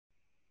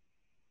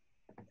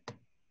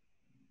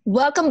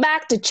Welcome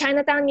back to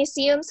Chinatown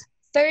Museum's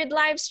third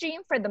live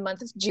stream for the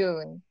month of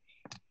June.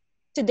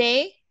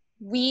 Today,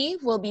 we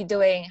will be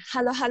doing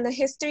Halo-Halo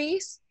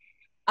Histories,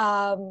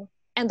 and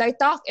our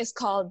talk is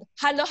called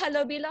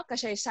Halo-Halubilo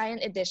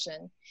Cashaysayan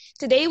Edition.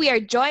 Today, we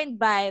are joined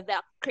by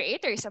the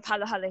creators of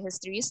Halo-Halo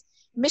Histories,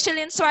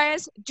 Michelin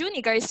Suarez,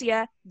 Junie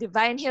Garcia,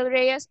 Divine Hill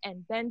Reyes,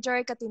 and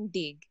Benjoy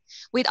Katindig.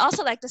 We'd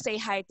also like to say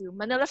hi to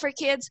Manila for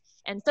Kids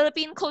and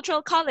Philippine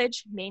Cultural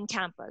College main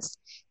campus.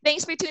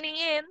 Thanks for tuning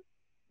in.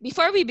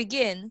 Before we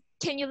begin,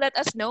 can you let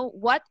us know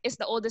what is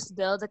the oldest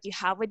bill that you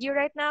have with you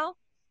right now?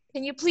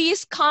 Can you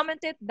please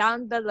comment it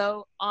down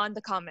below on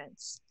the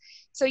comments?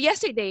 So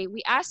yesterday,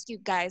 we asked you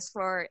guys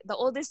for the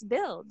oldest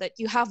bill that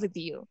you have with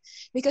you,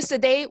 because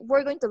today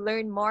we're going to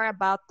learn more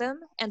about them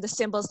and the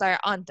symbols that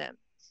are on them.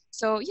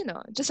 So,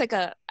 just like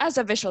as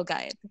a visual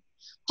guide.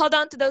 Hold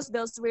on to those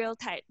bills real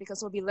tight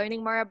because we'll be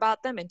learning more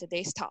about them in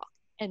today's talk.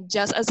 And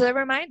just as a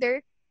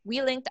reminder, we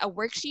linked a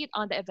worksheet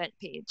on the event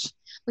page.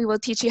 We will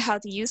teach you how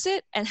to use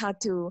it and how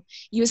to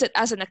use it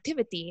as an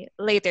activity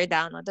later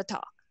down on the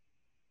talk.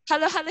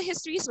 Halo-Halo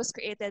Histories was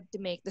created to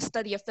make the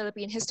study of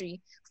Philippine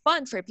history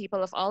fun for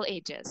people of all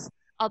ages.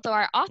 Although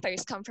our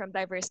authors come from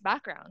diverse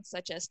backgrounds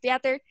such as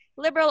theater,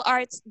 liberal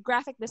arts,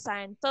 graphic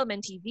design, film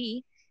and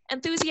TV,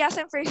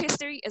 enthusiasm for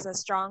history is a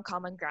strong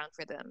common ground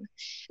for them.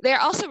 They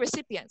are also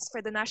recipients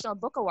for the National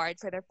Book Award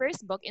for their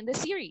first book in the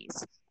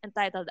series,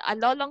 entitled A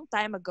Long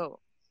Time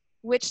Ago,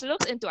 which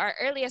looks into our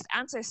earliest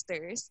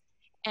ancestors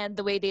and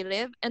the way they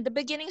live and the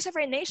beginnings of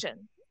our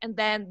nation. And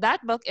then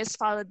that book is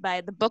followed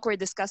by the book we're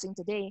discussing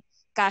today,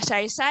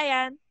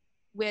 Cashaysayan,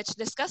 which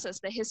discusses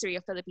the history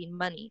of Philippine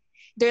money.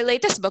 Their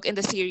latest book in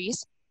the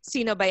series,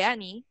 Sino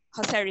Bayani,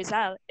 Jose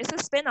Rizal, is a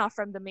spin-off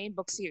from the main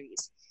book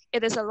series.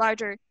 It is a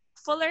larger,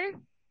 fuller,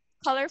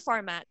 color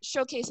format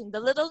showcasing the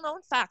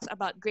little-known facts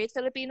about great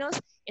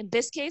Filipinos, in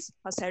this case,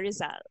 Jose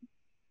Rizal.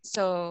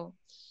 So,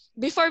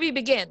 before we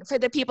begin, for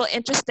the people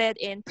interested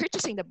in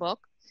purchasing the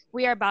book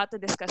we are about to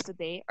discuss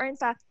today, or in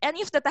fact,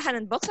 any of the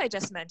Tahanan books I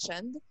just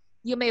mentioned,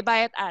 you may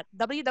buy it at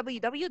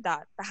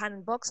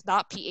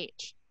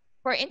www.tahananbooks.ph.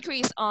 For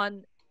inquiries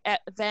on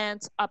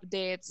events,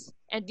 updates,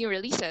 and new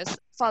releases,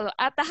 follow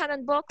at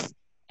Tahanan Books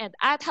and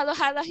at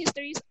Halo-Halo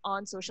Histories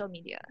on social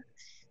media.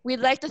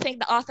 We'd like to thank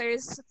the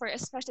authors for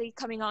especially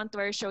coming on to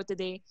our show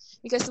today,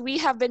 because we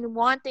have been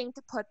wanting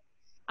to put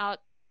out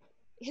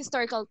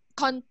historical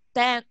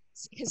content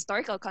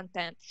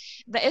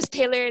that is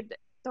tailored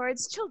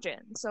towards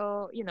children.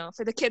 So,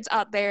 for the kids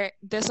out there,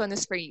 this one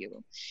is for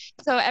you.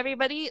 So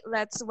everybody,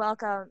 let's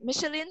welcome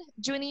Michelin,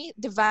 Junie,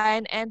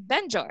 Divine, and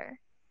Benjor.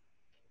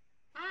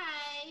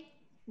 Hi.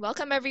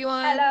 Welcome,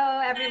 everyone.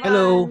 Hello, everyone.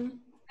 Hello.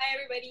 Hi,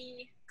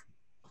 everybody.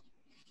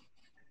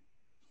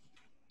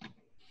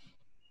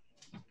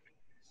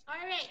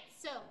 All right,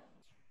 so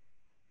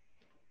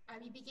are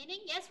we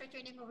beginning? Yes, we're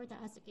turning over to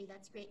us. Okay,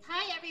 that's great.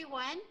 Hi,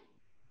 everyone.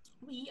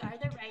 We are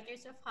the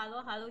writers of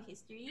Halo-Halo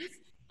Histories,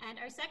 and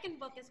our second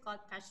book is called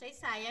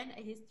Cashaysayan,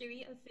 A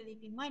History of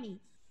Philippine Money.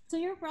 So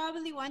you're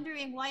probably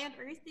wondering, why on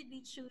earth did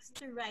we choose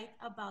to write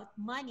about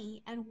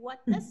money, and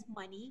what does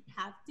money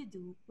have to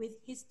do with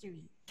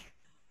history?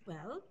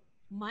 Well,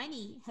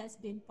 money has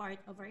been part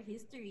of our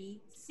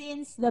history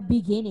since the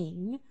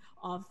beginning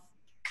of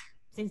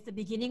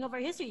our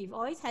history. We've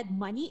always had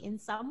money in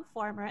some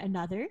form or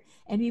another,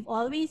 and we've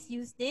always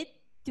used it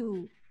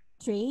to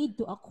trade,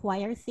 to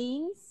acquire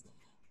things.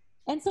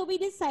 And so we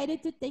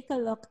decided to take a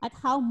look at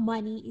how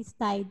money is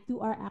tied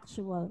to our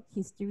actual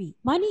history.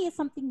 Money is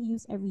something you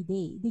use every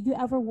day. Did you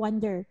ever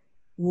wonder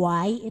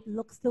why it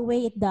looks the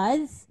way it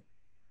does?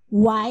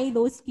 Why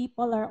those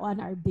people are on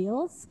our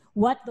bills?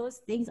 What those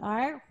things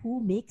are?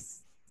 Who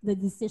makes the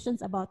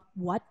decisions about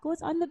what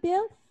goes on the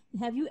bill?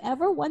 Have you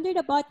ever wondered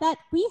about that?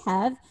 We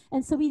have.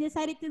 And so we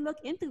decided to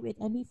look into it,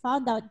 and we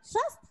found out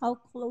just how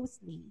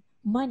closely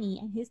money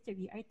and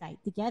history are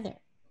tied together.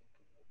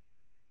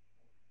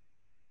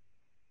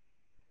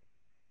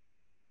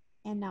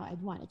 And now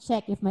I'd want to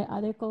check if my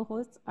other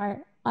co-hosts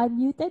are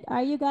unmuted.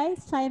 Are you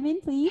guys? Chime in,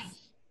 please.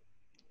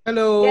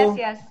 Hello.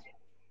 Yes.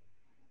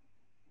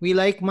 We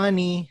like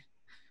money.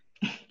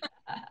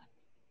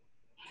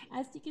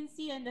 As you can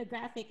see on the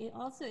graphic, it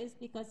also is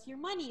because your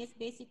money is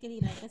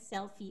basically like a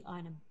selfie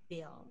on a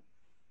bill.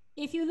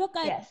 If you look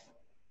at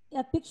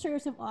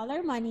pictures of all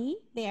our money,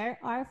 there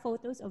are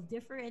photos of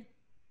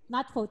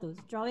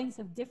drawings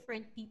of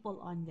different people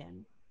on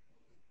them.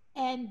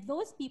 And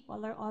those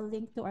people are all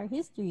linked to our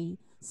history.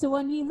 So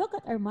when we look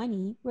at our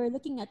money, we're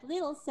looking at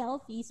little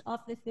selfies of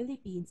the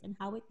Philippines and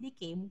how it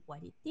became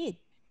what it did.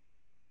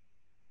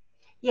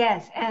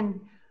 Yes,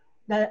 and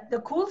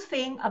the cool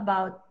thing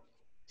about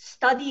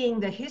studying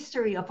the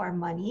history of our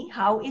money,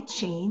 how it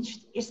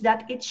changed, is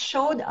that it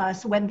showed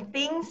us when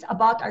things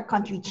about our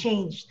country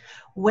changed.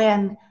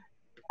 When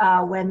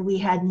we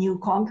had new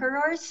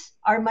conquerors,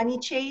 our money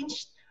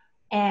changed.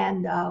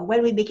 And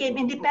when we became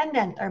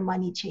independent, our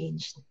money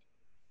changed.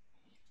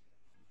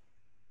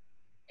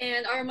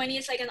 And our money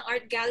is like an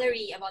art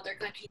gallery about our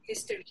country's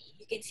history.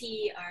 You can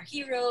see our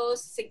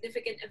heroes,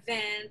 significant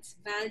events,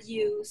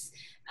 values.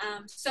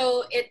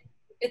 So it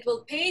it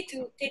will pay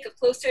to take a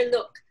closer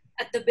look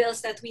at the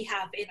bills that we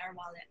have in our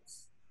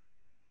wallets.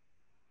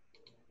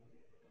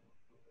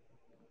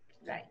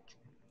 Right.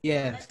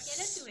 Let's get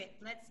Yes. into it.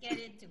 Let's get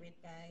into it,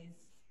 guys.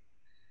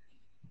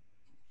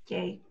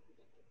 Okay.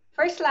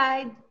 First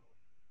slide.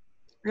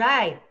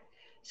 Right.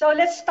 So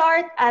let's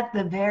start at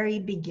the very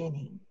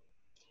beginning.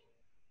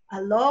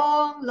 A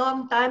long,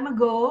 long time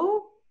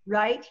ago,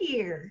 right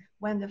here,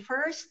 when the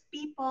first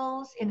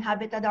peoples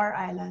inhabited our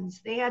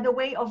islands, they had a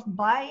way of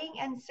buying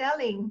and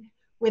selling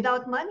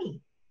without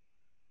money.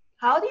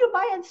 How do you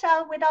buy and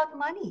sell without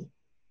money?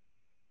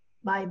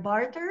 By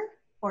barter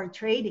or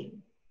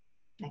trading.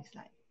 Next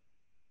slide.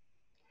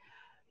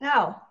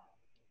 Now,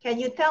 can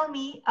you tell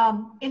me,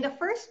 in the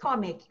first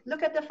comic,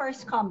 look at the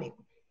first comic.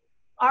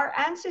 Our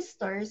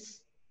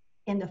ancestors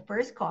in the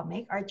first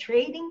comic are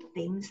trading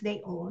things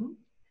they own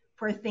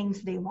for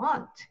things they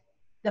want.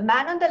 The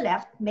man on the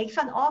left makes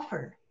an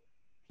offer.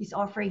 He's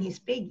offering his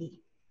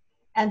piggy.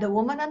 And the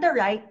woman on the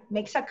right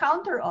makes a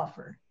counter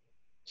offer.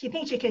 She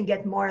thinks she can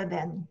get more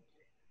than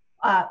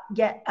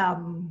get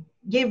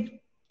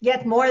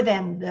more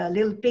than the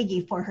little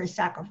piggy for her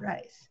sack of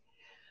rice.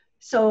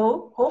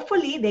 So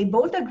hopefully they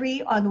both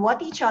agree on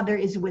what each other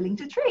is willing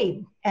to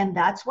trade. And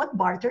that's what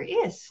barter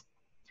is.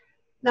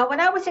 Now, when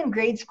I was in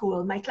grade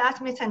school, my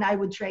classmates and I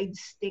would trade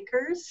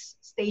stickers,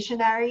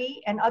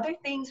 stationery, and other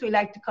things we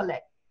like to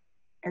collect.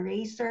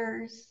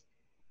 Erasers,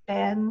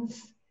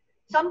 pens.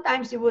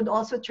 Sometimes we would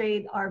also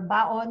trade our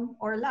baon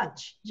or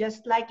lunch,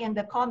 just like in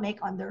the comic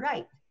on the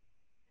right.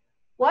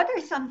 What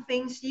are some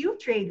things you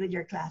trade with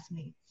your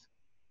classmates?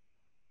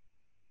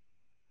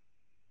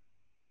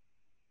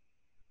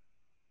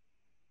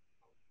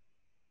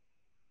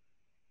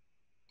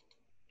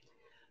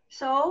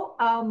 So,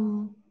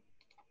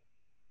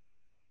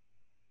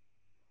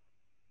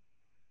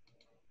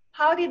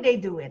 how did they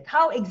do it?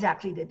 How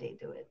exactly did they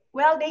do it?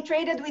 Well, they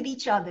traded with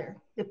each other.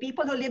 The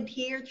people who lived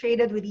here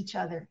traded with each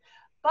other.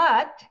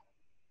 But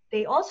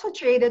they also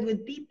traded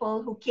with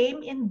people who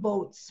came in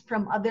boats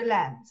from other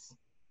lands.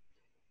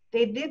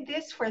 They did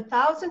this for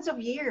thousands of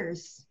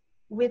years,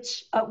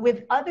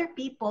 with other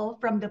people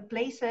from the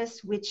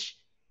places which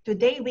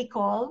today we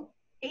call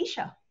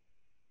Asia,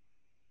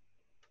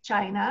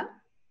 China,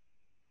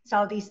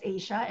 Southeast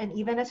Asia, and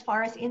even as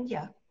far as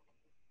India.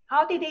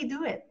 How did they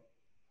do it?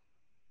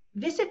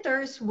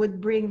 Visitors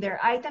would bring their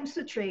items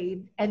to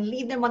trade and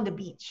leave them on the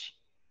beach,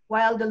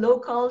 while the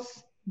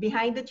locals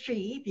behind the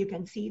tree, if you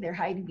can see they're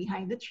hiding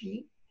behind the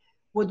tree,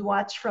 would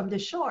watch from the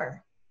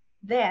shore.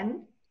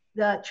 Then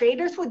the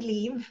traders would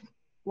leave,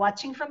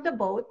 watching from the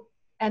boat,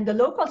 and the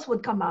locals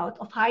would come out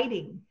of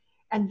hiding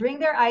and bring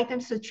their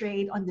items to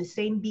trade on the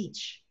same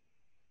beach.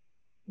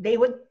 They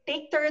would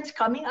take turns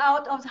coming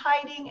out of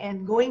hiding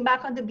and going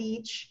back on the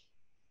beach,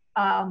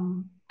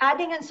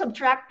 adding and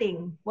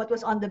subtracting what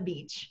was on the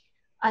beach,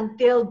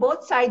 until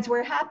both sides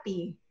were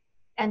happy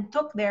and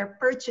took their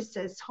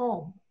purchases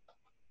home.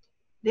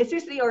 This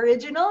is the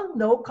original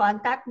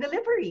no-contact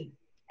delivery,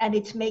 and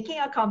it's making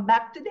a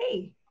comeback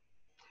today.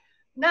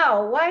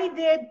 Now, why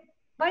did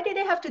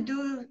they have to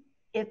do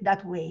it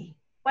that way?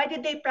 Why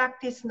did they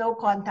practice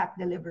no-contact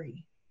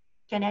delivery?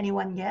 Can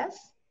anyone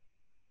guess?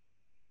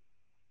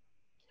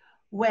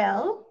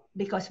 Well,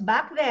 because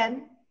back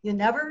then, you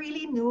never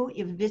really knew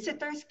if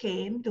visitors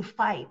came to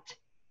fight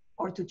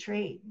or to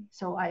trade.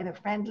 So either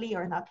friendly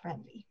or not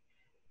friendly.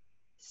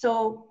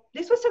 So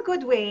this was a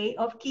good way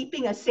of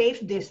keeping a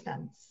safe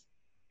distance.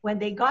 When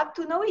they got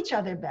to know each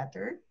other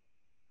better,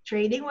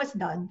 trading was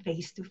done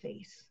face to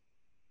face.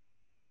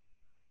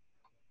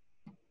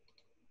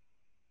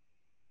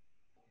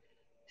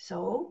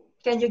 So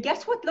can you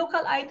guess what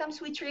local items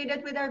we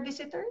traded with our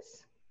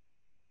visitors?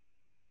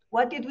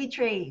 What did we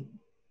trade?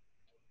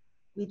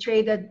 We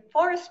traded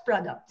forest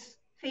products,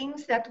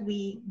 things that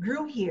we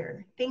grew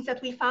here, things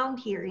that we found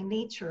here in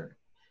nature.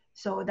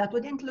 So that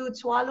would include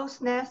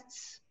swallows'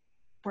 nests,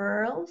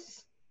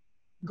 pearls,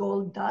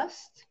 gold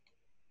dust,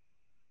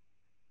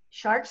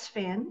 shark's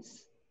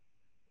fins,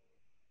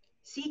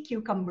 sea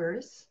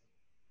cucumbers,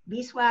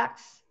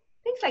 beeswax,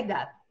 things like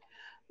that.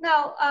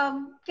 Now,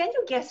 can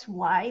you guess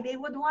why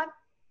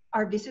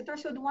our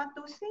visitors would want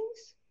those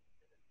things?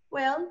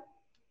 Well,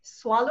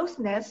 swallows'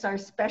 nests are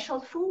special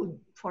food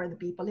for the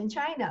people in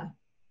China.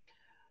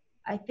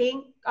 I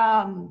think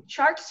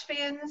shark's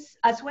fins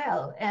as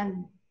well,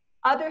 and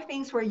other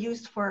things were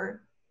used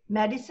for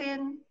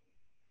medicine.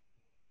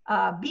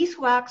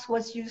 Beeswax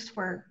was used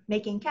for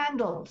making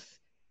candles,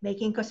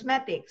 making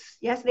cosmetics.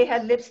 Yes, they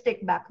had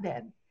lipstick back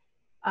then.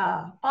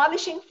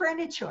 Polishing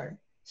furniture.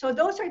 So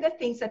those are the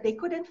things that they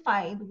couldn't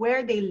find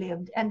where they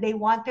lived, and they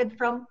wanted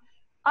from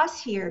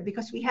us here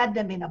because we had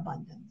them in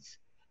abundance.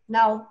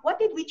 Now, what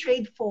did we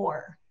trade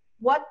for?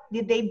 What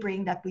did they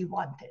bring that we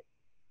wanted?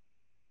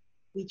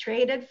 We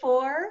traded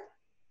for,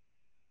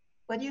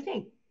 what do you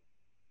think?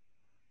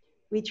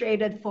 We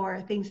traded for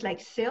things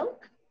like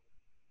silk,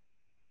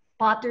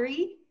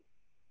 pottery,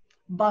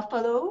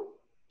 buffalo,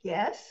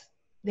 yes,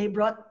 they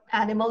brought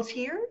animals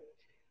here.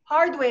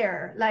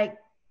 Hardware like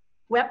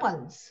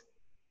weapons,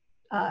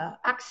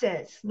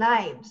 axes,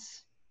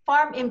 knives,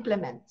 farm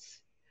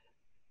implements,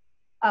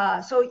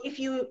 So if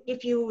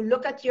you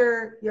look at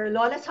your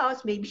Lola's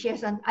house, maybe she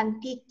has an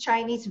antique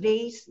Chinese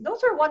vase.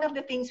 Those are one of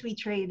the things we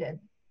traded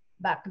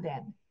back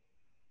then.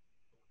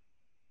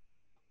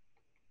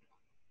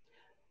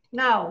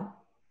 Now,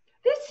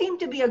 this seemed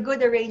to be a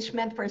good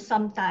arrangement for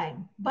some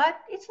time, but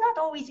it's not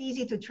always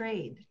easy to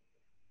trade.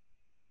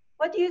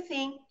 What do you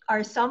think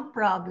are some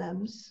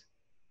problems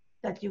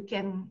that you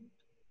can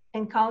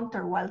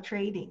encounter while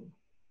trading?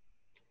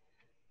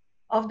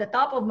 Off the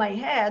top of my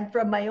head,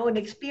 from my own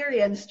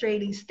experience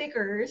trading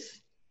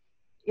stickers,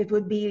 it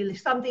would be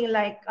something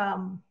like,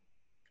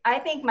 I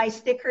think my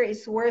sticker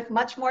is worth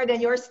much more than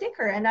your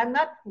sticker, and I'm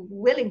not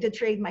willing to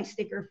trade my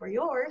sticker for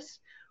yours.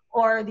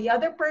 Or the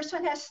other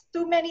person has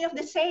too many of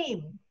the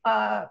same.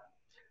 I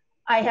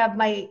have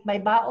my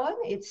baon,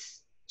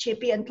 it's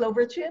chippy and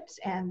clover chips,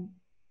 and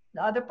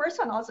the other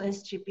person also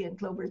has chippy and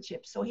clover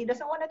chips, so he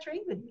doesn't want to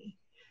trade with me.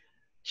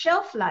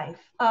 Shelf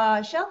life.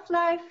 Shelf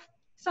life,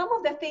 some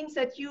of the things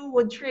that you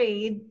would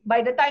trade,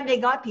 by the time they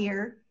got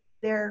here,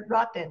 they're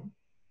rotten.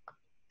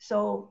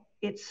 So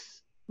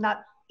it's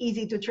not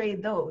easy to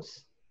trade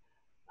those.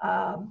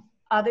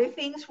 Other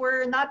things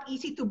were not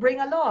easy to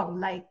bring along,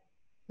 like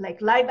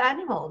live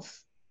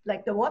animals,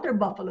 like the water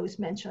buffaloes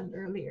mentioned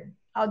earlier.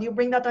 How do you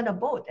bring that on a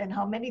boat, and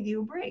how many do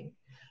you bring?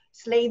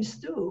 Slaves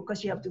too,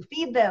 because you have to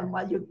feed them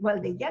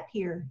while they get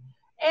here.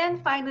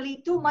 And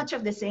finally, too much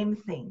of the same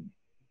thing.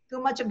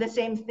 Too much of the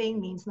same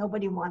thing means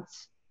nobody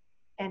wants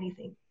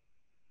anything.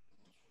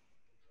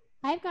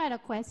 I've got a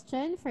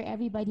question for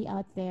everybody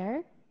out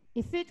there.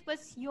 If it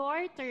was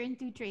your turn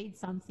to trade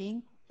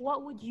something,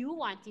 what would you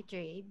want to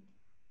trade?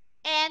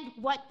 And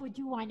what would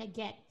you want to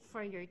get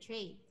for your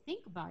trade?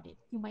 Think about it.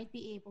 You might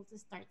be able to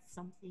start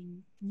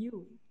something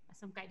new,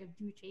 some kind of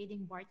new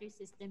trading barter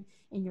system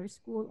in your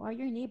school or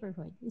your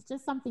neighborhood. It's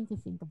just something to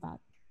think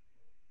about.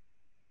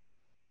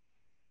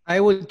 I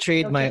would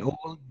trade my Okay.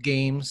 old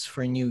games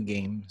for new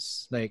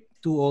games. Like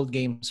 2 old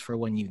games for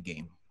 1 new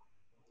game.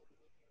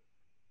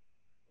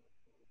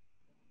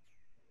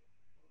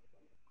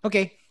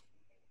 Okay.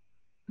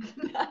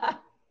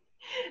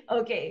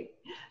 Okay.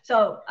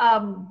 So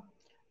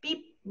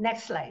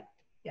next slide.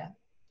 Yeah.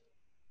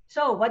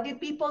 So what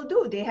did people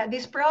do? They had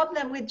this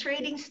problem with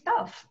trading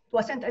stuff. It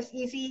wasn't as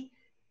easy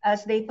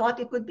as they thought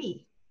it would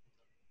be.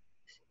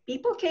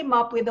 People came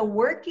up with a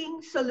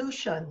working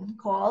solution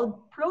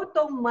called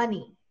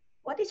proto-money.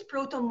 What is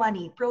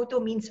proto-money? Proto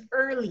means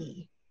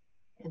early,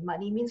 and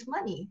money means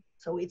money.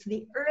 So it's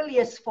the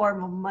earliest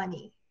form of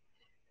money.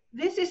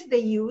 This is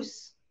the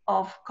use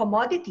of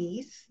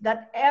commodities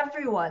that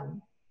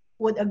everyone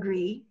would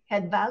agree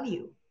had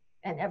value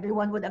and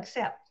everyone would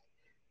accept.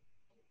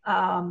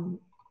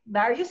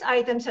 Various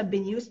items have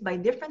been used by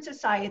different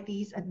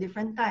societies at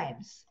different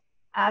times.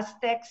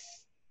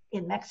 Aztecs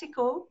in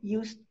Mexico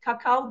used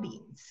cacao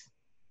beans.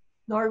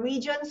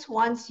 Norwegians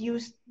once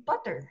used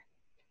butter.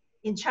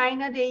 In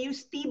China, they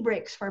used tea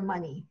bricks for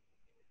money.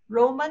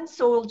 Roman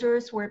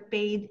soldiers were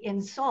paid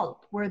in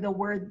salt, where the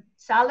word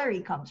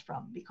salary comes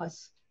from,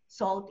 because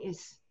salt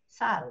is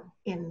sal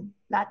in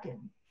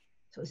Latin.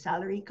 So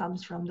salary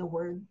comes from the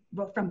word,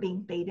 from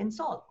being paid in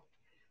salt.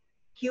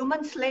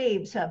 Human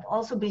slaves have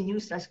also been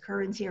used as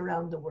currency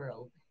around the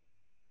world.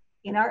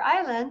 In our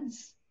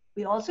islands,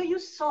 we also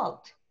use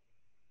salt.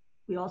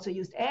 We also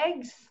use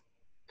eggs,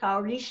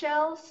 cowrie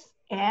shells,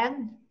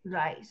 and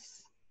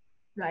rice.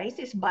 Rice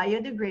is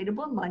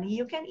biodegradable money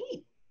you can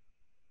eat.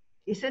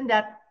 Isn't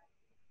that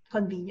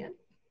convenient?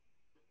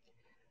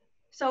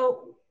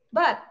 So,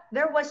 but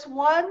there were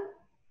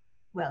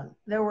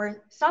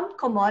some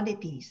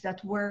commodities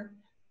that were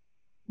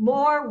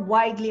more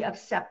widely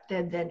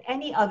accepted than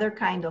any other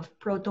kind of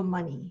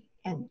proto-money.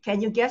 And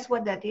can you guess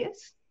what that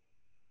is?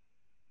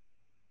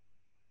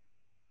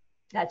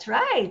 That's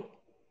right.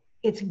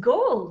 It's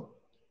gold.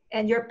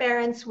 And your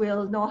parents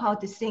will know how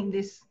to sing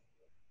this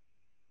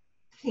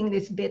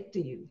bit to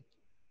you.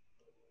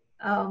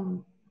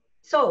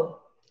 So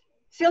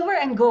silver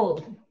and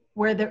gold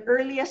were the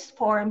earliest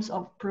forms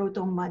of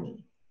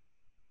proto-money,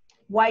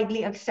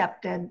 widely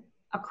accepted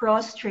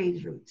across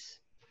trade routes.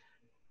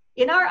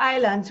 In our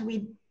islands,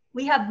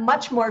 we have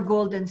much more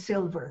gold than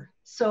silver.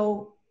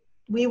 So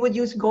we would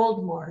use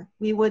gold more.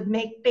 We would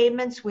make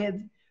payments with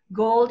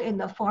gold in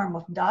the form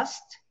of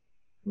dust,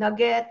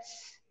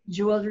 nuggets,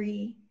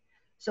 jewelry.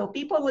 So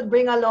people would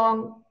bring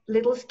along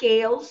little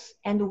scales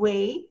and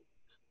weigh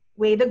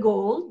the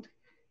gold.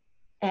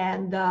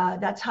 And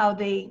that's how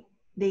they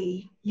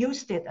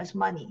used it as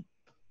money,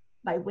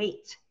 by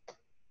weight.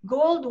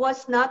 Gold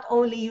was not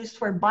only used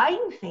for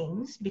buying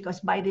things, because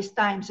by this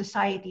time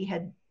society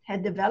had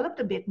developed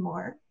a bit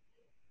more.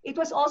 It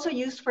was also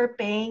used for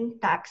paying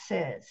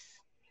taxes.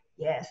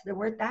 Yes, there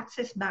were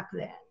taxes back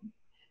then.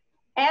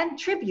 And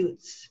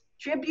tributes.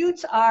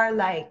 Tributes are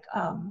like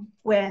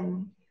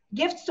when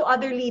gifts to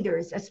other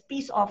leaders as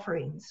peace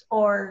offerings,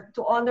 or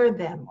to honor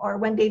them, or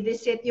when they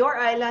visit your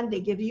island, they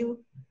give you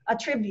a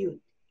tribute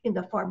in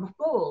the form of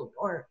gold,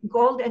 or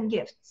gold and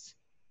gifts.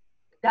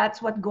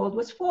 That's what gold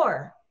was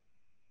for.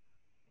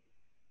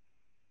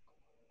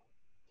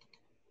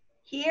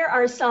 Here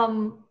are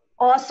some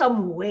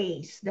awesome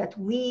ways that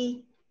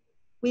we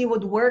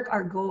would work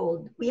our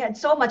gold. We had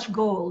so much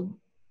gold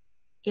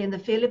in the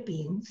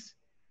Philippines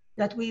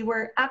that we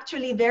were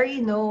actually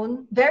very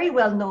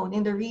well known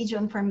in the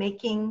region for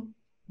making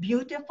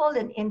beautiful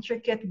and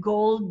intricate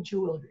gold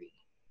jewelry.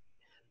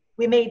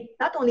 We made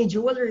not only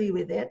jewelry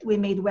with it, we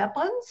made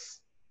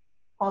weapons,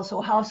 also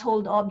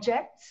household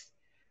objects,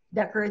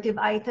 decorative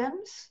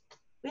items.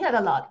 We had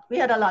a lot. We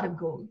had a lot of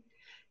gold.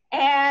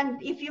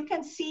 And if you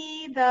can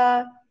see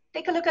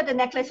take a look at the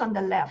necklace on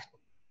the left.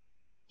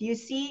 Do you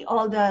see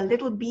all the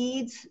little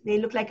beads? They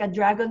look like a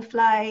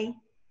dragonfly,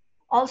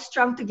 all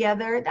strung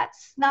together.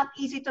 That's not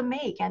easy to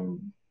make.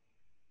 And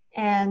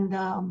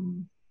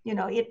you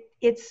know,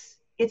 it's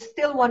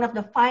still one of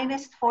the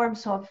finest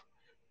forms of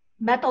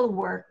metal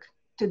work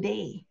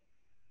today.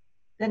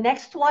 The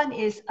next one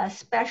is a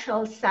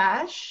special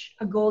sash,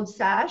 a gold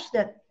sash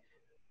that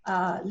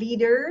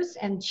leaders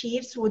and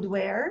chiefs would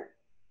wear.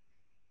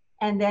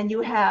 And then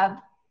you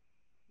have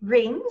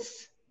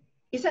rings.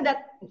 Isn't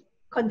that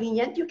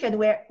convenient? You can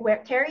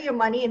carry your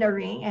money in a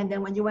ring, and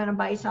then when you want to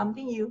buy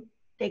something, you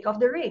take off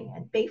the ring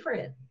and pay for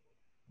it.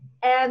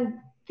 And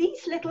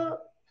these little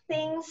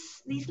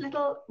things, these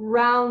little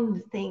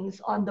round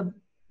things on the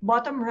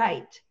bottom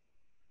right,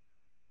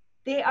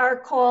 they're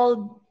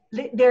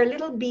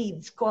little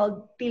beads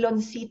called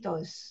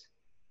piloncitos.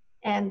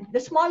 And the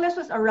smallest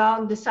was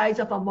around the size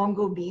of a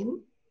mongo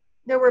bean.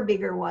 There were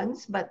bigger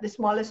ones, but the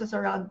smallest was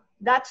around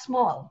that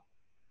small.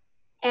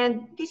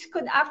 And this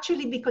could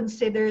actually be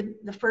considered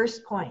the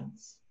first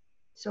coins.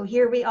 So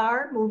here we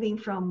are moving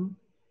from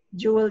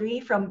jewelry,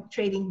 from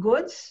trading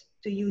goods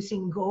to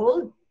using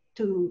gold,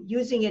 to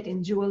using it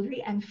in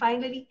jewelry, and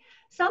finally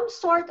some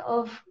sort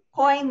of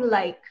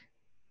coin-like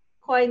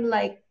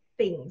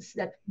things,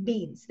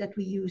 beads that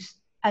we use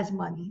as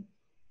money.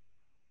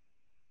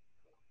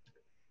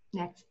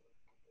 Next.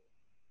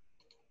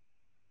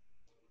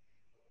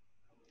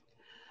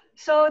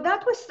 So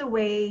that was the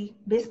way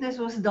business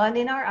was done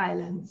in our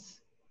islands.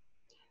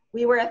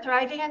 We were a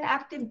thriving and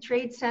active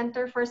trade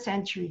center for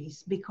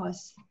centuries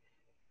because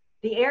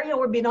the area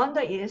where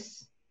Binondo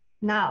is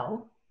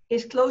now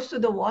is close to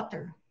the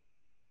water.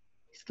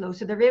 It's close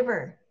to the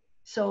river.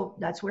 So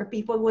that's where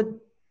people would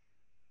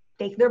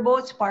take their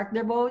boats, park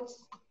their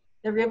boats.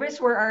 The rivers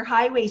were our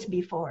highways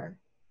before.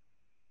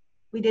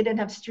 We didn't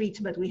have streets,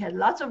 but we had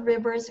lots of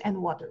rivers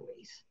and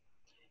waterways.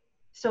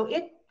 So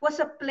it was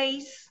a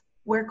place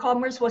where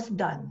commerce was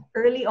done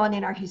early on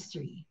in our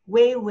history,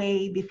 way,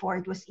 way before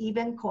it was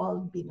even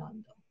called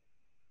Binondo.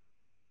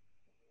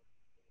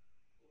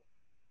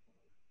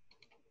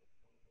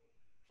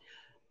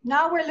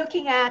 Now we're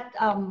looking at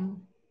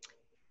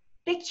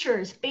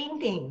pictures,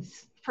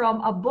 paintings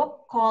from a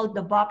book called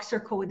the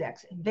Boxer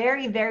Codex, a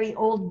very, very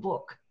old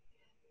book.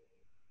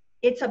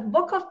 It's a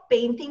book of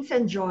paintings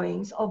and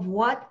drawings of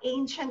what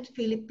ancient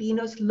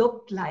Filipinos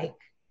looked like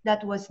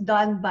that was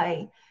done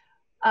by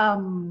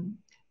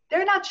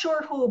they're not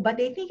sure who, but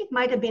they think it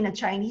might have been a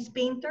Chinese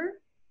painter.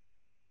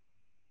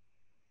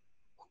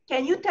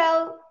 Can you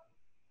tell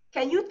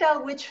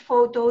which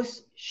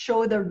photos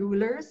show the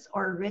rulers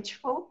or rich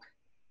folk?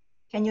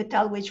 Can you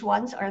tell which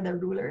ones are the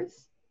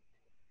rulers?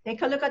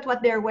 Take a look at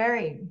what they're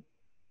wearing.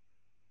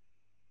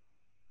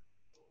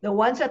 The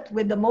ones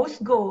with the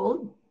most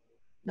gold,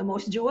 the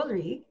most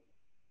jewelry,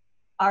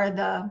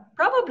 are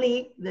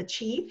probably the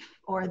chief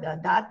or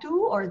the datu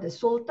or the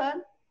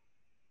sultan.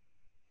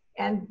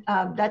 And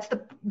that's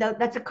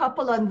a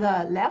couple on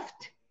the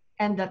left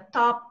and the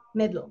top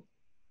middle.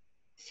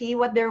 See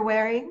what they're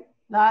wearing?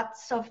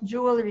 Lots of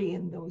jewelry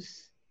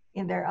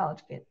in their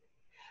outfit.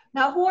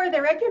 Now, who are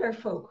the regular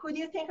folk? Who do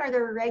you think are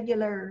the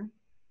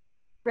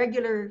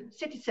regular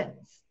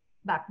citizens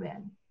back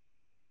then?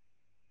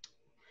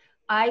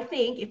 I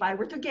think, if I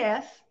were to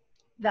guess,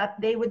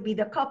 that they would be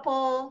the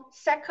couple,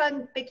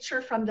 second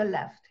picture from the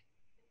left.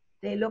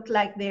 They look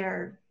like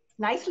they're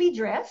nicely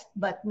dressed,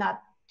 but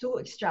not too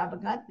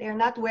extravagant. They're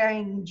not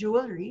wearing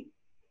jewelry.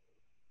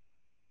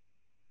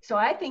 So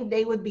I think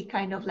they would be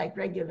kind of like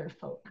regular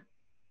folk.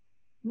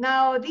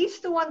 Now, these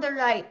two on the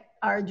right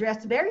are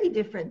dressed very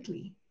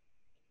differently.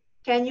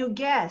 Can you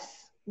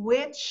guess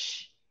what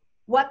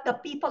the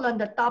people on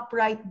the top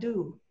right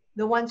do?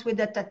 The ones with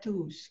the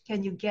tattoos.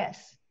 Can you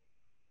guess?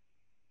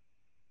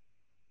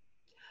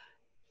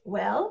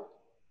 Well,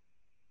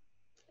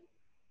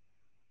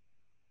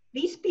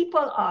 these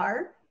people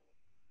are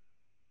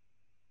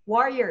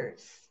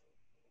warriors.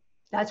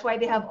 That's why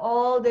they have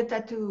all the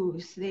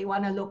tattoos. They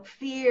want to look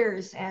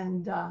fierce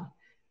and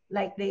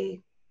like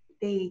they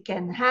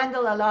can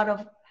handle a lot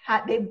of,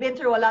 they've been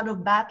through a lot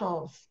of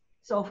battles.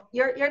 So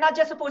you're not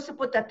just supposed to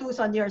put tattoos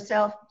on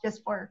yourself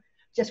just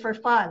for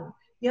fun.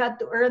 You have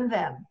to earn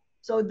them.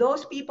 So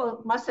those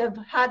people must have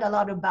had a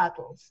lot of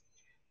battles.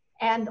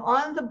 And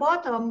on the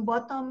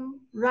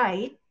bottom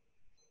right,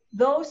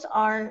 those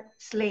are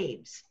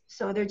slaves.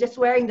 So they're just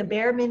wearing the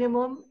bare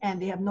minimum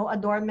and they have no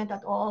adornment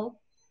at all.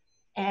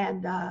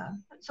 And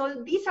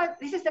so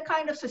this is the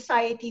kind of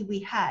society we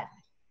had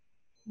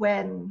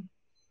when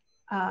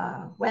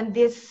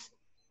these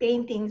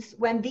paintings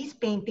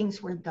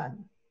were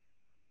done.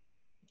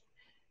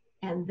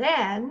 And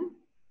then,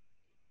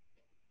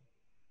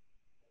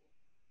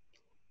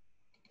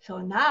 so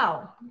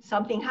now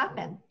something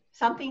happened.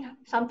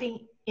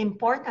 Something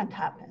important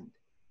happened.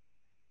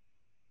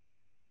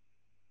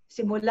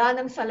 Simula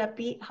ng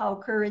salapi, how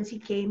currency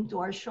came to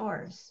our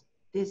shores.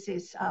 This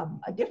is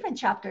a different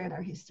chapter in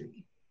our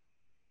history.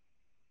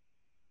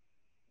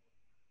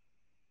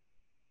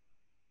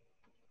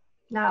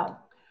 Now,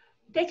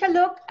 take a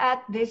look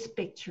at this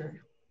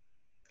picture.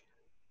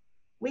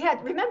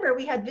 Remember,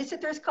 we had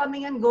visitors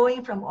coming and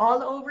going from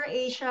all over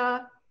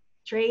Asia,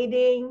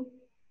 trading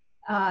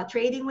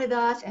with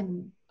us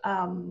and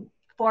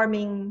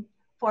forming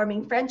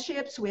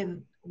friendships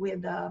with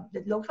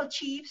the local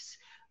chiefs.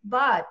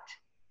 But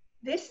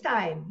this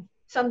time,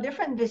 some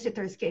different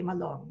visitors came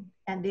along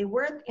and they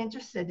weren't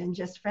interested in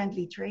just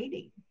friendly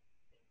trading.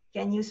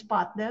 Can you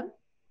spot them?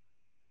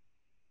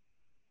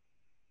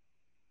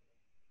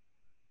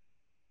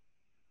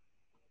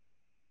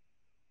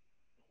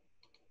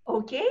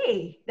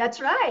 Okay,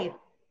 that's right.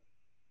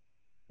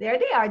 There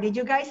they are. Did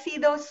you guys see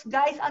those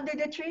guys under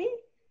the tree?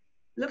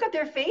 Look at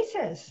their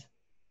faces.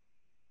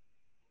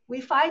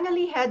 We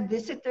finally had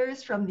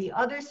visitors from the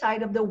other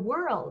side of the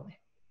world.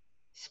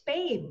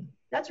 Spain,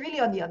 that's really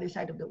on the other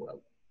side of the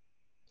world.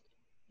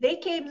 They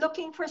came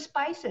looking for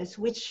spices,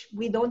 which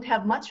we don't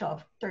have much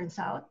of, turns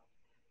out.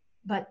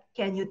 But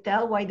can you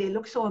tell why they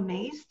look so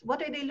amazed?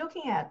 What are they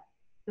looking at?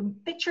 The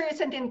picture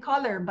isn't in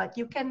color, but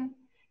you can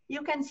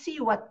see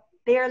what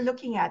they're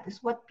looking at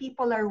is what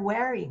people are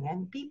wearing.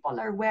 And people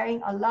are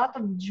wearing a lot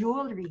of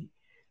jewelry,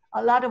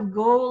 a lot of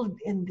gold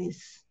in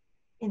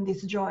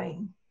this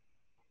drawing.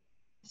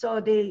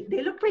 So they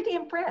look pretty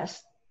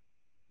impressed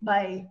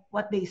by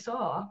what they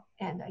saw.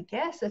 And I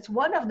guess that's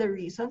one of the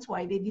reasons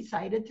why they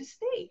decided to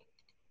stay.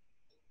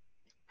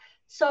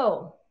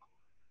 So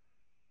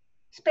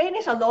Spain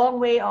is a long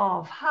way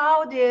off.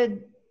 How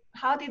did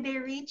they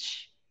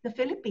reach the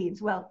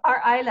Philippines? Well, our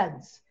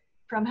islands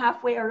from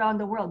halfway around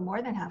the world,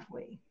 more than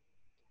halfway.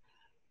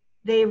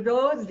 They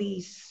rode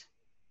these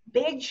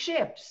big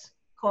ships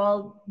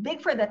called,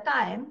 big for the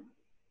time,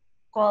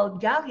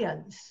 called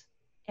galleons.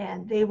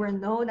 And they were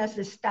known as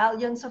the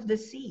stallions of the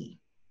sea.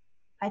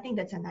 I think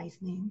that's a nice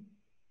name.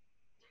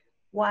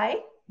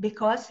 Why?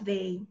 Because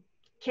they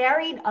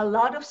carried a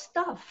lot of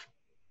stuff.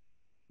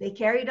 They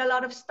carried a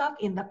lot of stuff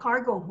in the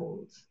cargo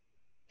holds.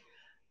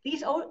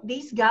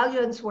 These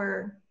galleons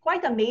were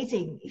quite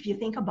amazing if you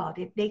think about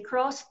it. They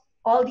crossed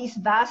all these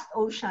vast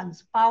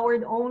oceans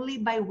powered only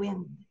by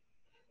wind.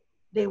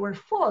 They were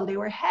full, they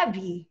were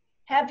heavy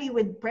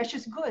with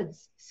precious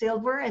goods,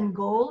 silver and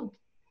gold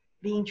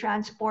being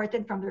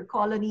transported from their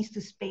colonies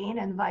to Spain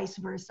and vice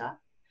versa.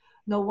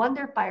 No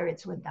wonder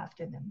pirates went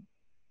after them.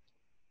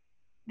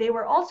 They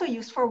were also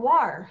used for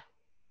war.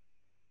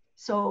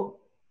 So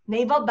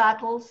naval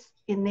battles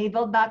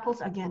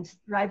against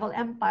rival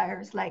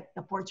empires like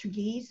the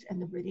Portuguese and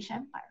the British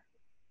Empire.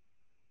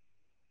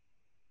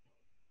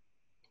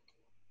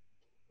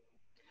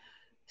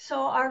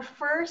 So our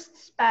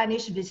first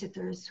Spanish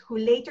visitors, who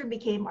later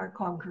became our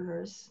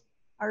conquerors,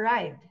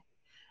 arrived,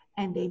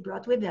 and they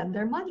brought with them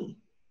their money.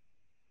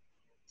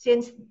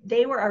 Since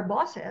they were our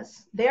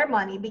bosses, their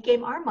money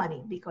became our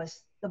money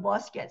because the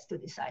boss gets to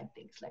decide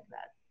things like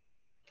that.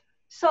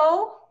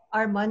 So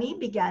our money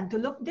began to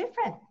look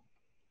different.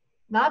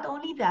 Not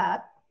only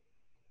that,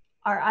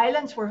 our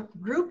islands were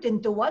grouped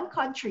into one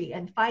country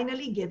and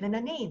finally given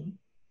a name,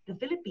 the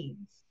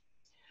Philippines.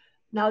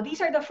 Now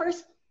these are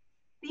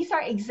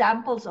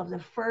examples of the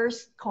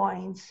first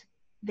coins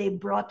they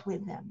brought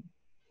with them.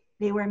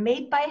 They were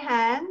made by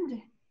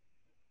hand.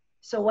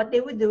 So what they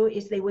would do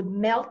is they would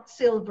melt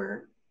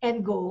silver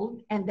and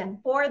gold and then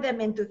pour them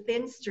into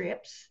thin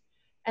strips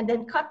and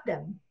then cut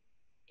them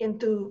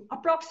into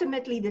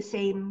approximately the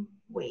same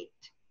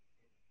weight.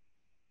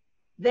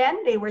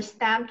 Then they were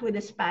stamped with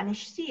a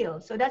Spanish seal.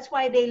 So that's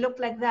why they look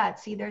like that.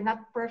 See, they're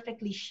not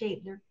perfectly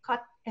shaped. They're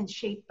cut and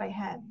shaped by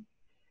hand.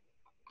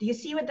 Do you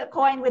see with the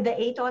coin with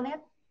the 8 on it?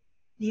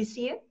 Do you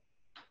see it?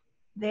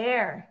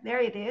 There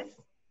it is.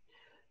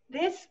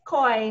 This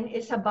coin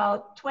is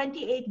about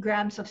 28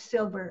 grams of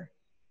silver.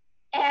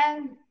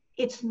 And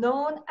it's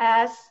known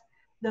as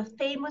the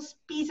famous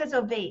pieces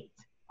of 8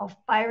 of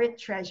pirate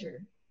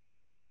treasure.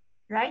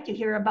 Right? You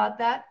hear about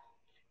that?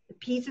 The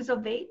pieces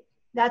of 8.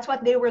 That's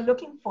what they were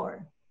looking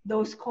for,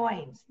 those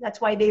coins. That's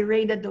why they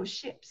raided those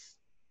ships.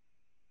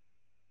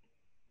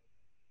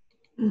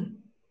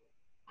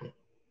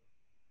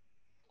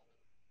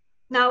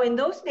 Now, in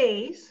those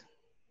days,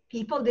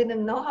 people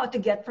didn't know how to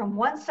get from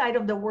one side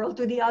of the world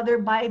to the other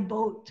by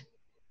boat.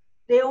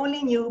 They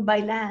only knew by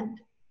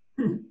land.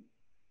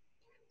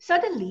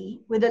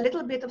 Suddenly, with a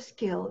little bit of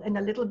skill and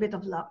a little bit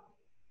of luck,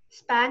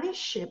 Spanish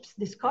ships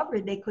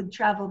discovered they could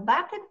travel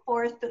back and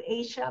forth to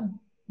Asia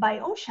by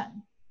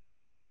ocean.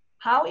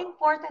 How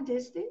important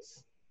is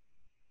this?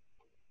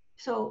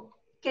 So,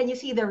 can you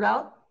see the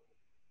route?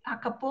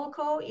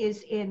 Acapulco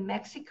is in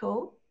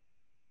Mexico.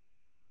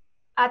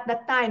 At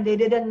that time, they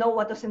didn't know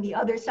what was on the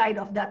other side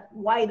of that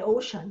wide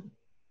ocean.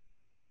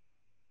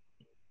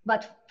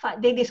 But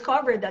they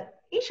discovered that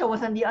Asia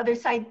was on the other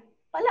side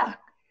pala.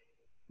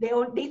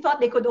 They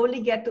thought they could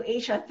only get to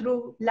Asia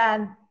through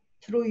land,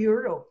 through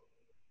Europe.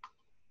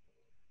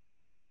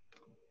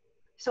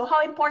 So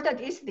how important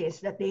is this,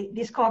 that they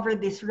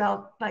discovered this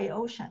route by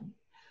ocean?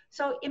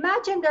 So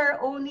imagine there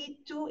are only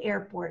 2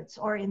 airports,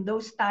 or in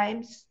those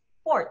times,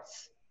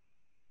 ports,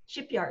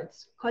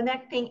 shipyards,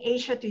 connecting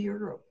Asia to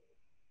Europe.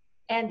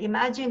 And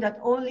imagine that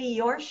only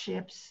your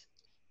ships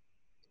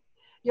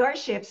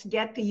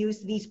get to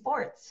use these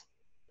ports.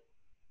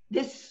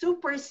 This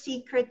super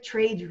secret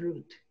trade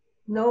route,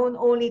 known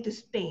only to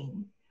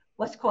Spain,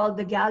 was called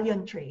the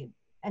galleon trade,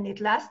 and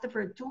it lasted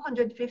for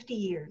 250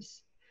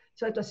 years.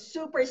 So it was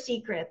super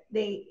secret.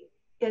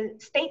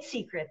 State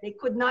secret. They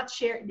would not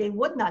share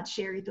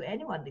it to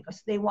anyone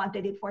because they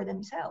wanted it for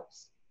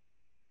themselves.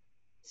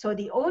 So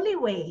the only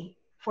way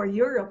for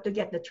Europe to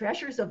get the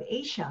treasures of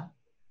Asia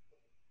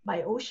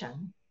by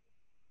ocean,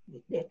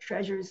 the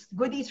treasures,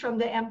 goodies from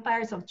the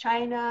empires of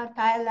China,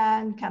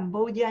 Thailand,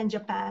 Cambodia, and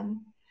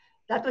Japan,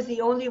 that was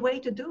the only way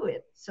to do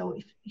it. So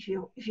if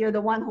you're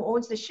the one who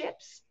owns the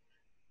ships,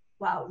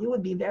 wow, you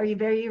would be very,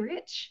 very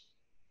rich.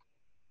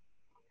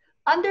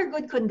 Under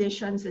good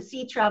conditions, the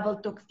sea travel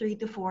took 3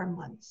 to 4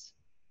 months.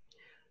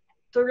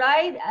 To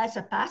ride as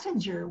a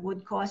passenger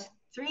would cost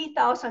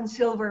 3,000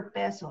 silver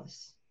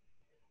pesos,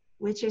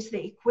 which is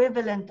the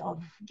equivalent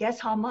of, guess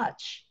how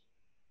much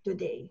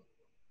today?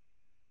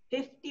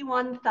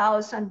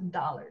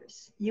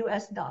 $51,000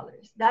 US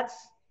dollars. That's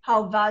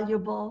how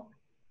valuable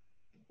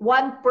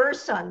one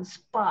person's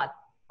spot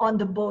on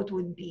the boat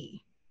would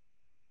be.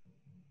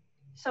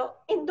 So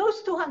in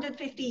those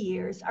 250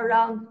 years,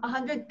 around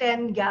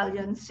 110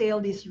 galleons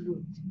sailed this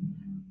route.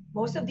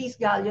 Most of these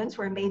galleons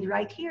were made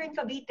right here in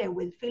Cavite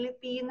with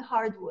Philippine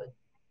hardwood.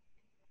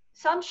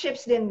 Some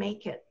ships didn't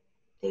make it.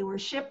 They were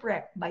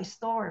shipwrecked by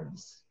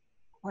storms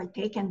or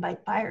taken by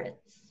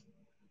pirates,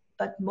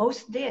 but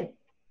most did.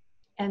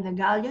 And the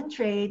galleon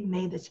trade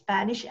made the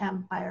Spanish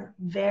Empire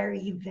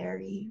very,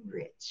 very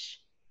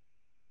rich.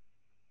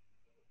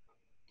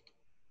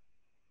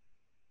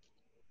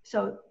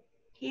 So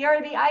here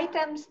are the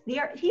items.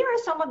 Here are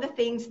some of the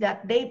things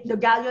that the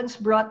galleons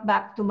brought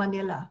back to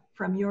Manila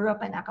from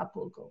Europe and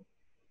Acapulco.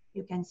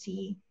 You can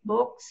see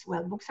books.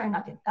 Well, books are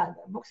not in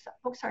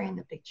books are in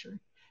the picture.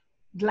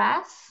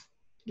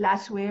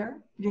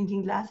 Glassware,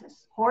 drinking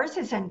glasses,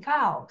 horses and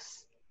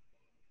cows,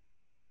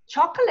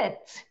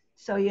 chocolate.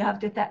 So you have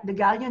the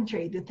galleon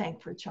trade to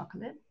thank for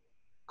chocolate.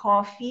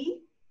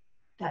 Coffee,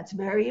 that's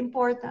very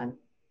important.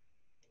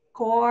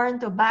 Corn,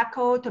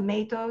 tobacco,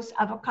 tomatoes,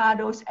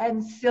 avocados,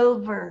 and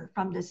silver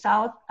from the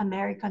South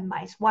American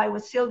mines. Why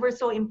was silver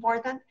so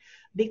important?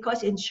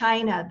 Because in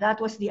China,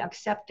 that was the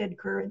accepted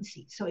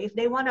currency. So if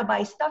they want to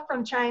buy stuff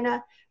from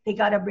China, they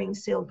got to bring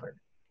silver.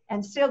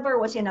 And silver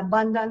was in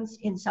abundance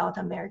in South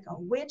America,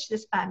 which the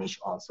Spanish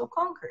also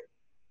conquered.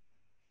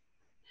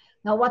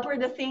 Now, what were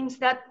the things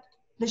that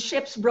the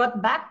ships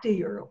brought back to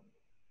Europe?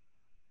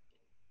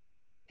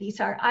 These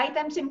are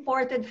items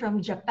imported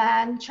from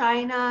Japan,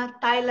 China,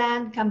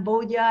 Thailand,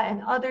 Cambodia,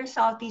 and other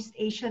Southeast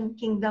Asian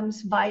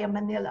kingdoms via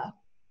Manila.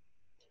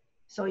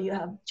 So you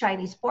have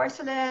Chinese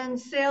porcelain,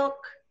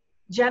 silk,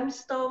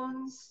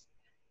 gemstones,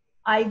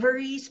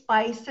 ivory,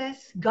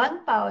 spices,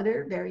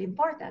 gunpowder, very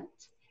important,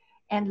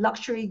 and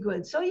luxury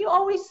goods. So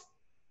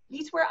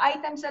these were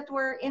items that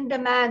were in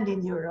demand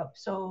in Europe.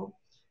 So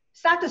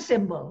status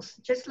symbols,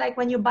 just like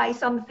when you buy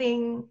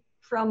something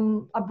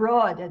from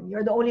abroad and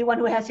you're the only one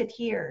who has it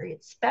here,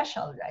 it's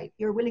special, right?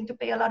 You're willing to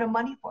pay a lot of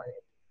money for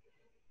it.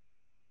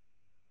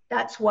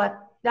 That's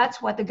what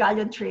the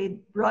galleon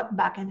trade brought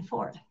back and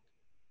forth.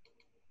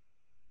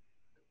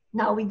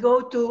 Now we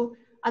go to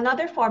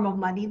another form of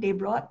money they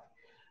brought.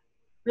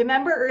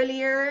 Remember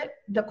earlier,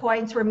 the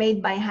coins were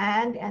made by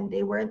hand and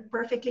they weren't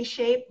perfectly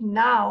shaped.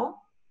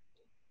 Now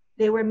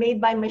they were made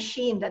by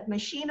machine. That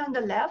machine on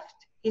the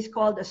left is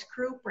called a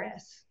screw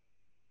press.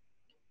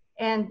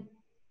 And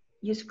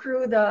you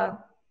screw the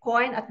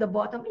coin at the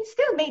bottom. It's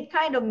still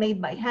kind of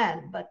made by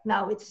hand, but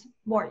now it's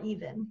more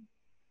even.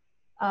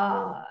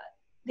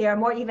 They are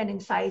more even in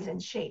size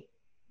and shape.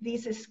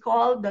 This is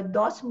called the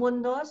Dos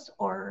Mundos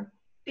or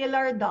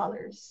pillar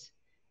dollars.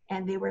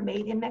 And they were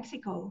made in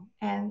Mexico.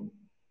 And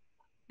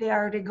they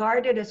are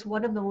regarded as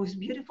one of the most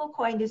beautiful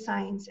coin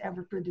designs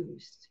ever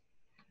produced.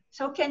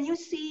 So can you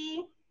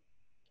see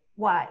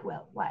why?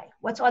 Well, why?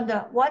 What's on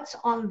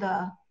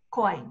the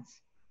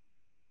coins?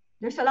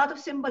 There's a lot of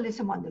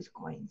symbolism on those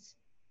coins.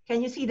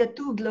 Can you see the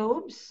 2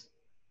 globes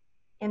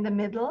in the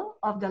middle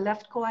of the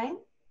left coin?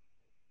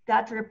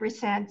 That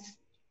represents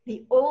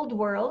the old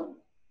world,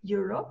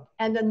 Europe,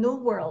 and the new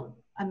world,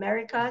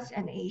 Americas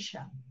and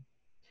Asia.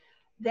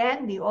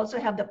 Then we also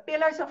have the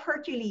pillars of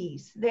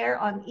Hercules there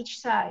on each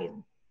side,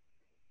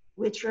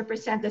 which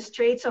represent the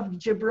Straits of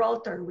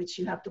Gibraltar, which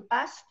you have to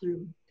pass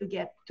through to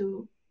get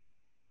to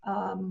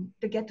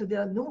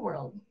the new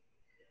world.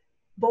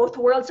 Both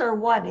worlds are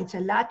one. It's a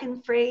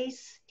Latin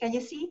phrase. Can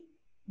you see?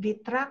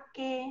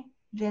 Vitraque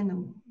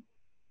venum.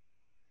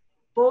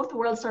 Both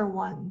worlds are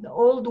one. The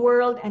old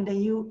world and the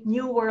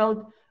new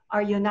world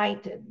are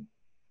united.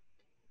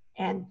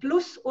 And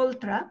plus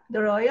ultra,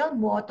 the royal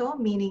motto,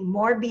 meaning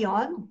more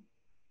beyond.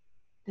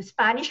 The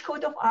Spanish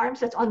coat of arms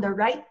that's on the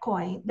right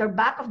coin, the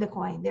back of the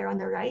coin, there on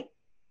the right.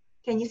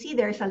 Can you see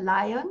there's a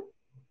lion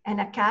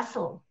and a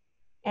castle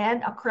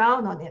and a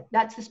crown on it?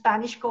 That's the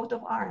Spanish coat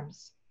of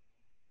arms.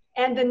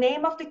 And the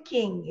name of the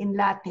king in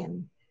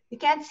Latin. You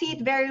can't see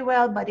it very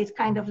well, but it's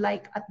kind of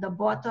like at the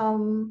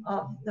bottom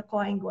of the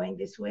coin going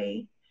this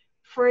way.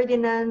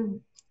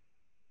 Ferdinand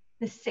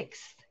the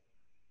Sixth.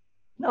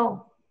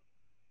 No.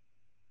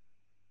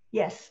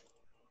 Yes.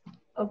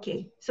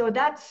 Okay. So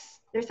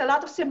there's a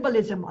lot of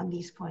symbolism on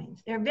these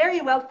coins. They're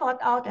very well thought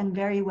out and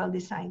very well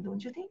designed,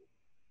 don't you think?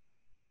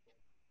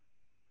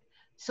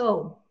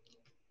 So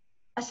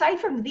aside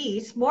from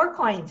these, more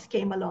coins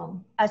came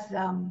along as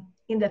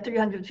in the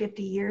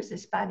 350 years the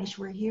Spanish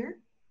were here.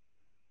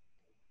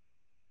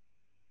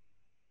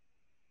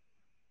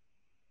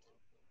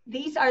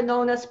 These are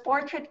known as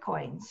portrait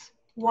coins.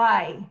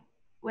 Why?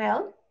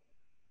 Well,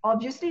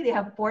 obviously they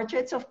have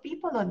portraits of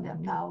people on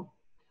them now.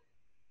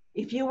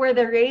 If you were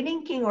the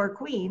reigning king or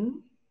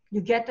queen, you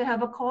get to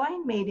have a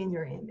coin made in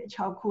your image.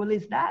 How cool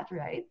is that,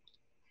 right?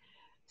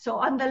 So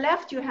on the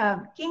left, you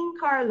have King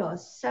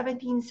Carlos,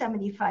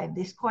 1775.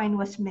 This coin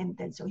was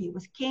minted, so he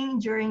was king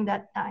during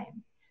that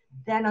time.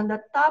 Then on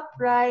the top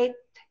right,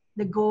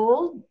 the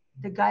gold,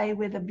 the guy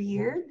with a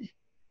beard,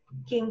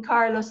 King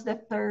Carlos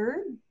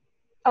III.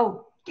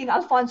 Oh, King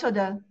Alfonso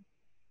the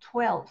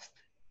 12th.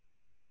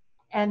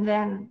 And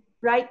then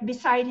right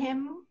beside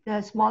him,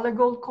 the smaller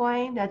gold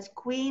coin, that's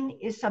Queen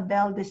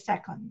Isabel II.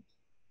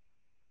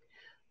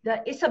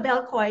 The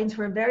Isabel coins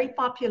were very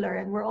popular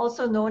and were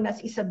also known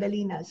as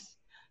Isabelinas.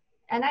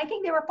 And I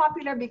think they were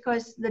popular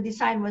because the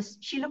design was,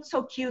 she looked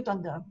so cute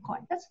on the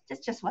coin. That's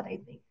just what I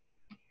think.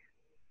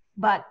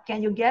 But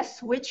can you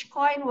guess which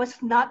coin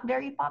was not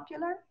very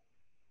popular?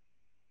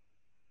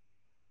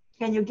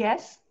 Can you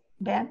guess,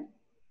 Ben?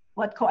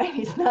 What coin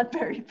is not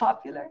very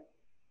popular?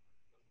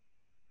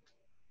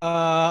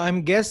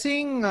 I'm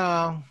guessing,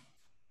 I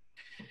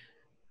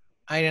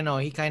don't know,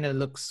 he kind of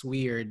looks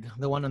weird.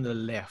 The one on the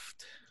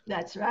left.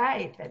 That's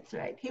right, that's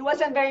right. He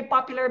wasn't very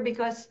popular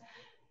because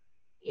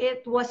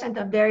it wasn't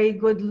a very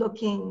good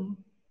looking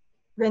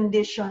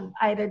rendition.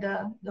 Either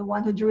the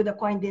one who drew the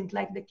coin didn't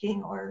like the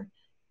king, or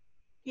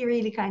he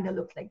really kind of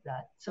looked like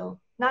that. So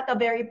not a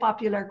very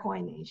popular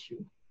coin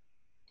issue.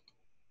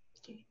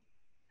 Okay.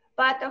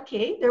 But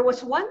okay, there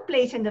was one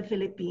place in the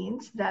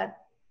Philippines that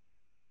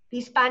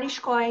these Spanish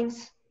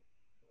coins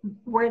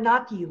were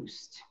not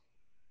used.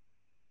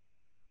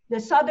 The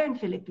southern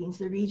Philippines,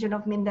 the region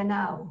of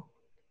Mindanao,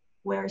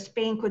 where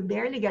Spain could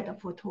barely get a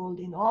foothold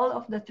in all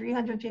of the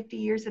 350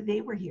 years that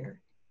they were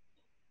here.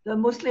 The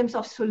Muslims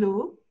of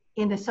Sulu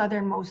in the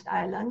southernmost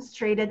islands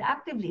traded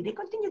actively. They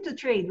continued to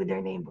trade with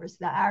their neighbors,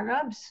 the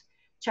Arabs,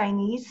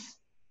 Chinese,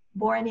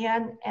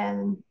 Bornean,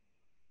 and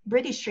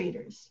British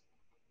traders.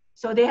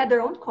 So they had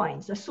their own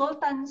coins. The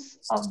sultans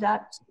of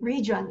that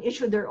region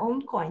issued their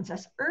own coins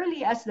as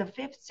early as the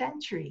 5th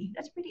century.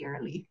 That's pretty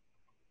early.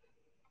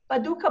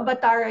 Paduka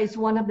Batara is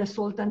one of the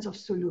sultans of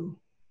Sulu.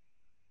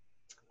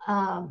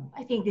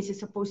 I think this is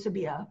supposed to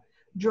be a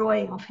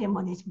drawing of him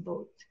on his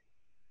boat.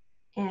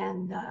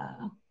 And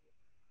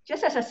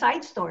just as a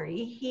side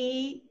story,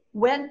 he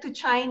went to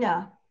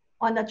China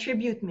on a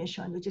tribute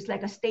mission, which is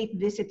like a state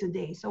visit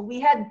today. So we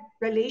had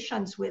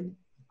relations with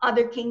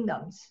other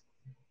kingdoms.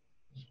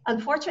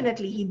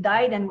 Unfortunately, he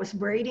died and was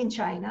buried in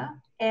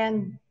China.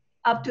 And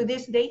up to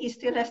this day, he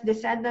still has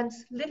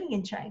descendants living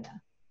in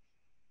China.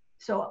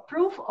 So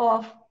proof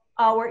of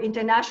our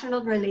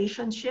international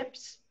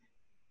relationships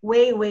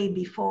way, way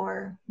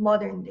before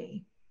modern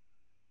day.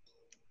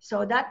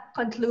 So that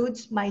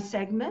concludes my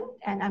segment,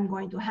 and I'm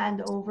going to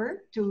hand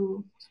over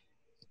to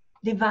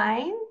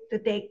Divine to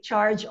take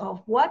charge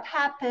of what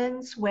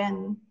happens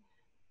when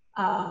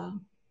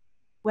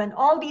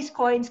all these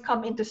coins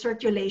come into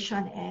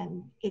circulation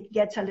and it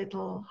gets a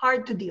little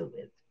hard to deal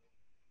with.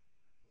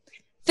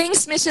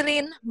 Thanks,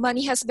 Micheline.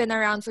 Money has been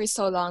around for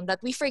so long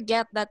that we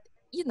forget that,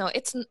 you know,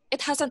 it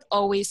hasn't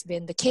always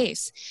been the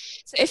case.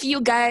 So if you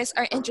guys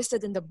are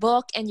interested in the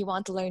book and you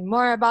want to learn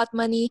more about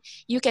money,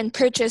 you can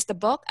purchase the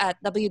book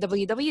at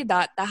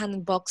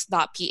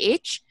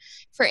www.tahananbooks.ph.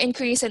 For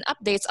inquiries and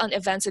updates on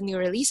events and new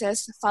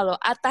releases, follow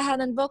at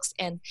Tahanan Books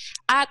and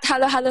at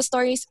Halo-Halo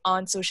Stories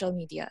on social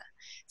media.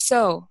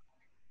 So,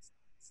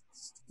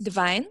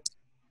 Divine?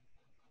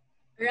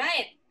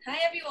 Right. Hi,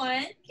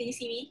 everyone. Can you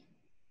see me?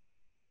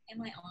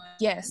 Am I on?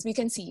 Yes, we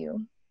can see you.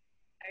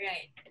 All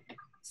right.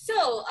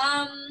 So,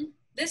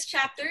 this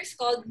chapter is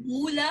called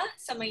Mula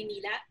sa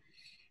Maynila.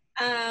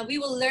 We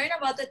will learn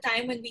about the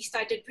time when we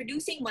started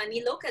producing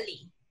money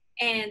locally.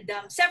 And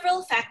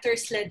several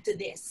factors led to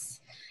this.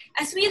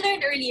 As we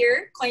learned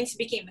earlier, coins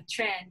became a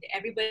trend.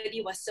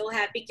 Everybody was so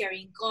happy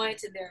carrying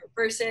coins in their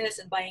purses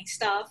and buying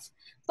stuff.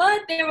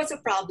 But there was a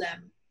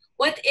problem.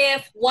 What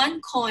if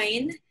one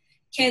coin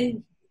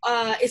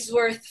is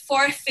worth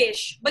 4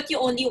 fish, but you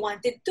only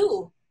wanted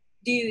 2?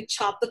 Do you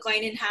chop the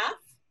coin in half?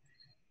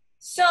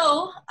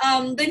 So,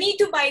 the need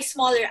to buy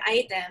smaller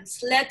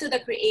items led to the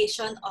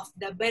creation of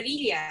the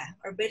barilla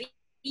or baril.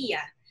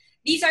 Idea.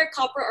 These are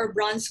copper or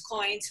bronze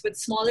coins with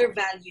smaller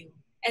value,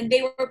 and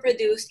they were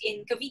produced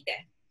in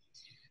Cavite.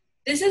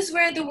 This is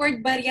where the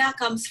word barya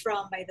comes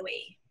from, by the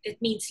way. It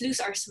means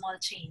loose or small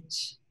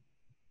change.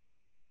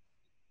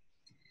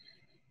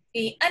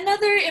 Okay.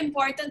 Another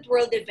important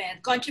world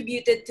event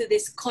contributed to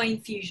this coin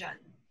fusion.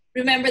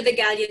 Remember the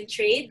galleon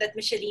trade that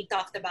Micheline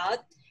talked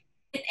about?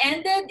 It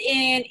ended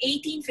in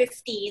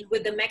 1815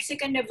 with the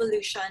Mexican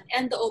Revolution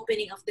and the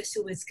opening of the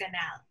Suez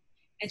Canal.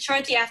 And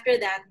shortly after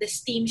that, the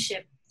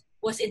steamship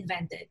was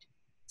invented.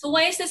 So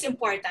why is this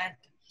important?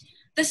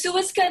 The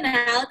Suez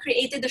Canal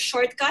created a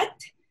shortcut.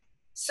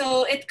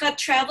 So it cut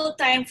travel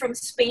time from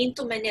Spain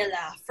to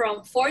Manila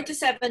from 4 to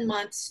 7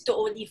 months to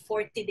only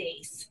 40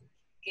 days.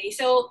 Okay,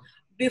 so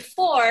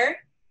before,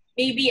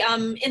 maybe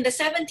in the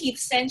 17th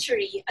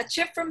century, a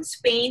trip from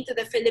Spain to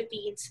the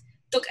Philippines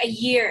took a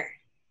year.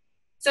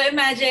 So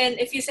imagine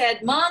if you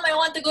said, Mom, I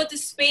want to go to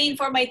Spain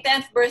for my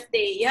 10th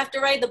birthday. You have to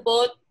ride the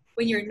boat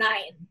when you're 9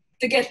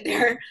 to get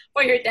there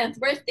for your 10th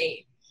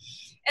birthday.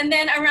 And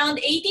then around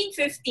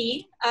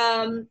 1850,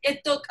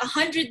 it took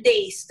 100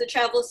 days to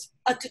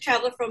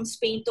travel from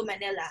Spain to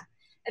Manila.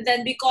 And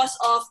then because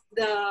of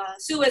the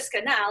Suez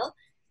Canal,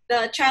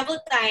 the travel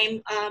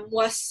time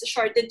was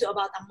shortened to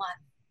about a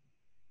month.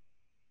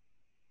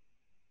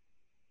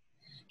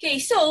 Okay,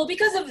 so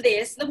because of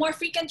this, the more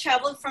frequent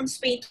travel from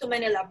Spain to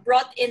Manila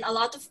brought in a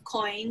lot of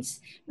coins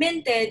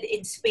minted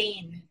in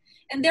Spain.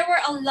 And there were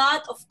a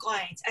lot of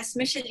coins. As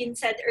Micheline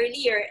said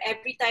earlier,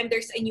 every time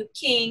there's a new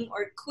king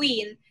or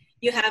queen,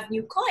 you have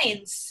new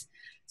coins.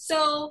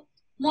 So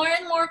more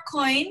and more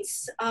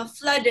coins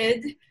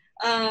flooded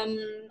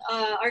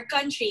our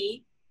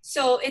country.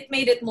 So it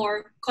made it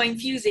more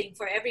confusing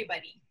for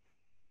everybody.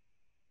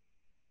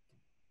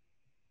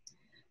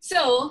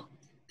 So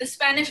the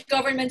Spanish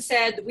government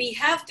said, we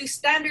have to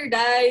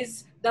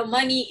standardize the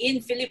money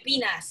in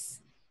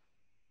Filipinas.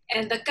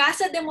 And the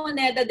Casa de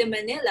Moneda de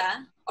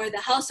Manila, or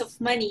the House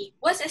of Money,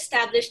 was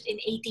established in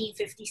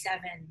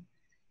 1857.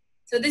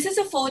 So this is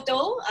a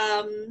photo.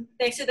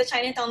 Thanks to the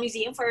Chinatown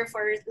Museum for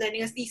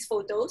lending us these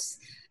photos.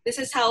 This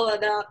is how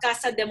the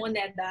Casa de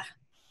Moneda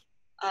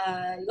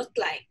looked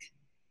like.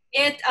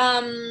 It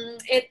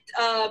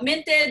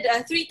minted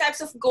 3 types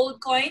of gold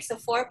coins, the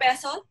 4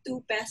 peso,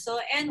 2 peso,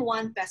 and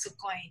 1 peso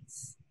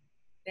coins.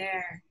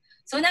 There.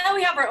 So now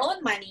we have our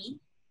own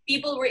money.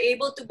 People were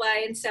able to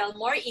buy and sell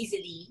more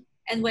easily.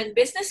 And when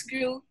business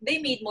grew, they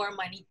made more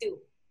money too.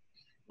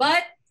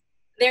 But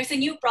there's a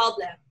new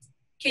problem.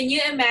 Can you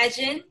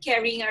imagine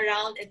carrying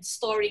around and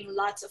storing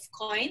lots of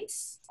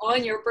coins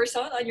on your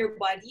person, on your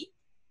body?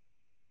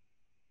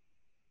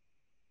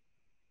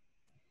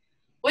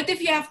 What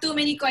if you have too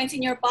many coins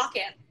in your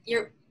pocket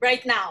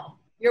right now?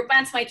 Your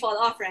pants might fall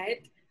off,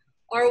 right?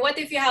 Or what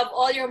if you have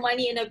all your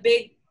money in a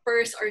big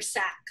purse or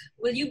sack?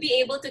 Will you be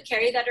able to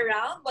carry that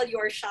around while you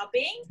are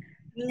shopping?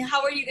 I mean,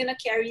 how are you going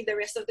to carry the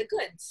rest of the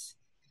goods?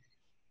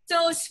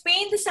 So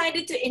Spain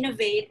decided to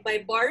innovate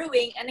by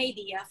borrowing an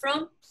idea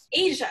from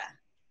Asia.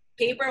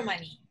 Paper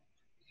money.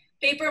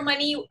 Paper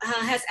money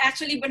has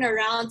actually been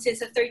around since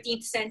the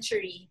 13th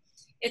century.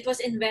 It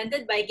was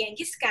invented by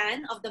Genghis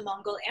Khan of the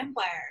Mongol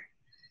Empire.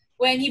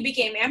 When he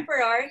became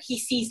emperor, he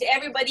seized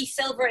everybody's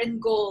silver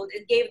and gold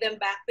and gave them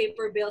back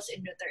paper bills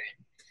in return.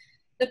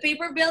 The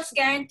paper bills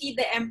guaranteed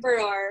the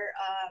emperor,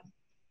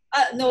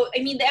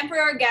 the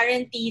emperor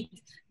guaranteed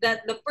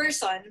that the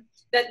person,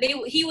 that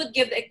he would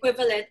give the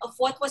equivalent of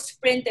what was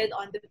printed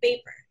on the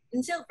paper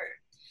in silver.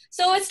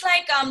 So it's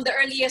like the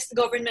earliest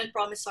government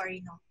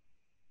promissory note.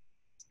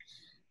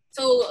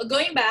 So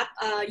going back,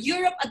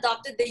 Europe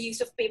adopted the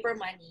use of paper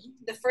money.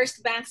 The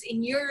first banks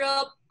in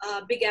Europe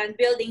began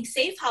building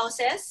safe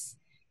houses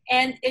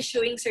and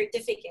issuing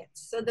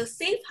certificates. So the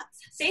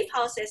safe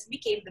houses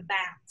became the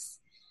banks.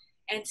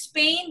 And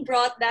Spain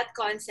brought that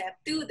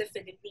concept to the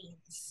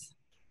Philippines.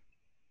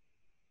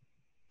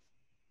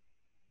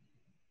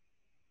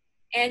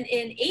 And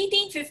in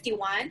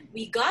 1851,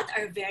 we got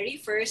our very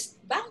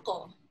first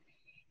banco.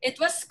 It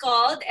was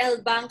called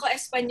El Banco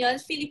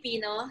Español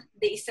Filipino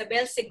de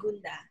Isabel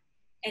II,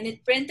 and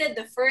it printed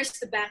the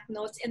first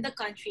banknotes in the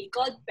country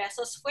called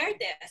pesos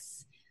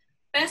fuertes.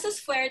 Pesos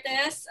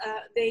fuertes,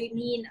 they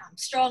mean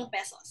strong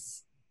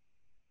pesos.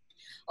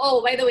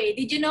 Oh, by the way,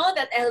 did you know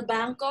that El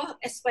Banco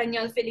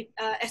Español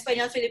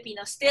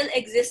Filipino still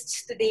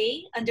exists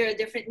today under a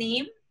different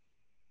name?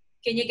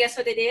 Can you guess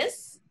what it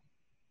is?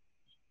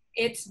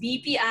 It's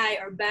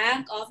BPI, or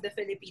Bank of the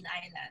Philippine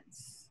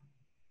Islands.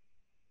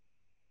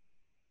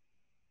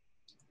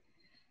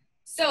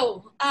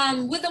 So,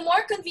 with a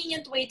more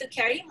convenient way to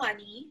carry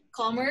money,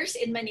 commerce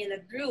in Manila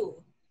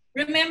grew.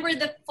 Remember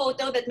the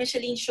photo that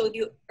Micheline showed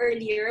you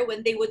earlier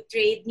when they would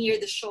trade near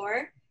the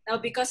shore? Now,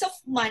 because of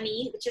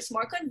money, which is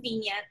more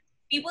convenient,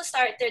 people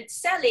started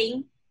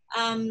selling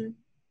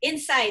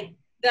inside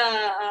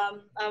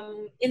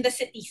in the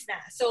cities na.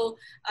 So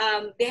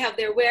they have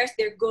their wares,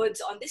 their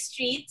goods on the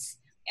streets,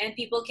 and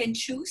people can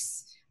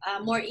choose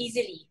more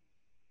easily.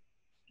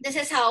 This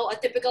is how a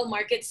typical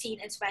market scene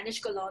in Spanish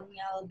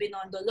colonial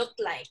Binondo looked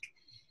like.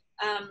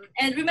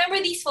 And remember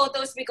these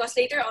photos because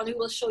later on we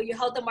will show you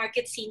how the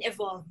market scene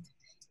evolved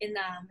in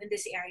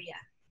this area.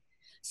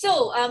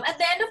 So at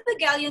the end of the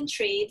galleon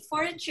trade,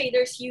 foreign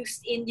traders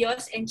used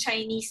Indios and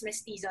Chinese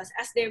mestizos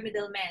as their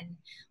middlemen,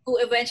 who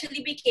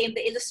eventually became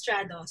the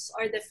ilustrados,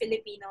 or the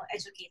Filipino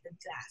educated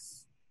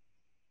class.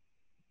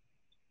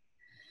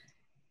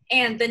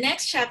 And the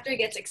next chapter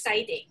gets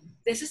exciting.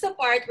 This is the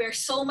part where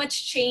so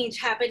much change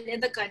happened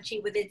in the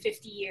country within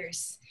 50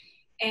 years.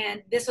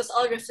 And this was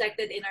all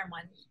reflected in our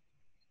money.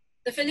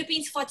 The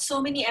Philippines fought so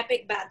many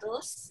epic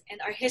battles, and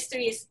our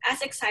history is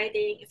as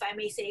exciting, if I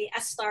may say,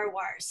 as Star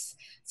Wars.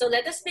 So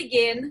let us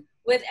begin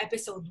with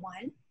episode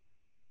 1,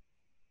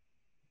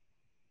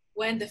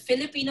 When the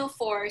Filipino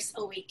Force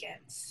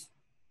Awakens.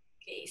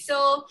 Okay,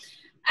 so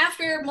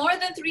after more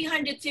than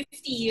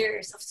 350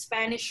 years of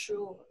Spanish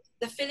rule,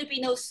 the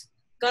Filipinos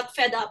got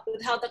fed up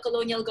with how the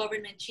colonial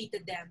government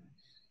treated them.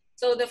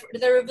 So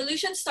the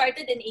revolution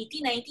started in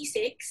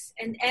 1896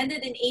 and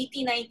ended in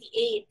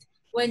 1898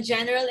 when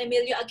General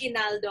Emilio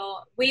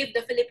Aguinaldo waved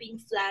the Philippine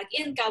flag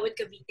in Kawit,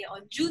 Cavite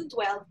on June 12,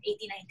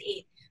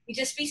 1898. We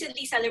just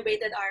recently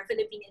celebrated our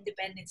Philippine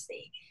Independence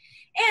Day.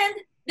 And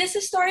this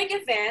historic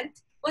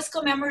event was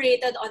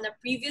commemorated on a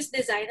previous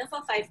design of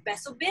a 5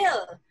 peso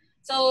bill.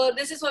 So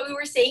this is what we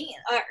were saying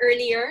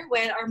earlier,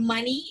 when our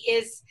money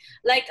is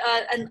like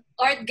an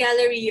art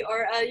gallery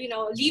or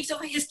leaves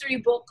of a history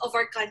book of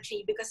our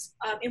country, because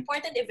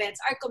important events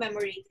are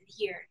commemorated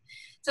here.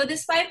 So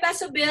this 5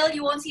 peso bill,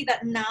 you won't see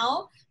that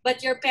now,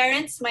 but your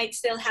parents might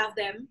still have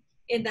them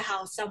in the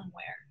house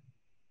somewhere.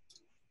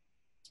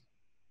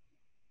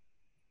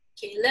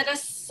 Okay, let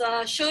us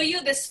show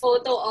you this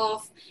photo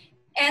of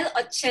El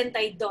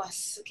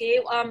 82. Okay,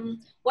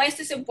 why is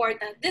this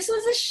important? This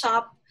was a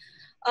shop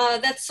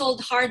that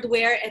sold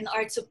hardware and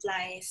art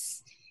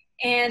supplies,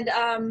 and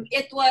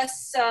it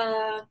was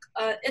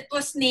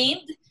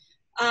named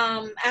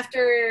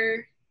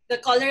after the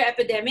cholera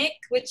epidemic,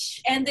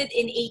 which ended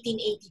in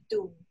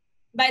 1882.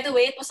 By the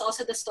way, it was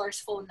also the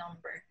store's phone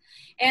number.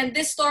 And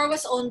this store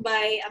was owned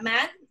by a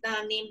man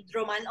named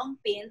Roman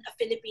Ongpin, a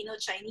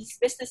Filipino-Chinese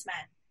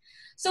businessman.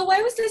 So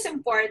why was this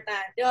important?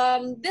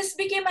 This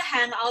became a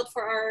hangout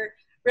for our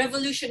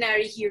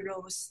revolutionary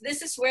heroes.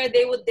 This is where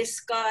they would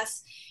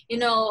discuss,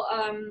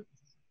 the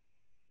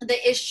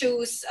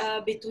issues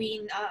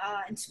between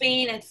in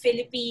Spain and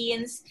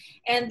Philippines.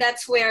 And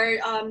that's where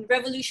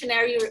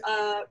revolutionary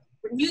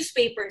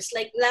newspapers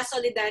like La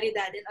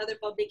Solidaridad and other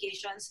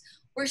publications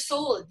were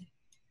sold.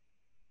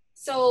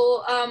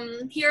 So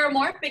here are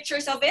more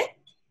pictures of it.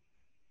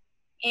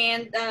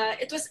 And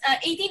it was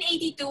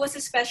 1882 was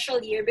a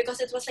special year because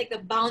it was like the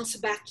bounce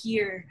back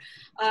year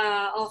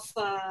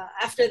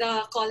after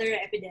the cholera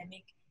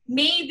epidemic.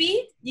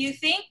 Maybe, do you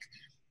think,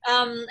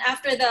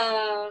 after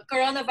the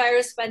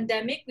coronavirus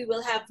pandemic, we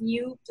will have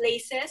new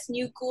places,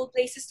 new cool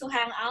places to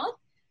hang out?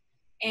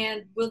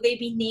 And will they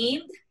be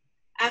named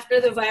after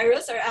the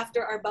virus or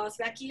after our bounce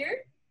back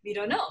year? We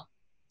don't know.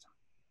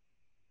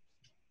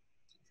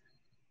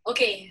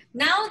 Okay,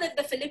 now that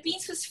the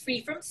Philippines was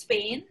free from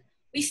Spain,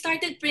 we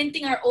started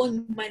printing our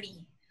own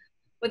money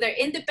with our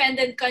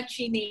independent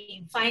country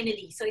name,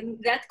 finally. So in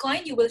that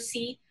coin, you will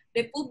see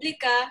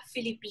Republica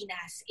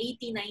Filipinas,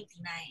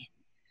 1899.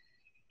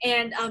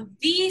 And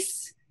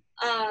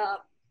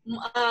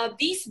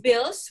these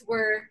bills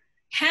were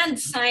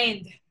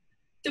hand-signed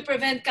to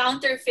prevent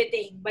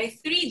counterfeiting by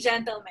 3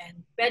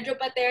 gentlemen, Pedro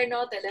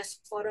Paterno,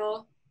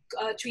 Telesforo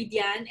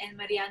Tridian, and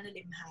Mariano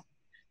Limhap.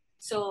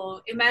 So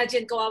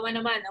imagine, kawawa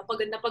naman,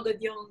 pagod na pagod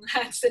yung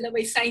hands na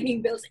may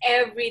signing bills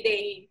every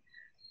day.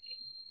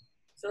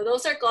 So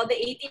those are called the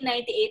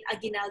 1898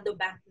 Aguinaldo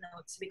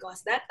banknotes,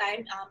 because that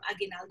time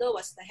Aguinaldo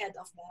was the head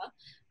of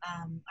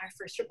our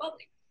first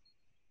republic.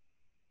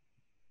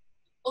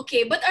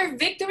 Okay, but our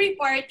victory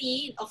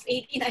party of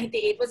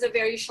 1898 was a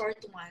very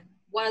short one.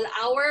 While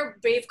our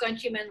brave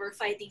countrymen were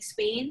fighting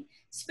Spain,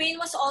 Spain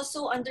was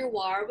also under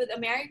war with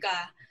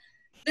America.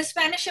 The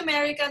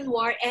Spanish-American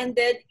War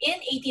ended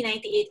in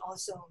 1898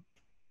 also.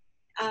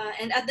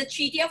 And at the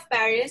Treaty of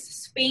Paris,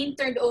 Spain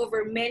turned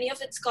over many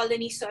of its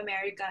colonies to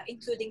America,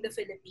 including the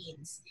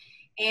Philippines.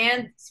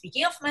 And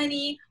speaking of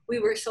money, we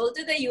were sold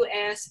to the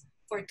US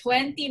for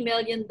 $20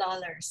 million,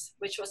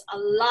 which was a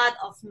lot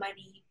of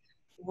money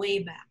way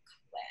back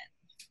when.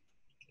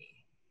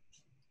 Okay.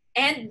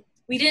 And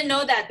we didn't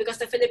know that because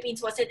the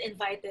Philippines wasn't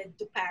invited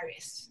to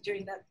Paris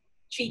during that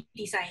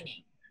treaty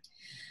signing.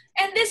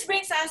 And this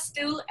brings us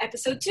to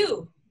episode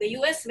 2. The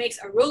US makes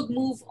a rogue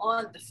move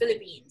on the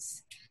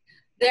Philippines.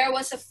 There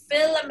was a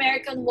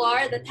Phil-American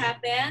War that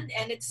happened,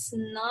 and it's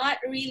not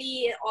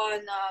really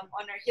on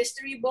our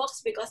history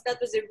books because that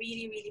was a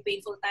really, really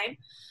painful time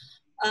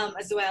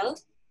as well.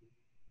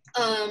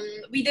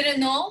 We didn't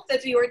know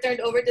that we were turned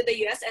over to the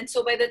US, and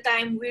so by the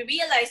time we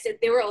realized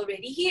it, they were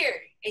already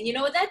here. And you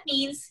know what that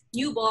means?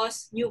 New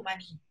boss, new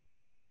money.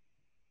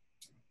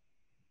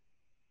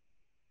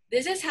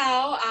 This is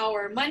how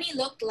our money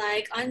looked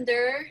like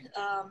under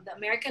the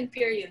American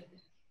period.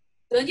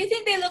 Don't you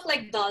think they look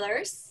like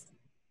dollars?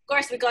 Of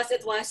course, because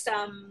it was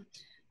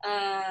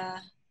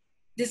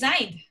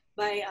designed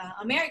by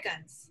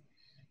Americans.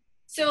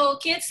 So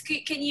kids,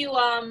 can you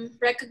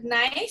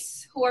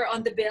recognize who are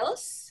on the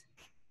bills?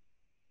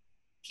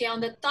 Okay,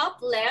 on the top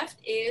left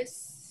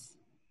is,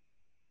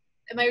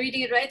 am I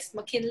reading it right? It's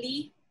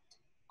McKinley.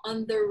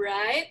 On the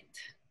right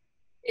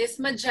is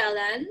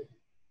Magellan.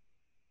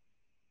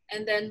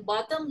 And then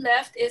bottom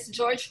left is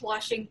George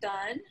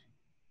Washington.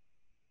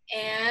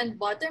 And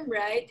bottom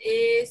right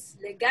is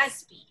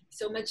Legazpi.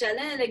 So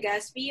Magellan and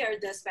Legazpi are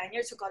the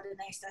Spaniards who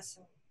colonized us.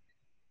 So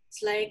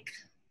it's like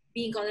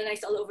being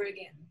colonized all over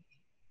again.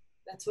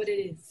 That's what it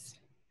is.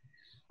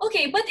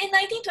 Okay, but in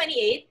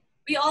 1928,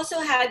 we also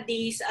had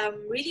these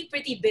really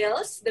pretty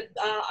bills.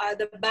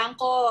 The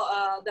Banco,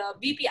 the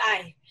BPI,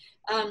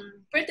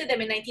 printed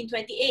them in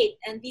 1928.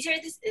 And these are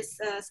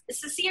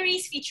it's a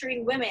series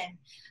featuring women.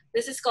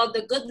 This is called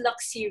the Good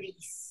Luck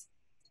series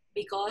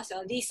because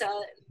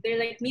they're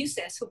like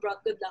muses who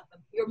brought good luck.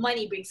 Your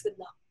money brings good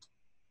luck.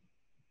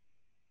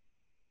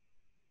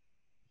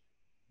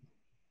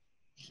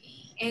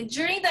 And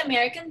during the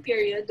American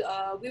period,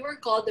 we were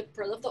called the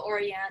Pearl of the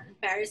Orient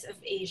and Paris of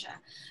Asia.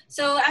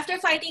 So after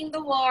fighting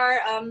the war,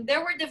 there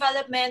were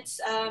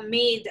developments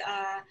made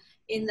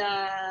in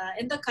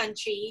the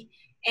country,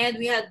 and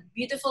we had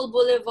beautiful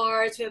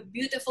boulevards, we have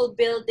beautiful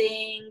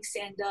buildings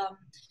and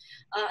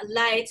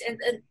lights, and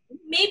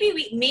maybe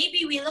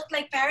we looked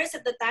like Paris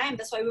at the time.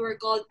 That's why we were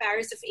called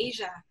Paris of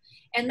Asia.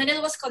 And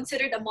Manila was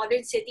considered a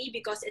modern city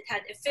because it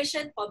had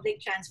efficient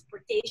public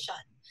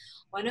transportation.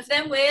 One of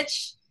them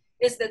which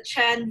is the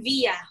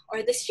tranvia,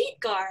 or the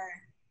streetcar.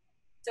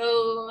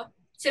 So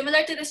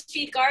similar to the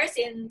streetcars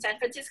in San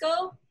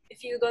Francisco,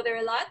 if you go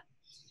there a lot.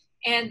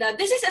 And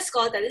this is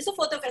Escolta. This is a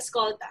photo of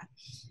Escolta.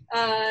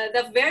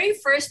 The very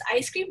first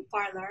ice cream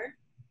parlor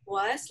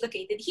was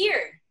located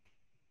here.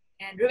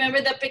 And remember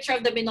the picture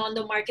of the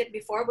Binondo market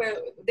before, where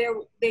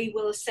they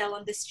will sell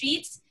on the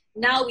streets?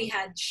 Now we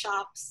had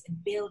shops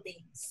and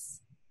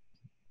buildings.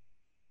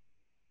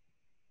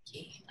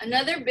 Okay.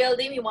 Another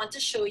building we want to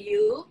show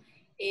you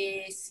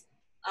is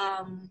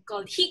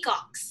called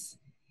Hecox.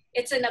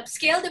 It's an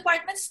upscale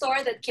department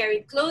store that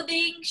carried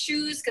clothing,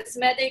 shoes,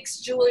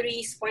 cosmetics,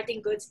 jewelry,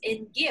 sporting goods,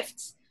 and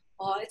gifts.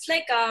 Oh, it's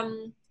like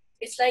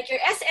your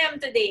SM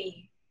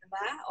today,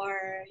 diba?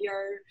 Or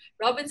your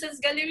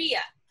Robinson's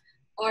Galleria,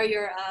 or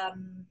your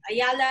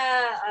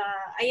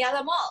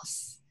Ayala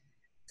malls.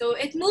 So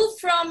it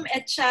moved from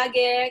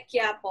Etchage,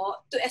 Quiapo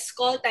to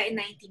Escolta in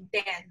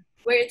 1910,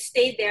 where it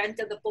stayed there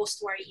until the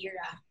post-war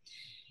era.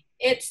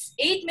 Its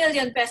 8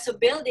 million peso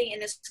building in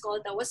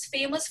Escolta was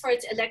famous for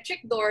its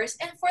electric doors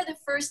and for the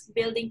first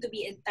building to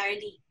be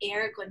entirely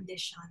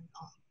air-conditioned.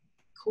 Oh,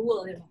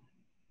 cool, diba?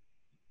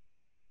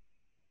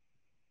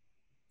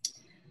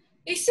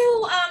 Okay,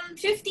 so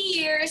 50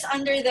 years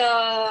under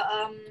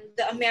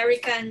the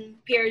American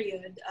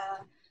period,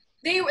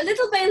 they were,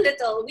 little by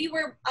little, we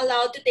were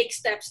allowed to take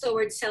steps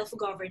towards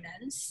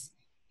self-governance.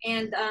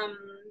 And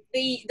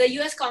the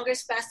US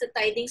Congress passed the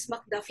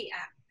Tydings-McDuffie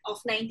Act of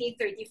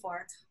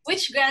 1934,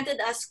 which granted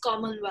us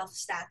Commonwealth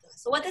status.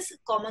 So what is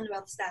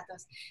Commonwealth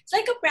status? It's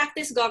like a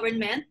practice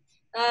government.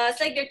 It's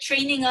like they're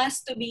training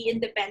us to be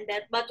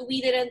independent, but we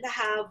didn't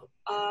have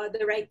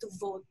the right to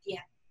vote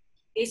yet.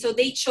 Okay, so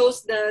they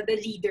chose the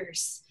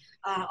leaders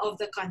of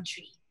the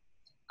country.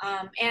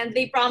 And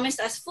they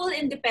promised us full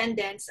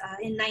independence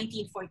in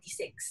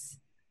 1946.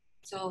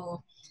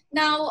 So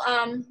now,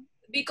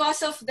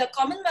 because of the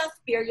Commonwealth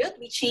period,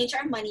 we changed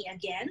our money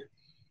again.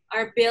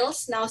 Our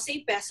bills now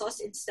say pesos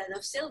instead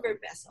of silver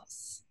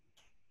pesos.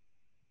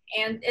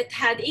 And it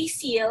had a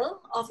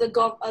seal of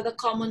the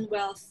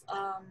Commonwealth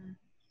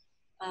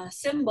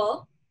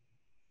symbol.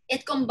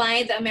 It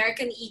combined the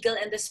American eagle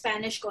and the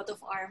Spanish coat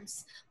of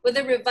arms with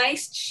a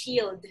revised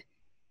shield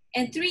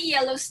and 3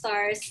 yellow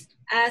stars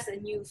as a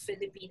new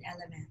Philippine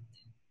element.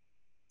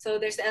 So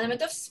there's the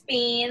element of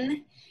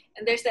Spain,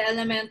 and there's the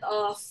element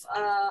of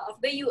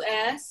the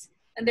US,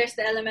 and there's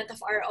the element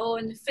of our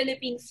own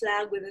Philippine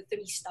flag with the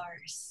 3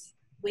 stars,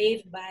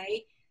 waved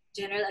by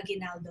General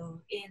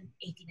Aguinaldo in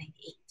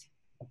 1898.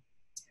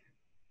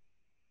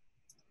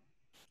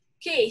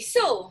 Okay,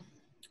 so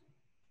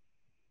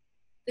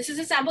this is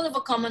a sample of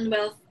a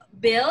Commonwealth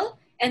bill,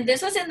 and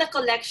this was in the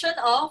collection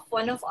of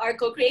one of our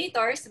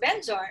co-creators,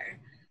 Benjor.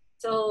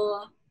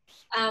 So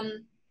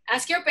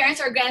ask your parents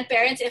or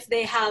grandparents if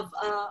they have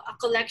a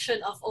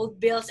collection of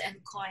old bills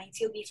and coins.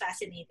 You'll be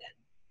fascinated.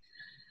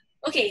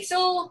 Okay,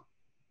 so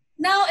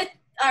now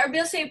our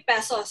bills say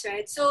pesos,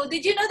 right? So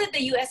did you know that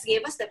the US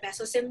gave us the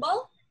peso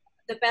symbol?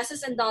 The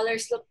pesos and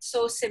dollars look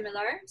so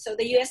similar. So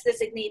the US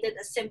designated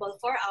a symbol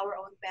for our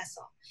own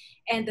peso.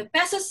 And the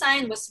peso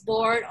sign was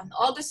born on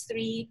August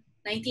 3,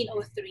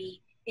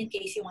 1903, in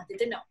case you wanted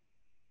to know.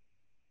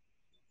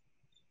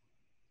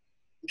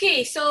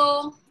 Okay,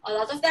 so a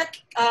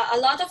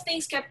lot of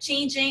things kept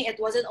changing. It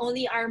wasn't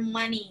only our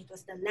money, it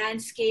was the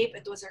landscape,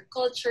 it was our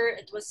culture,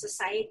 it was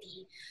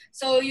society.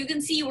 So you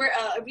can see we're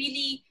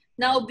really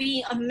now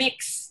being a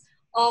mix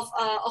of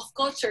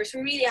cultures.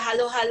 We're really a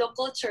halo-halo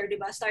culture,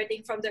 diba?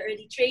 Starting from the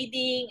early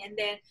trading, and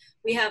then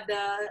we have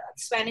the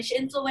Spanish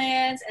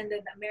influence, and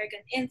then the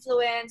American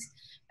influence,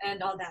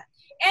 and all that.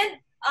 And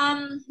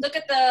look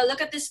at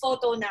this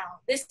photo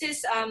now. This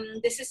is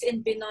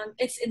in Binon.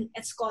 It's in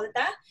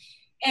Escolta,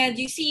 and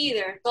you see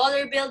there are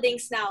taller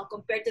buildings now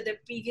compared to the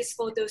previous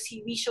photos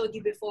we showed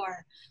you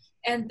before.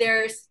 And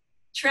there's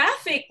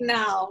traffic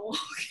now.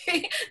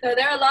 Okay, so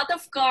there are a lot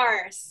of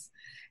cars.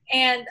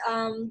 And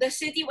the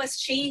city was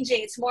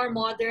changing. It's more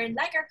modern,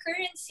 like our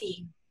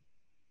currency.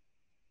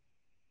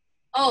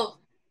 Oh,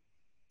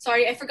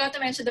 sorry, I forgot to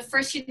mention the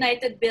first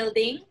United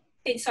building.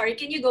 Okay, sorry,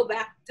 can you go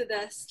back to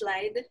the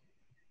slide?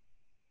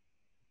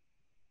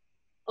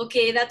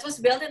 Okay, that was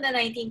built in the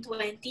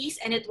 1920s,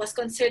 and it was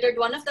considered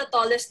one of the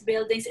tallest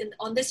buildings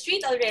on the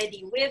street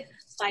already, with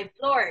 5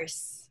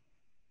 floors.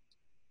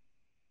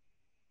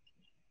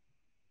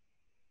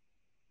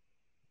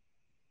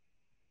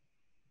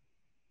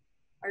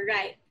 All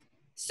right.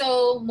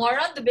 So more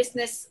on the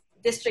business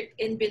district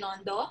in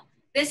Binondo.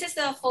 This is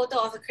a photo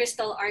of a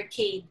Crystal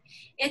Arcade.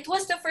 It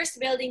was the first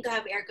building to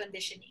have air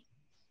conditioning.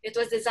 It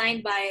was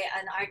designed by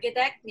an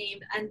architect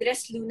named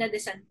Andres Luna de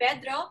San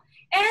Pedro,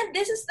 and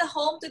this is the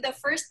home to the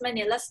first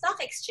Manila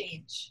Stock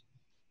Exchange.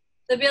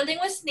 The building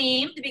was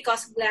named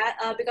because of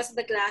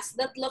the glass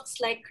that looks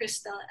like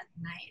crystal at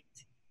night.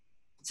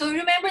 So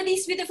remember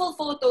these beautiful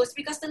photos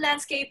because the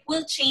landscape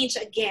will change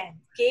again,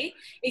 okay?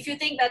 If you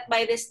think that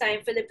by this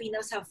time,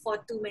 Filipinos have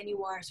fought too many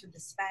wars with the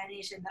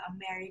Spanish and the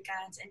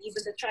Americans and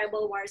even the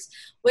tribal wars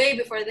way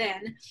before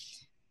then,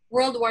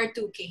 World War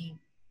II came,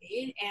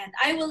 okay? And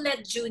I will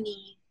let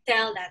Junie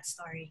tell that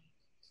story.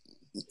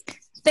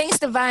 Thanks,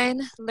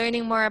 Divine.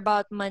 Learning more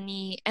about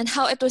money and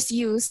how it was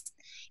used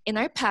in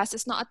our past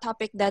is not a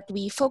topic that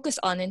we focus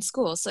on in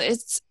school. So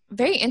it's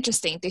very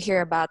interesting to hear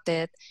about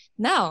it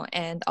now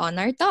and on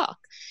our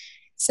talk.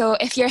 So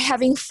if you're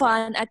having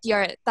fun at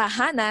your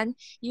Tahanan,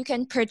 you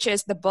can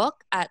purchase the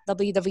book at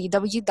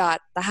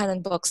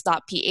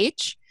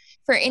www.tahananbooks.ph.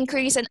 For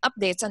inquiries and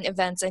updates on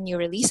events and new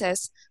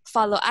releases,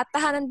 follow at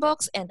Tahanan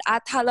Books and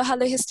at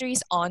Halo-Halo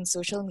Histories on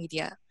social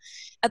media.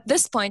 At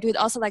this point, we'd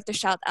also like to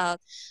shout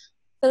out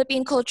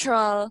Philippine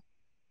Cultural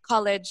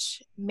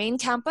College main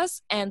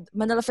campus and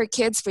Manila for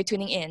Kids for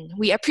tuning in.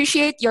 We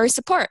appreciate your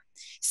support.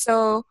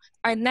 So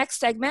our next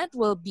segment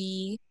will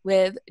be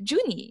with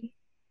Junie.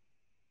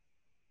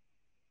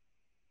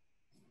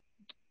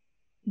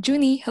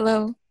 Junie,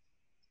 hello.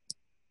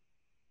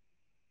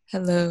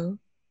 Hello.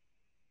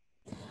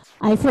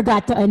 I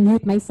forgot to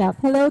unmute myself.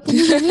 Hello, can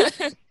you hear me?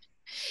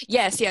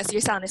 Yes, your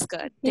sound is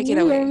good. Can Take you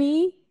it away. hear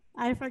me?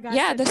 I forgot.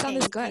 Yeah, the sound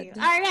is Thank good.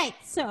 you. All right,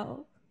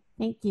 so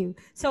thank you.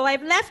 So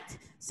we've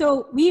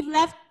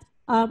left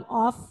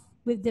off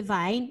with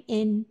Divine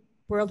in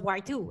World War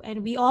II,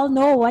 and we all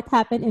know what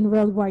happened in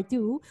World War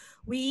II.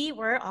 We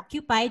were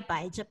occupied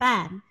by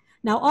Japan.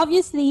 Now,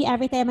 obviously,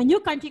 every time a new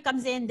country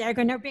comes in, they're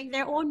gonna bring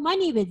their own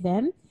money with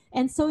them,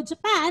 and so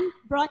Japan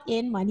brought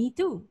in money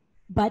too.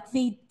 But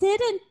they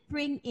didn't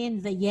bring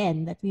in the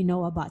yen that we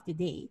know about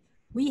today.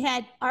 We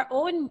had our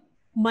own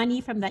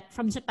money from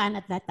Japan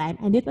at that time,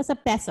 and it was a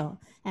peso.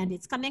 And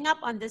it's coming up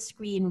on the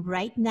screen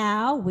right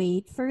now.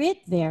 Wait for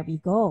it. There we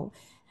go.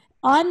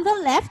 On the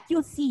left,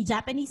 you'll see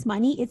Japanese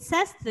money. It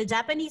says the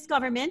Japanese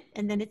government,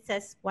 and then it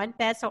says 1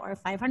 peso or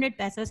 500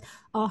 pesos,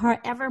 or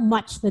however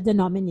much the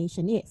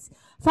denomination is.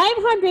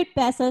 500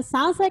 pesos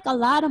sounds like a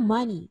lot of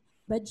money.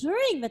 But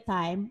during the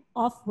time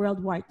of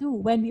World War II,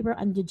 when we were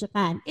under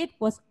Japan, it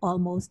was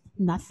almost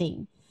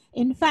nothing.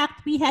 In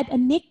fact, we had a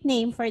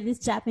nickname for this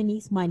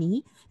Japanese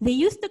money. They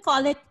used to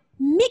call it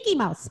Mickey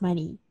Mouse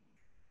money.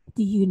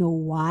 Do you know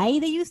why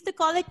they used to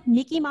call it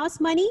Mickey Mouse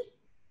money?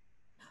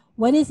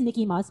 What is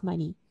Mickey Mouse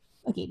money?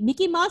 Okay,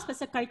 Mickey Mouse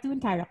was a cartoon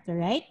character,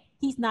 right?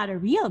 He's not a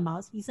real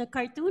mouse, he's a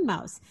cartoon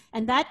mouse.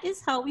 And that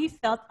is how we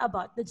felt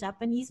about the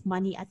Japanese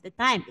money at the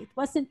time. It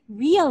wasn't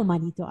real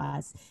money to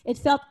us. It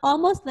felt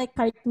almost like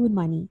cartoon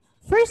money.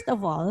 First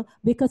of all,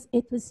 because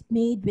it was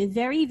made with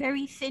very,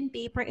 very thin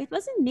paper. It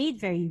wasn't made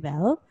very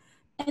well.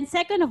 And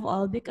second of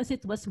all, because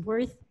it was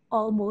worth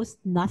almost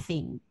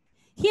nothing.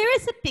 Here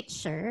is a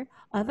picture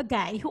of a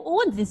guy who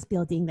owned this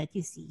building that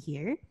you see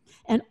here.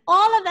 And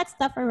all of that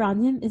stuff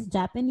around him is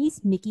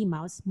Japanese Mickey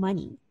Mouse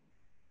money,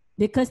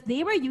 because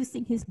they were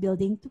using his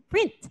building to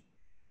print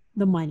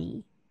the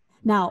money.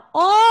 Now,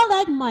 all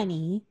that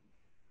money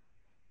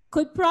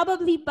could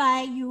probably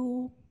buy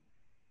you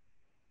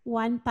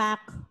 1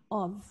 pack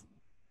of,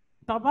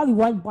 probably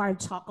 1 bar of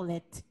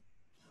chocolate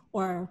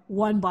or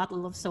 1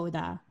 bottle of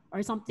soda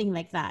or something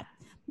like that.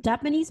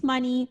 Japanese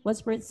money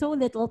was worth so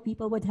little,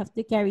 people would have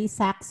to carry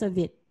sacks of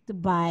it to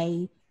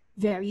buy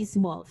very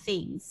small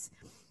things.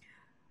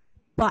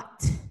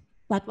 But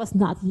that was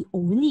not the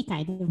only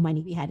kind of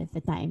money we had at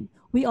the time.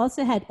 We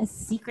also had a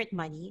secret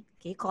money,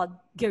 okay, called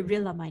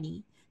guerrilla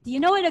money. Do you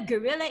know what a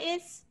guerrilla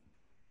is?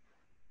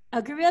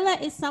 A guerrilla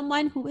is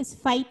someone who is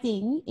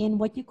fighting in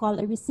what you call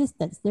a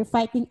resistance. They're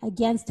fighting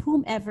against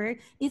whomever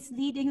is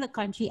leading the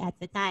country at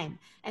the time.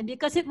 And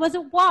because it was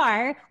a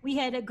war, we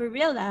had a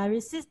guerrilla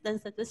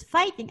resistance that was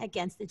fighting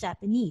against the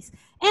Japanese.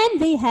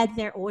 And they had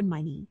their own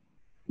money.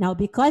 Now,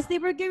 because they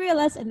were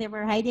guerrillas and they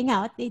were hiding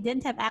out, they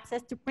didn't have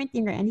access to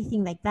printing or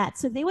anything like that.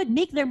 So they would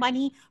make their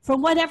money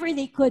from whatever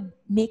they could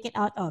make it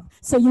out of.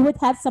 So you would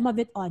have some of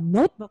it on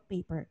notebook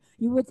paper.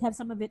 You would have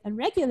some of it on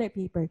regular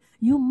paper.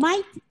 You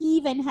might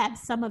even have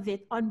some of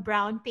it on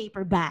brown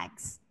paper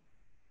bags.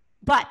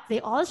 But they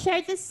all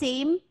shared the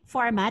same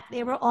format.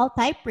 They were all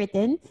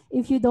typewritten.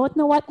 If you don't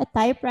know what a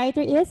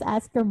typewriter is,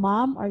 ask your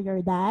mom or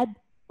your dad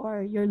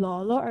or your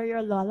lolo or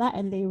your lola,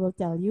 and they will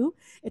tell you.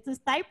 It was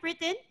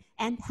typewritten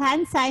and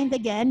hand-signed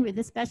again with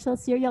a special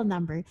serial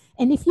number.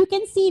 And if you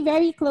can see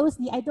very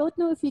closely, I don't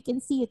know if you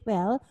can see it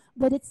well,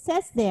 but it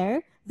says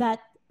there that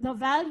the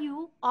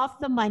value of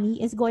the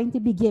money is going to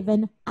be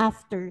given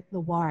after the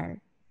war.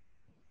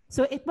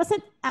 So it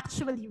wasn't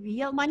actually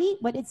real money.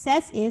 What it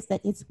says is that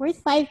it's worth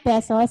 5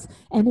 pesos,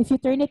 and if you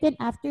turn it in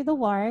after the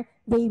war,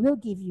 they will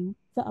give you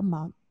the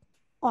amount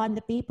on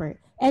the paper.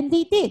 And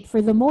they did.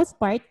 For the most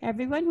part,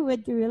 everyone who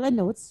had guerrilla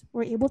notes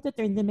were able to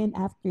turn them in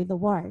after the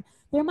war.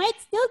 There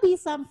might still be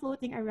some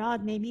floating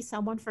around. Maybe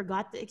someone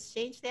forgot to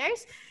exchange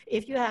theirs.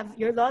 If you have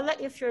your lola,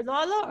 if your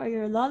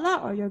lola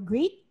or your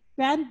great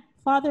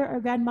grandfather or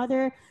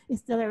grandmother is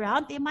still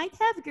around, they might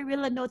have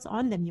guerrilla notes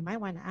on them. You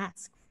might want to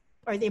ask.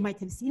 Or they might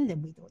have seen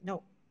them. We don't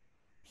know.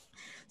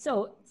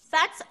 So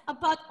that's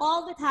about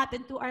all that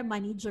happened to our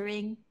money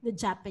during the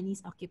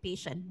Japanese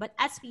occupation. But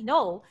as we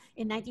know,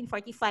 in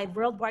 1945,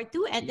 World War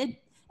II ended,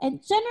 and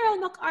General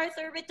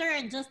MacArthur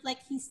returned just like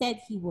he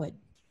said he would.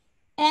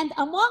 And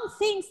among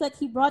things that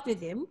he brought with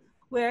him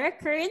were a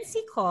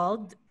currency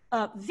called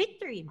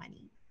victory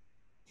money,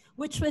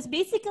 which was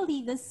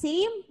basically the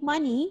same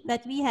money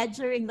that we had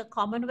during the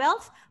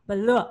Commonwealth. But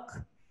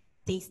look,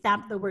 they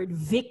stamped the word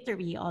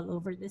victory all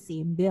over the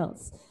same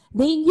bills.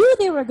 They knew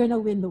they were going to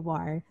win the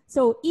war.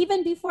 So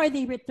even before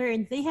they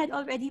returned, they had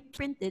already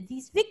printed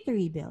these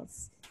victory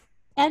bills.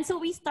 And so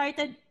we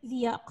started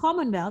the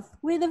Commonwealth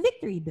with the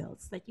victory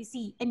bills that you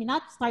see. I mean,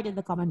 not started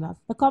the Commonwealth.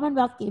 The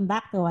Commonwealth came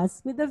back to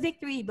us with the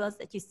victory bills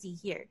that you see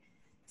here.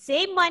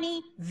 Same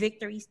money,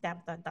 victory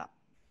stamped on top.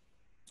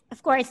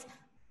 Of course,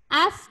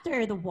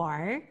 after the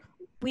war,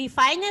 we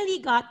finally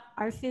got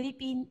our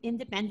Philippine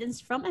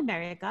independence from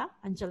America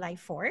on July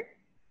 4.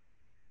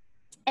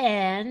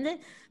 And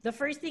the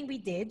first thing we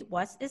did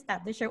was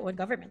establish our own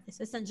government. This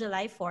was on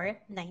July 4,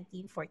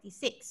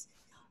 1946.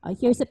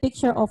 Here's a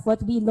picture of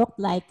what we looked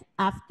like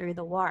after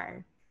the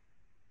war.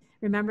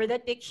 Remember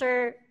that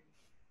picture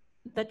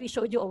that we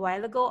showed you a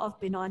while ago of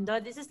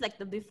Binondo? This is like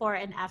the before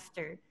and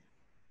after.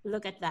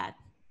 Look at that.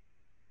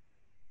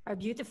 Our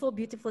beautiful,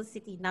 beautiful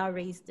city now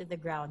raised to the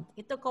ground.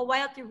 It took a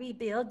while to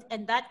rebuild,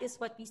 and that is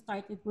what we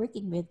started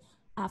working with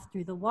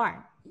after the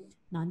war.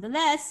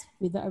 Nonetheless,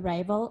 with the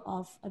arrival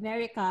of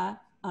America,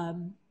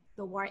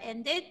 the war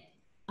ended.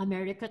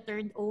 America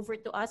turned over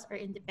to us our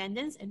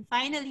independence, and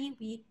finally,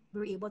 we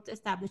were able to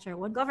establish our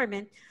own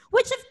government,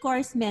 which of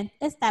course meant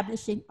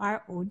establishing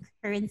our own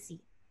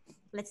currency.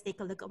 Let's take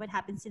a look at what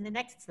happens in the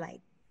next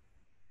slide.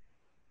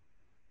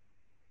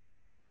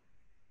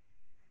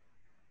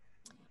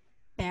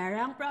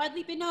 Parang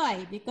proudly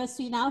Pinoy, because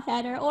we now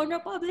had our own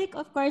republic.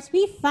 Of course,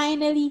 we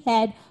finally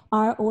had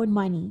our own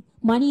money.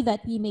 Money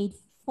that we made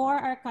for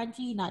our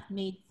country, not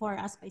made for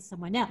us by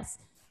someone else.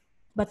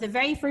 But the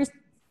very first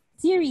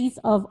series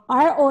of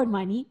our own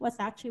money was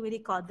actually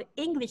called the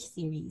English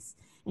series.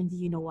 And do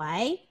you know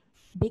why?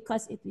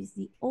 Because it was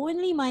the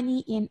only money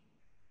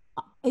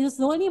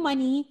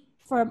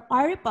from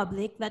our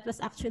republic that was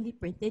actually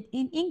printed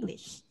in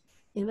English.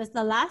 It was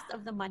the last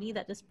of the money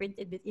that was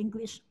printed with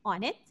English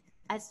on it,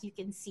 as you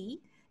can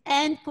see.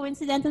 And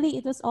coincidentally,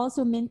 it was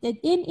also minted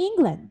in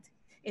England.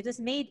 It was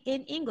made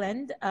in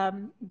England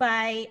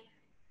by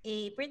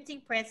a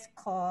printing press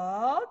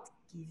called,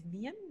 give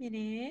me a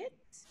minute.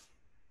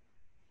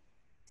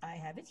 I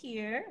have it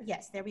here.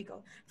 Yes, there we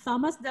go.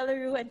 Thomas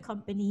Delarue and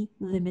Company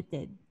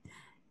Limited.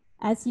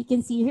 As you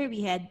can see here,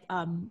 we had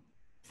 5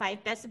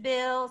 peso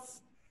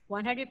bills,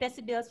 100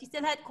 peso bills. We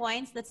still had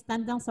coins. That's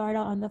Tandang Sora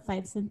on the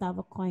 5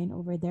 centavo coin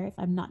over there, if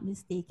I'm not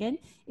mistaken.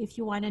 If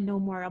you want to know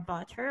more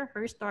about her,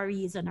 her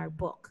story is in our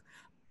book.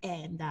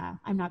 And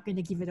I'm not going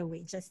to give it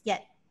away just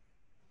yet.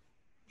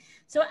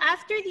 So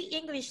after the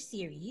English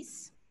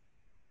series,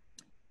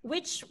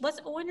 which was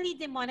only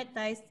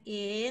demonetized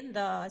in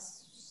the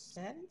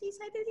 70s,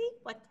 I believe.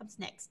 What comes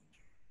next?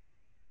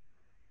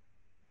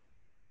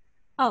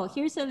 Oh,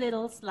 here's a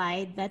little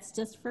slide that's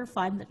just for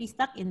fun that we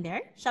stuck in there.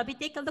 Shall we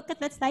take a look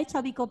at that slide?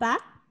 Shall we go back?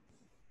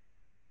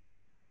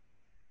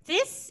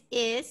 This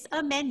is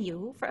a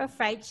menu for a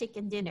fried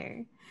chicken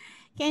dinner.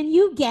 Can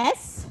you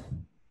guess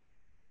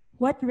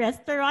what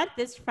restaurant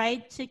this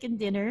fried chicken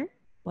dinner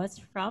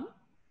was from?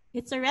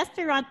 It's a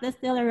restaurant that's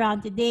still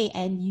around today,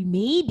 and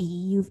maybe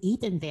you've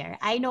eaten there.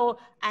 I know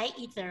I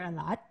eat there a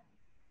lot.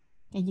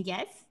 Can you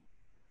guess?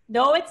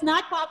 No, it's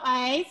not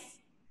Popeyes.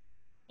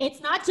 It's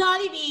not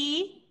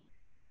Jollibee.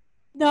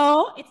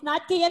 No, it's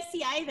not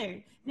KFC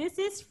either. This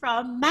is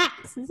from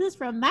Max. This is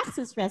from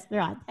Max's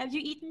restaurant. Have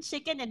you eaten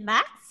chicken in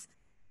Max?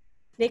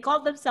 They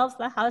call themselves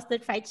the house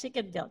that fried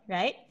chicken built,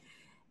 right?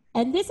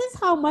 And this is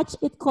how much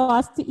it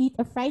cost to eat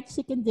a fried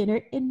chicken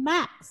dinner in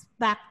Max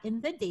back in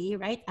the day,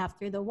 right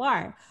after the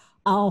war.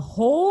 A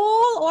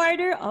whole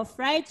order of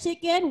fried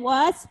chicken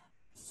was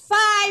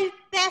 5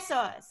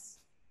 pesos.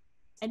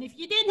 And if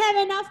you didn't have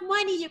enough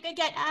money, you could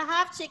get a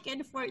half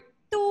chicken for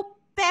 2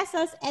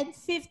 pesos and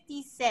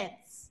 50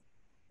 cents.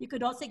 You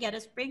could also get a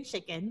spring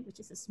chicken, which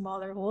is a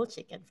smaller whole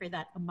chicken for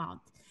that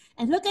amount.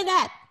 And look at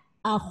that.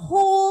 A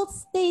whole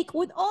steak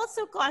would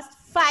also cost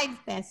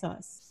 5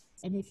 pesos.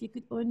 And if you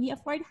could only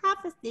afford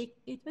half a steak,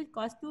 it would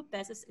cost 2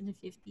 pesos and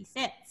 50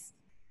 cents.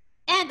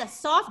 And a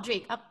soft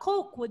drink, a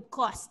Coke, would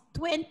cost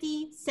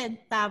 20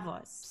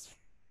 centavos.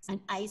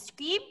 An ice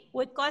cream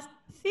would cost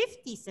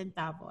 50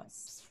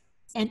 centavos.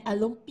 And a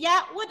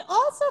lumpia would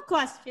also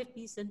cost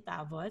 50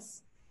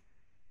 centavos.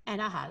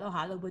 And a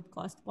halo-halo would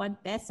cost 1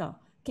 peso.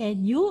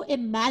 Can you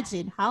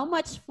imagine how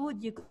much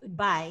food you could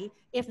buy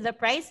if the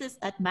prices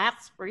at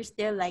Max were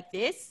still like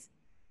this?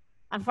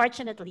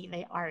 Unfortunately,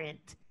 they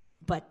aren't,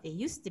 but they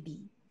used to be.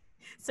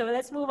 So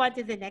let's move on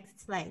to the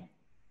next slide.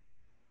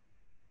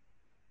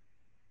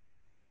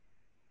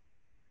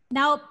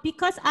 Now,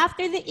 because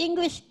after the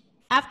English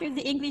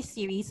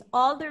series,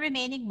 all the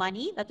remaining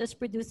money that was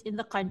produced in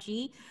the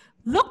country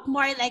looked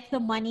more like the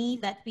money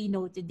that we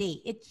know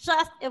today. It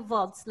just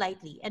evolved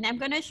slightly, and I'm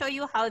going to show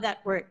you how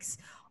that works.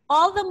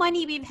 All the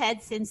money we've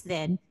had since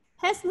then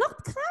has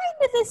looked kind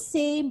of the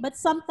same, but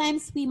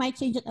sometimes we might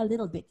change it a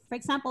little bit. For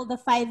example, the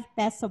 5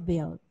 peso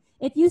bill.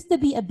 It used to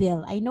be a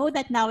bill. I know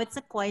that now it's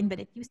a coin, but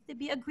it used to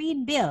be a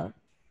green bill,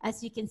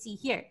 as you can see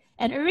here.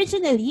 And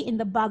originally, in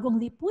the Bagong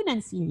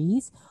Lipunan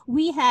series,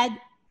 we had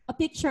a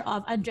picture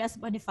of Andres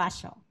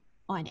Bonifacio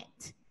on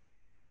it.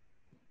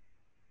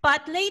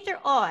 But later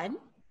on,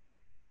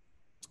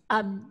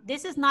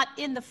 this is not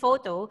in the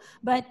photo,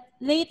 but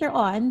later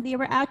on, they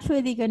were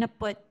actually going to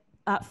put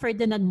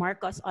Ferdinand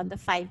Marcos on the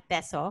 5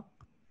 peso.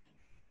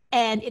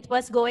 And it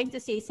was going to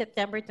say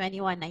September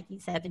 21,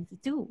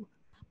 1972.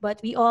 But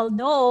we all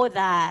know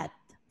that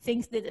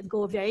things didn't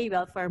go very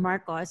well for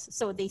Marcos,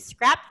 so they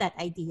scrapped that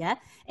idea.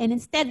 And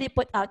instead, they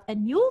put out a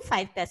new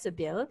 5 peso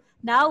bill,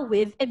 now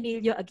with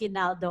Emilio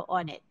Aguinaldo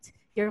on it.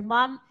 Your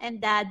mom and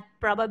dad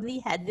probably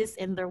had this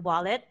in their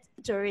wallet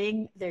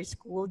during their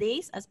school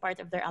days as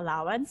part of their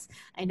allowance.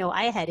 I know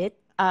I had it.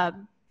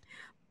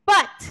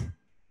 But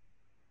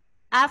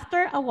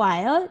after a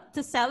while,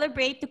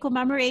 to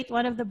commemorate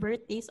one of the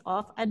birthdays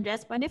of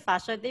Andres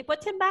Bonifacio, they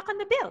put him back on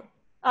the bill,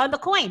 on the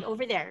coin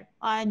over there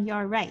on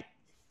your right.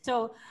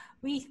 So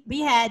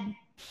we had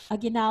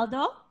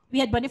Aguinaldo, we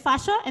had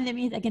Bonifacio, and then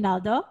we had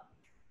Aguinaldo.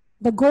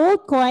 The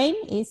gold coin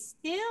is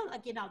still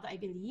Aguinaldo, I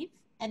believe.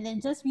 And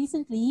then just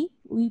recently,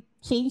 we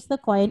changed the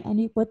coin and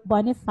we put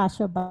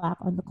Bonifacio back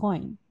on the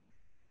coin.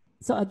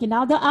 So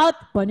Aguinaldo out,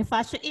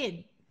 Bonifacio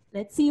in.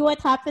 Let's see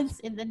what happens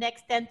in the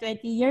next 10,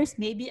 20 years.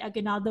 Maybe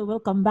Aguinaldo will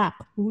come back.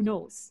 Who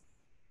knows?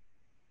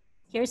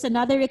 Here's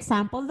another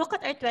example. Look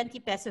at our 20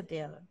 peso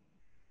bill.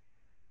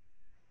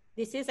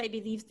 This is, I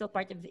believe, still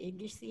part of the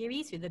English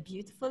series with a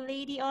beautiful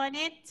lady on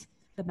it,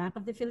 the map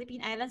of the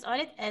Philippine Islands on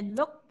it, and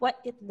look what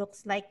it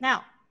looks like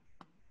now.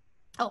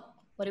 Oh,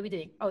 what are we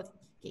doing? Oh,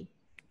 okay.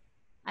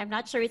 I'm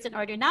not sure it's in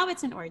order. Now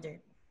it's in order.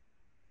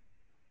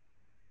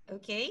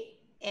 Okay,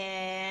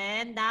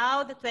 and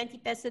now the 20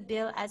 peso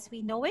bill as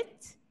we know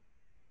it.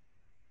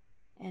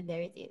 And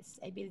there it is.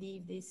 I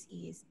believe this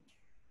is,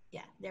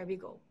 yeah, there we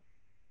go.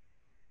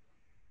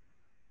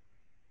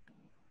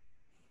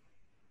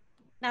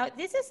 Now,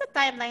 this is a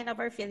timeline of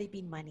our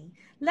Philippine money.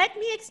 Let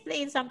me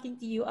explain something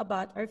to you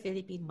about our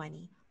Philippine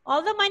money.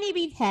 All the money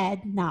we've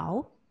had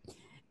now,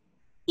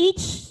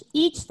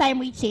 each time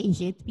we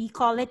change it, we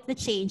call it the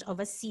change of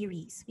a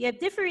series. We have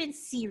different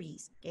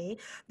series, okay?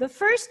 The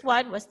first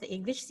one was the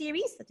English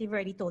series that we've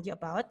already told you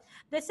about.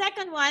 The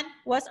second one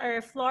was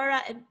our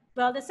flora and,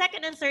 well, the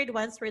second and third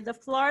ones were the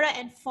flora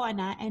and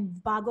fauna and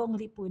Bagong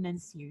Lipunan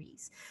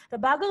series. The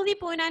Bagong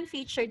Lipunan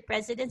featured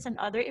presidents and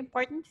other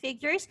important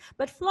figures,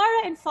 but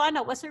flora and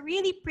fauna was a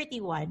really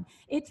pretty one.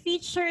 It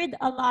featured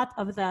a lot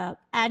of the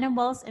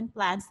animals and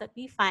plants that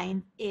we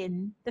find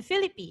in the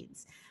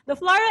Philippines. The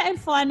flora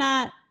and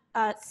fauna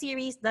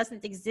series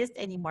doesn't exist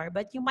anymore,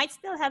 but you might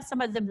still have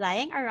some of them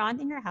lying around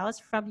in your house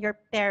from your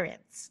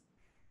parents.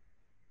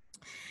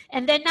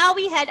 And then now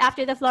we had,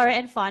 after the flora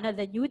and fauna,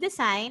 the new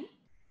design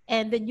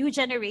and the new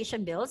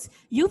generation bills.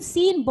 You've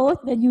seen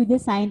both the new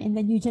design and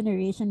the new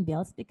generation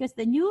bills because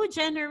the new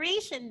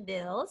generation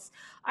bills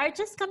are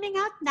just coming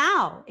out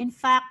now. In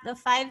fact, the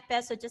 5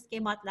 peso just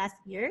came out last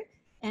year,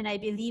 and I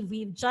believe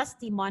we've just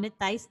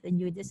demonetized the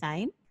new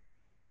design.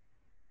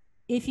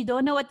 If you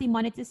don't know what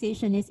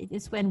demonetization is, it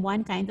is when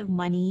one kind of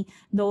money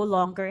no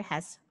longer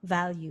has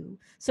value.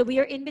 So we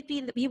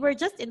were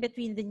just in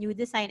between the new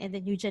design and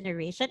the new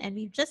generation, and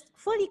we've just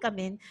fully come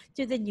in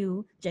to the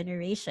new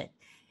generation.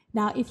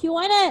 Now, if you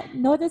want to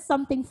notice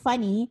something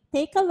funny,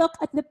 take a look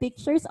at the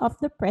pictures of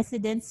the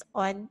presidents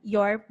on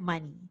your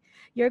money.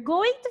 you're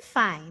going to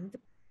find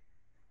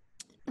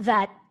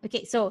that,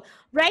 okay, so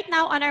right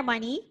now on our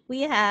money,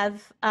 we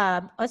have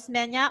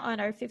Osmeña on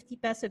our 50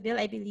 peso bill,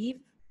 I believe,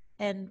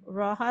 and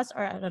Rojas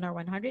are on our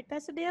 100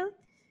 peso bill.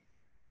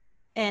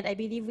 And I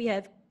believe we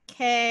have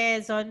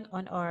Quezon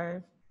on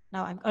our,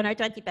 now I'm on our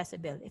 20 peso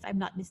bill, if I'm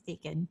not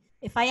mistaken.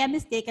 If I am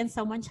mistaken,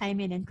 someone chime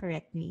in and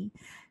correct me.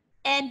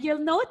 And you'll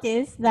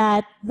notice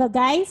that the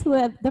guys who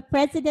have, the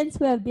presidents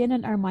who have been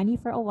on our money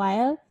for a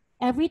while,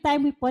 every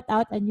time we put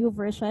out a new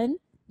version,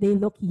 they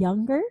look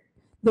younger,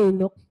 they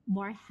look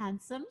more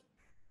handsome.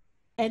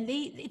 And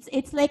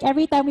it's like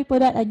every time we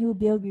put out a new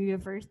bill, we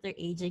reverse their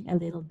aging a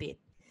little bit.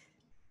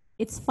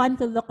 It's fun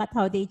to look at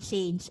how they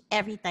change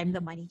every time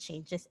the money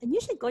changes. And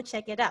you should go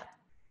check it out.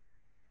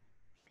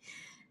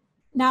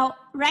 Now,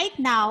 right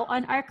now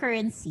on our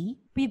currency,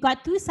 we've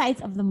got two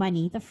sides of the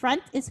money. The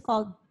front is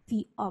called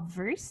the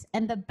obverse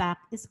and the back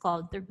is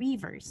called the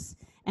reverse.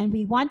 And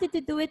we wanted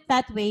to do it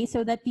that way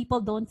so that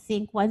people don't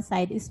think one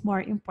side is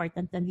more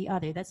important than the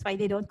other. That's why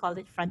they don't call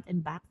it front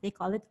and back. They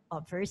call it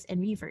obverse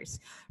and reverse.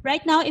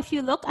 Right now, if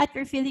you look at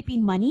your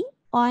Philippine money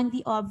on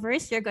the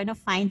obverse, you're going to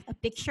find a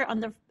picture on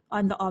the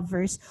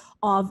obverse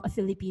of a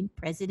Philippine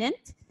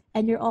president.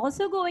 And you're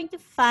also going to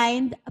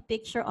find a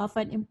picture of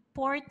an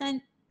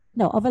important,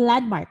 of a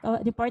landmark,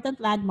 an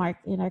important landmark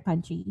in our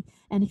country.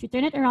 And if you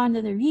turn it around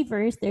to the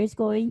reverse, there's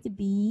going to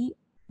be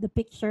the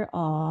picture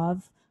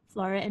of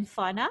flora and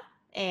fauna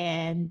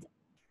and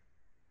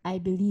I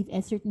believe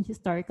certain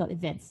historical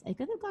events. I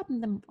could have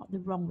gotten them the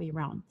wrong way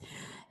around.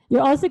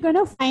 You're also going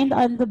to find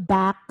on the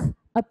back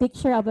a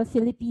picture of a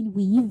Philippine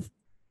weave.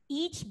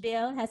 Each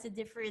bill has a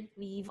different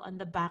weave on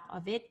the back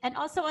of it. And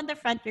also on the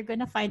front, you're going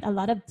to find a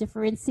lot of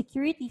different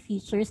security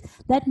features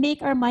that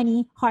make our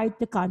money hard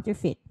to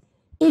counterfeit.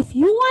 If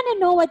you want to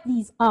know what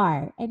these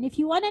are, and if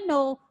you want to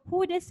know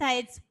who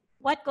decides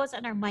what goes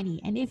on our money,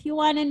 and if you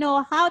want to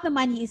know how the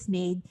money is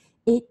made,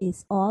 it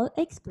is all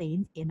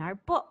explained in our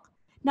book.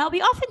 Now,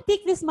 we often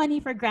take this money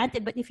for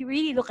granted, but if you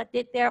really look at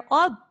it, they're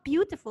all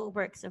beautiful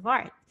works of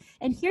art.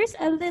 And here's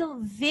a little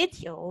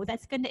video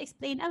that's going to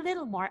explain a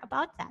little more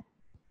about that.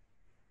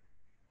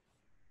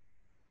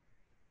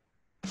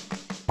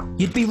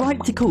 You'd be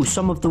right to call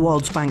some of the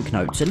world's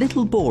banknotes a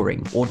little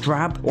boring, or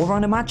drab, or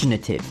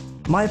unimaginative.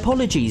 My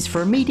apologies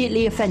for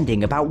immediately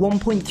offending about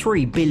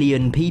 1.3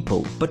 billion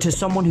people, but to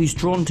someone who's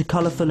drawn to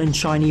colourful and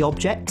shiny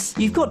objects,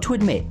 you've got to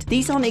admit,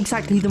 these aren't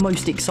exactly the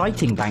most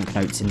exciting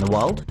banknotes in the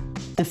world.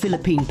 The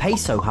Philippine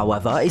peso,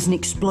 however, is an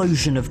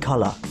explosion of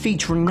colour,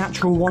 featuring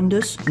natural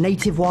wonders,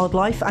 native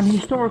wildlife and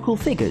historical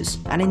figures,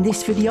 and in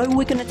this video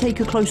we're going to take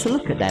a closer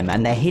look at them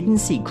and their hidden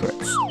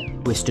secrets.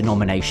 Newest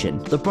denomination,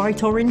 the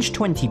bright orange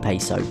 20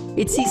 peso.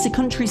 It seats the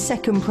country's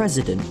second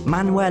president,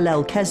 Manuel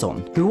L.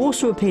 Quezon, who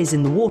also appears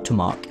in the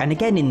watermark and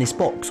again in this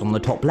box on the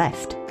top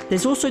left.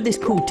 There's also this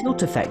cool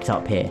tilt effect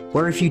up here,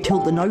 where if you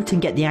tilt the note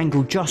and get the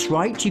angle just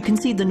right, you can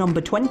see the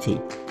number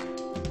 20.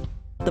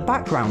 The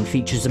background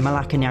features a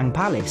Malacanang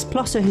palace,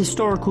 plus a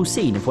historical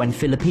scene of when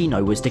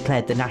Filipino was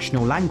declared the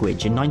national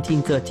language in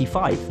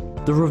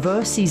 1935. The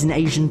reverse sees an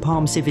Asian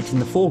palm civet in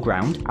the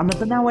foreground and the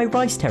Banawe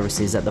rice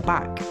terraces at the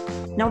back.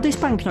 Now this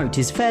banknote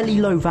is fairly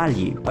low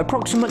value,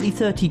 approximately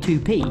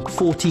 32p,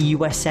 40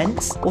 US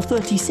cents or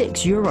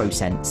 36 Euro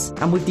cents,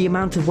 and with the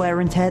amount of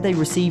wear and tear they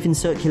receive in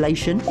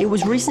circulation, it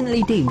was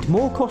recently deemed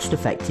more cost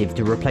effective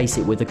to replace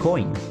it with a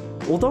coin.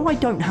 Although I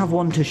don't have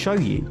one to show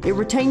you, it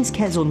retains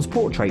Quezon's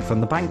portrait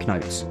from the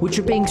banknotes, which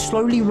are being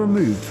slowly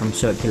removed from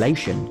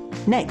circulation.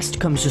 Next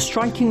comes the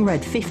striking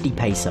red 50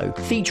 peso,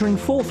 featuring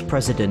 4th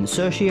President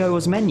Sergio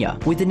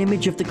Osmeña, with an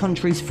image of the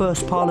country's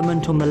first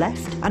parliament on the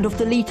left and of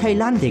the Leyte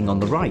landing on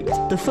the right,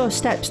 the first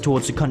steps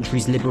towards the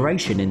country's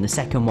liberation in the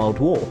Second World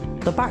War.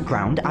 The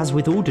background, as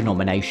with all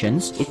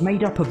denominations, is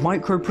made up of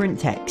microprint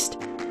text.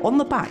 On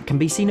the back can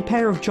be seen a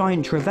pair of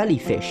giant trevally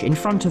fish in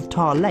front of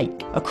Tar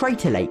Lake, a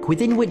crater lake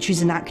within which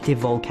is an active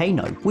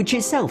volcano, which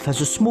itself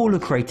has a smaller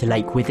crater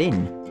lake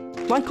within.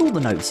 Like all the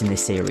notes in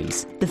this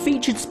series, the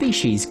featured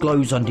species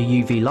glows under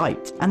UV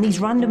light, and these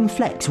random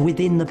flecks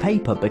within the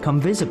paper become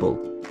visible.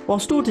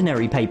 Whilst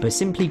ordinary paper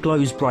simply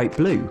glows bright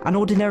blue, and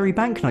ordinary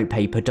banknote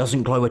paper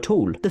doesn't glow at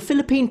all, the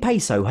Philippine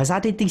peso has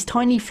added these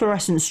tiny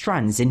fluorescent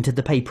strands into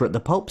the paper at the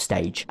pulp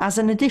stage as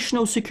an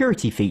additional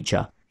security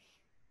feature.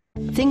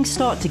 Things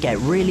start to get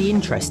really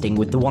interesting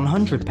with the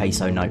 100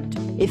 peso note.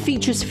 It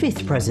features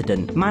 5th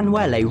President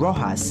Manuel A.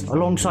 Rojas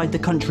alongside the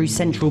country's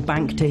central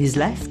bank to his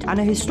left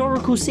and a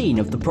historical scene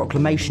of the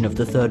proclamation of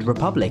the Third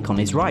Republic on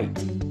his right.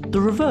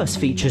 The reverse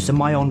features a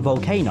Mayon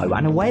volcano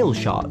and a whale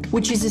shark,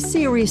 which is a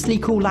seriously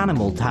cool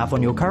animal to have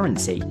on your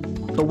currency.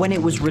 But when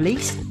it was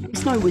released,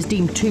 this note was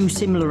deemed too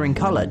similar in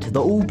colour to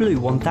the all-blue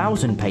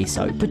 1000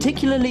 peso,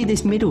 particularly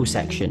this middle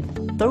section.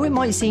 Though it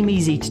might seem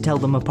easy to tell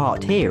them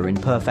apart here in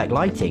perfect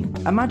lighting,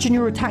 imagine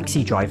you're a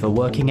taxi driver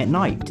working at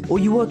night, or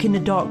you work in a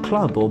dark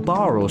club or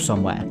bar or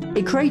somewhere.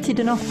 It created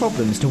enough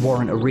problems to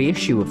warrant a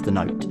reissue of the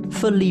note,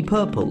 fully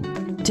purple.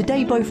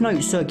 Today both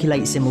notes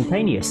circulate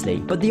simultaneously,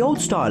 but the old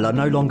style are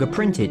no longer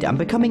printed and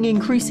becoming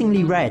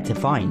increasingly rare to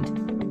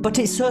find. But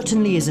it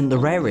certainly isn't the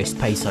rarest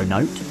peso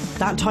note.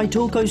 That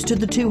title goes to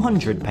the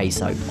 200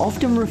 peso,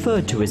 often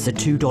referred to as the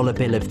 $2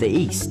 bill of the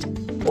East.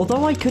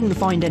 Although I couldn't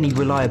find any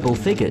reliable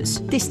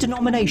figures, this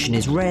denomination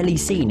is rarely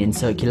seen in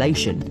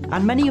circulation,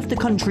 and many of the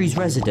country's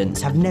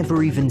residents have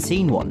never even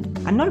seen one,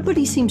 and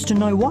nobody seems to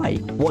know why.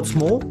 What's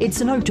more,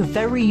 it's a note of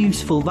very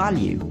useful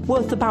value,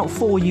 worth about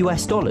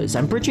 $4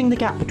 and bridging the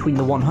gap between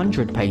the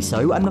 100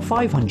 peso and the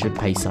 500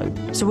 peso,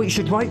 so it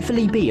should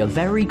rightfully be a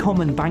very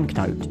common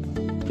banknote.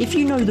 If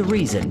you know the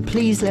reason,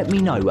 please let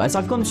me know, as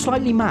I've gone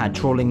slightly mad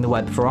trawling the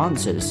web for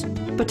answers.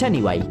 But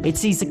anyway, it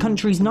sees the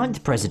country's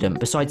 9th president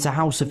besides the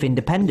House of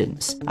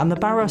Independence and the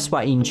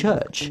Baraswain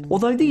Church.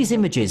 Although these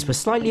images were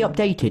slightly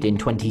updated in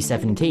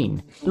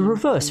 2017, the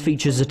reverse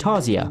features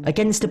Atasia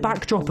against a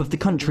backdrop of the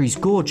country's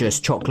gorgeous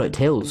chocolate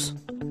hills.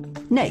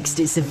 Next,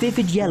 it's a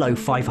vivid yellow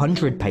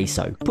 500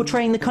 peso,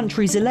 portraying the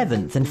country's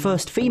 11th and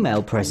first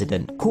female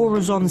president,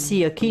 Corazon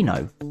C.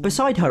 Aquino.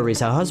 Beside her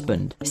is her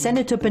husband,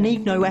 Senator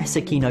Benigno S.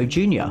 Aquino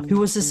Jr., who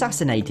was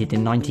assassinated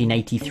in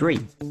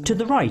 1983. To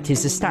the right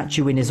is a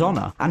statue in his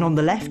honour, and on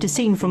the left a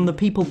scene from the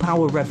People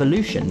Power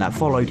Revolution that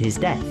followed his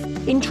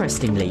death.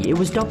 Interestingly, it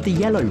was dubbed the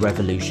Yellow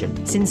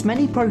Revolution, since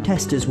many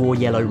protesters wore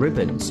yellow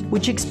ribbons,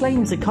 which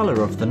explains the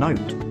colour of the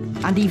note.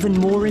 And even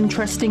more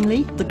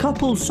interestingly, the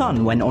couple's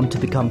son went on to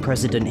become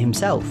president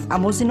himself,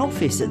 and was in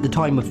office at the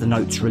time of the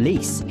note's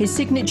release. His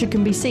signature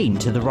can be seen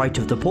to the right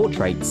of the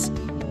portraits.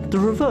 The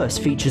reverse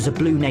features a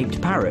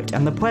blue-naped parrot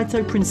and the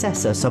Puerto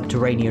Princesa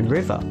subterranean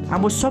river,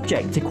 and was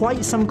subject to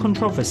quite some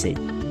controversy.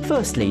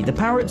 Firstly, the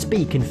parrot's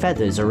beak and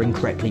feathers are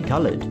incorrectly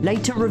coloured,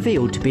 later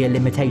revealed to be a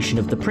limitation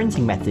of the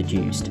printing method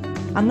used.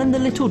 And then the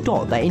little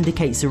dot that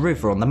indicates a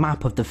river on the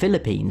map of the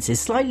Philippines is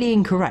slightly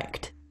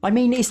incorrect. I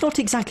mean, it's not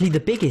exactly the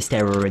biggest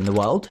error in the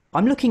world.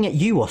 I'm looking at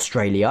you,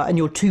 Australia, and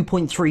your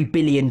 $2.3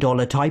 billion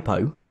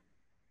typo.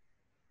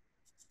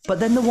 But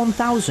then the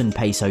 1000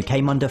 peso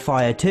came under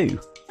fire too.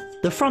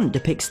 The front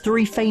depicts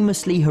 3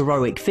 famously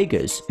heroic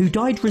figures who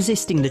died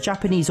resisting the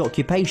Japanese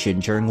occupation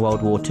during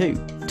World War II.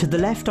 To the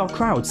left are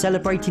crowds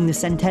celebrating the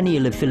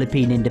centennial of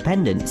Philippine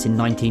independence in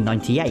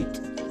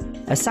 1998.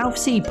 A South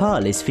Sea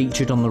pearl is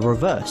featured on the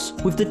reverse,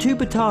 with the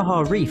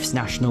Tubataha Reefs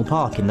National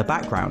Park in the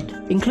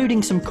background,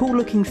 including some cool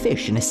looking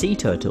fish and a sea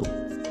turtle.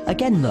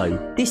 Again though,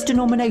 this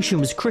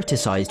denomination was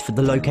criticised for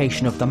the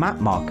location of the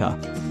map marker.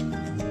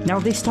 Now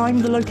this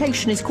time the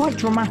location is quite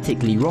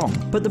dramatically wrong,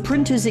 but the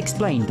printers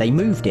explained they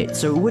moved it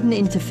so it wouldn't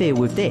interfere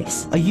with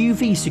this, a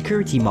UV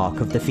security mark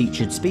of the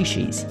featured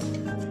species.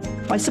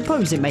 I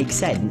suppose it makes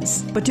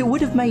sense, but it would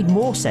have made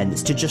more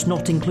sense to just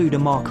not include a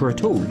marker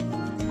at all.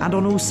 And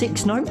on all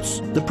 6 notes,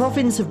 the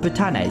province of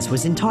Batanes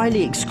was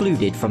entirely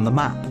excluded from the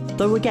map,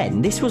 though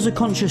again this was a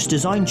conscious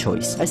design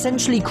choice,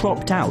 essentially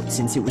cropped out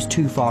since it was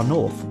too far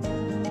north.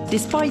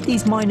 Despite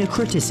these minor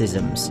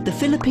criticisms, the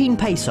Philippine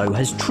peso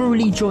has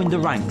truly joined the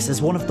ranks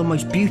as one of the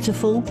most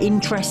beautiful,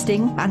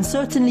 interesting, and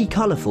certainly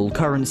colourful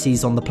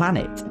currencies on the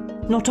planet.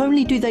 Not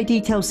only do they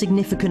detail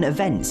significant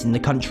events in the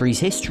country's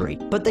history,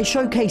 but they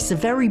showcase the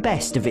very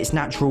best of its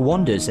natural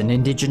wonders and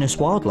indigenous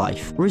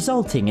wildlife,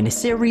 resulting in a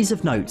series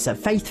of notes that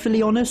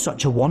faithfully honour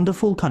such a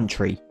wonderful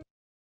country.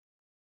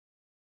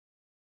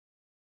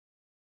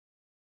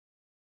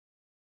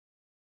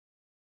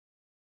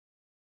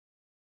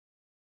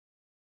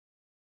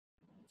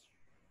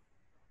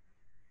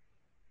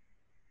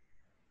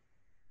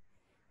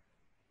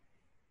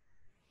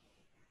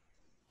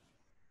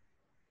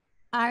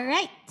 All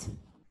right.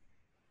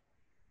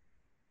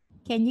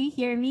 Can you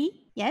hear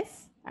me?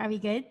 Yes? Are we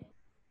good?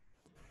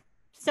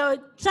 So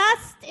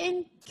just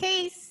in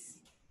case,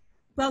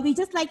 well, we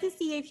just like to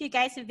see if you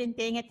guys have been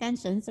paying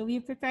attention. So we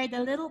prepared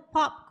a little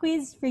pop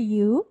quiz for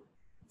you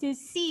to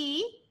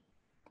see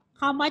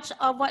how much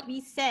of what we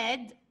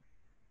said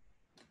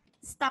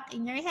stuck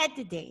in your head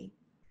today.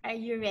 Are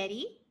you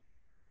ready?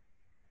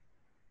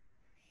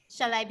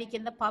 Shall I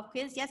begin the pop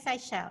quiz? Yes, I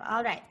shall.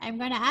 All right. I'm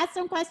going to ask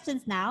some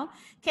questions now.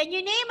 Can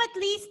you name at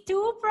least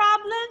 2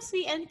 problems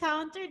we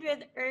encountered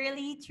with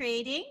early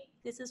trading?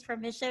 This is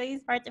from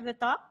Michelle's part of the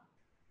talk.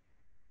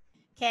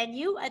 Can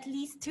you at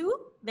least 2?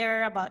 There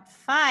are about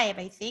 5,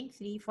 I think.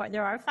 3, 4.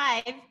 There are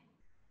 5.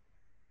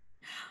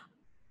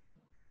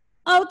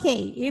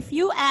 Okay. If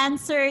you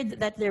answered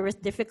that there was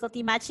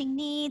difficulty matching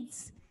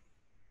needs,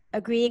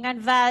 agreeing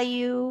on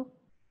value,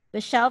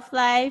 the shelf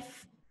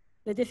life,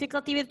 the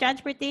difficulty with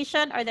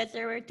transportation, or that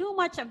there were too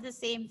much of the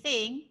same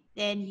thing,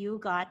 then you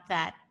got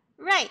that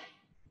right.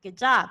 Good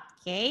job,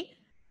 okay?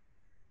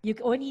 You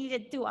only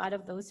needed 2 out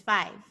of those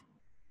 5.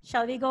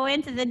 Shall we go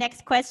into the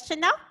next question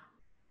now?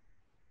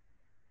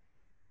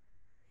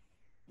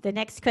 The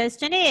next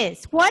question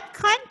is, what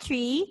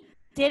country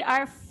did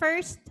our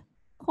first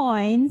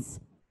coins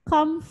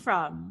come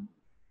from?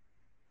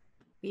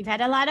 We've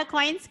had a lot of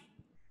coins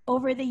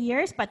over the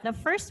years, but the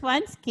first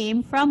ones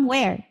came from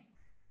where?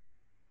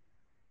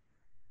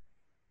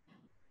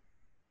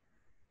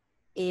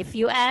 If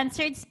you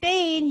answered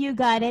Spain, you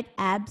got it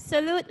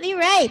absolutely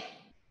right.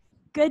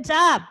 Good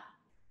job.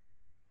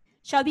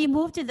 Shall we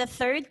move to the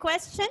third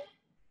question?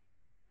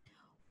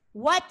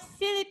 What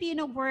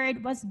Filipino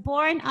word was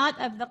born out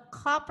of the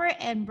copper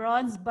and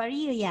bronze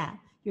barilla?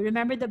 You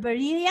remember the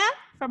barilla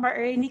from our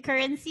early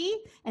currency?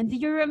 And do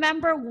you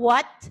remember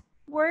what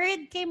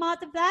word came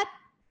out of that?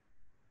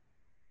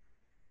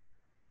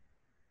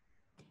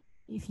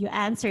 If you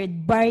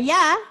answered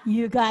barya,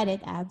 you got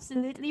it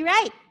absolutely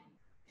right.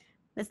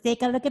 Let's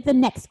take a look at the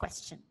next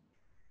question.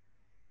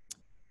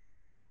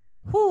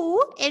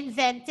 Who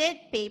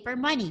invented paper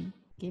money?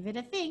 Give it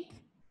a think.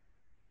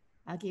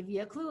 I'll give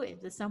you a clue.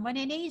 It was someone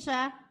in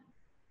Asia.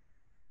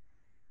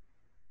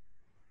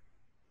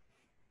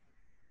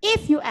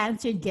 If you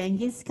answered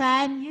Genghis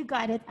Khan, you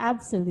got it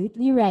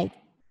absolutely right.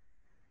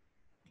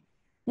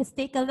 Let's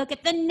take a look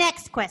at the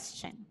next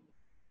question.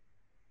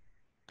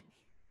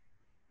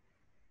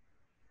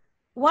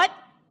 What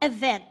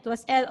event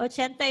was El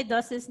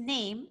 82's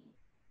name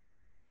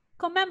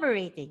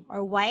commemorating?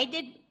 Or why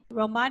did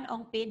Roman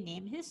Ongpin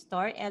name his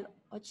store El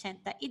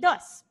 82?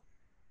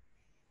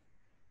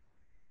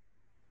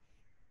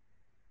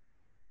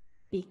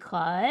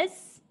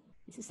 Because,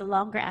 this is a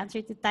longer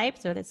answer to type,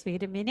 so let's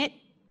wait a minute.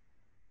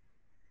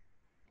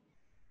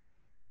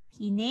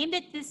 He named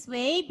it this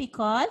way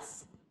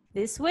because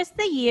this was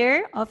the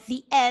year of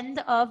the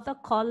end of the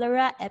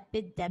cholera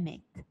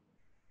epidemic.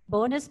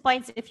 Bonus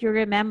points if you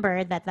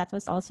remember that that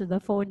was also the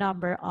phone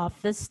number of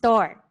the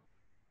store.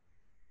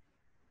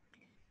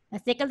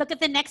 Let's take a look at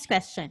the next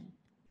question.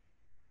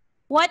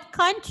 What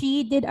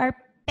country did our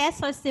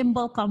peso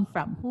symbol come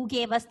from? Who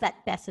gave us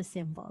that peso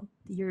symbol?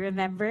 Do you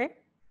remember?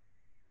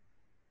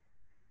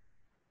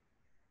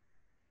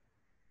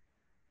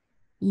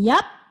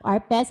 Yup, our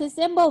peso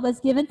symbol was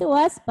given to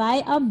us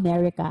by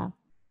America.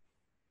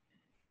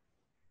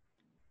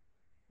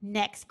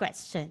 Next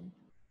question.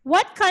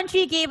 What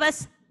country gave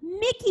us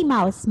Mickey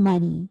Mouse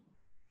money?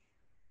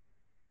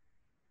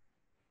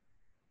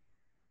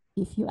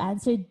 If you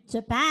answered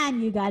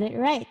Japan, you got it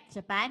right.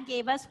 Japan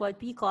gave us what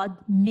we called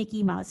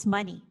Mickey Mouse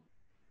money.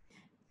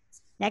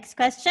 Next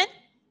question.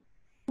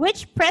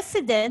 Which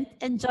president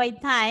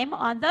enjoyed time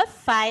on the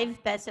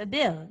 5 peso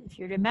bill? If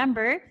you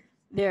remember,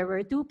 there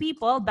were 2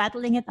 people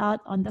battling it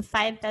out on the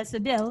 5 peso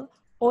bill.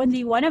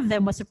 Only one of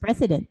them was a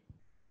president.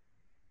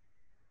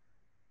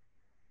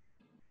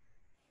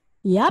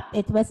 Yup,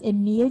 it was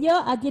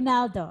Emilio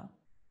Aguinaldo.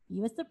 He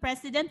was the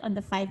president on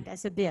the 5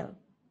 peso bill.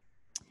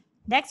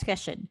 Next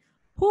question.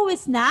 Who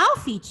is now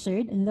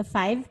featured in the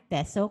 5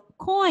 peso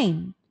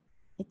coin?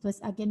 It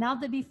was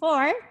Aguinaldo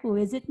before. Who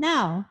is it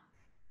now?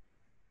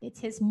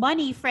 It's his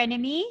money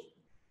frenemy,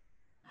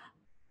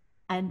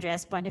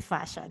 Andres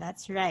Bonifacio.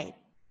 That's right.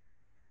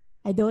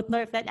 I don't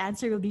know if that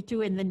answer will be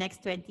true in the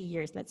next 20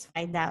 years. Let's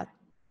find out.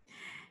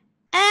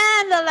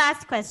 And the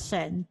last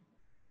question.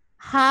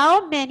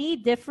 How many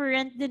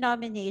different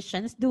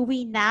denominations do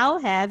we now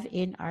have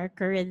in our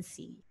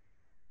currency?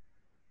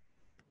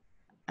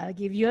 I'll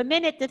give you a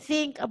minute to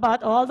think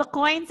about all the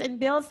coins and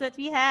bills that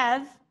we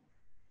have.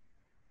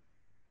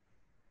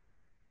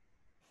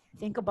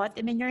 Think about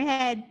them in your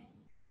head.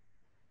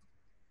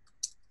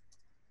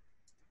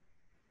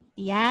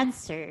 The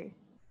answer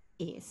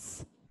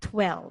is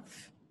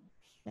 12.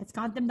 Let's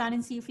count them down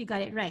and see if we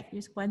got it right.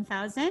 There's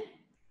 1,000.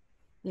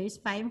 There's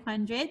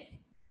 500.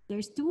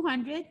 There's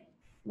 200.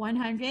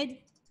 100,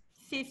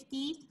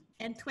 50,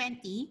 and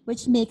 20,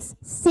 which makes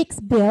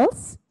 6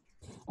 bills.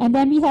 And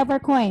then we have our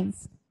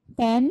coins.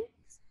 10,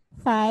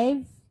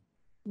 5,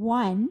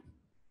 1,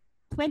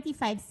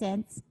 25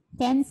 cents,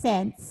 10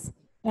 cents.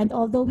 And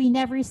although we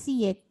never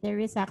see it, there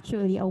is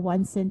actually a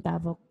 1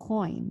 centavo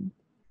coin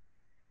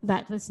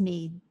that was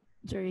made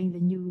during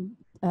the new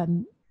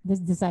this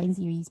design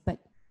series, but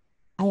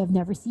I have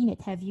never seen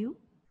it. Have you?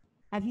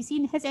 Have you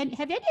seen, have any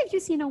of you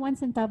seen a 1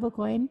 centavo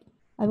coin?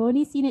 I've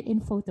only seen it in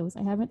photos.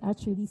 I haven't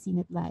actually seen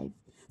it live.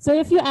 So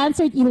if you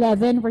answered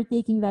 11, we're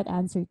taking that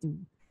answer too.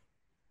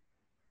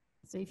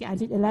 So if you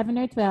answered 11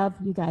 or 12,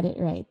 you got it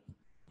right.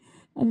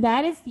 And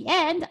that is the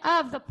end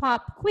of the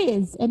pop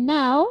quiz. And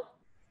now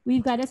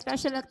we've got a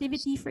special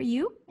activity for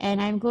you,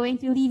 and I'm going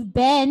to leave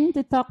Ben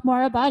to talk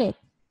more about it.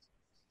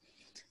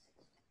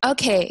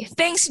 Okay,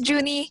 thanks,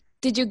 Junie.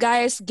 Did you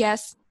guys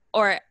guess,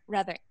 or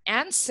rather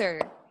answer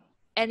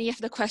any of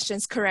the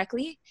questions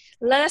correctly?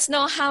 Let us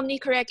know how many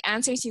correct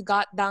answers you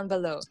got down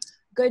below.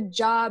 Good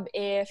job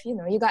if you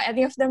got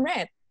any of them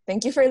right.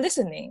 Thank you for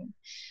listening.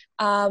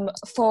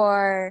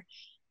 For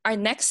our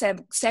next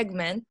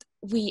segment,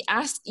 we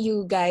asked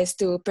you guys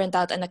to print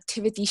out an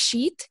activity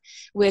sheet,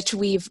 which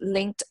we've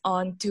linked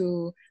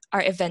onto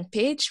our event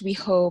page. We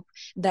hope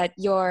that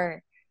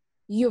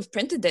you've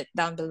printed it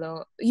down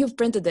below. You've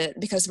printed it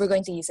because we're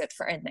going to use it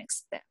for our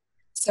next step.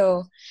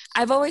 So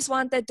I've always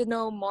wanted to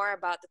know more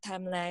about the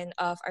timeline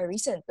of our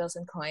recent bills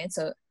and coins.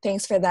 So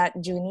thanks for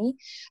that, Junie.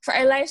 For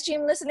our live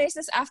stream listeners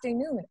this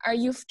afternoon, are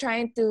you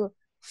trying to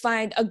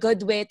find a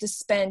good way to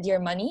spend your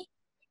money?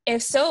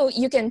 If so,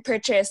 you can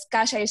purchase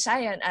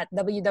Cashaysayan at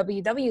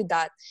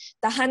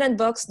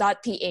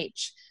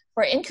www.tahananbooks.ph.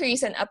 For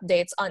inquiries and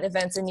updates on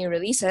events and new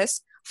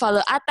releases,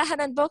 follow at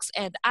Tahanan Books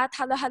and at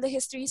Halo-Halo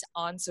Histories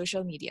on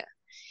social media.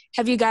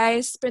 Have you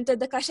guys printed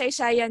the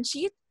Cashaysayan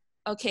sheet?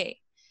 Okay.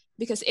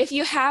 Because if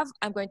you have,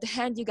 I'm going to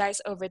hand you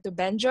guys over to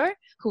Benjor,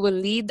 who will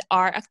lead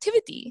our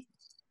activity.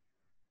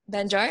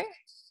 Benjor?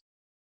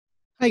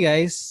 Hi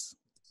guys,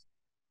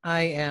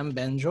 I am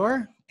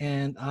Benjor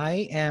and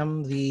I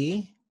am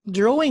the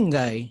drawing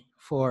guy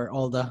for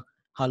all the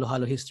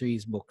Halo-Halo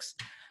Histories books.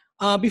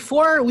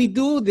 Before we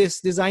do this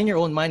design your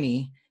own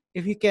money,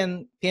 if you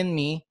can pin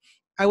me,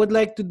 I would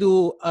like to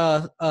do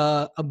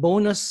a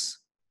bonus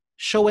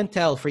show and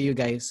tell for you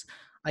guys.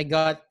 I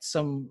got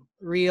some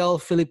real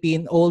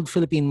old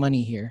Philippine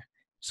money here.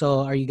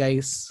 So are you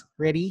guys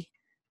ready?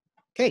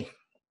 Okay.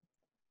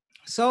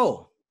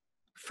 So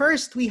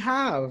first we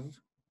have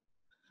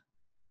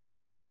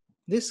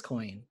this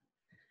coin.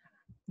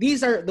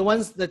 These are the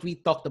ones that we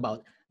talked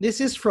about.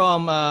 This is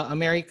from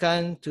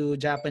American to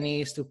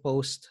Japanese to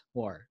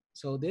post-war.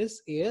 So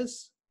this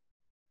is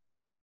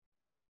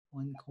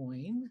one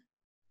coin.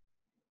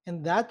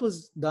 And that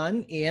was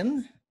done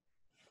in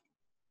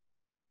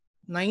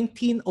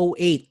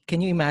 1908.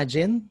 Can you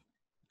imagine?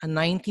 A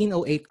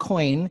 1908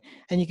 coin.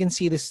 And you can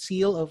see the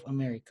seal of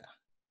America.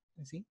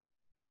 You see?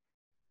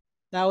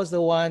 That was the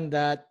one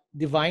that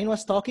Divine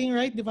was talking,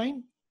 right,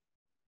 Divine?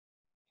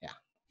 Yeah.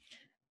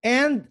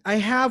 And I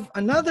have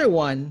another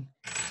one.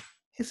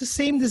 It's the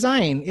same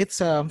design. It's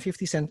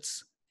 50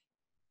 cents.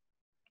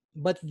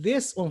 But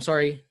this, oh, I'm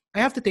sorry. I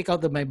have to take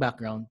out my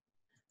background.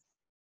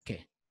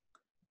 Okay.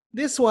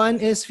 This one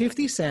is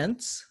 50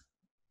 cents.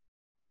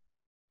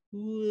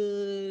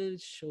 We'll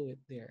show it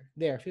there.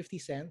 There, 50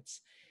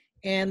 cents.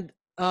 And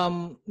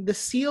the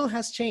seal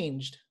has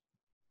changed.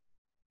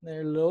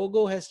 Their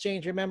logo has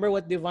changed. Remember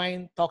what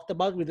Divine talked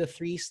about with the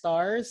 3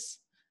 stars?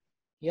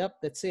 Yep,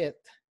 that's it.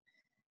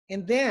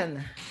 And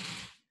then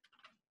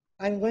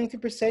I'm going to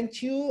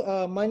present you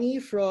money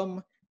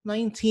from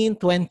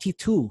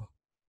 1922.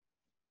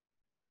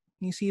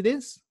 You see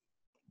this?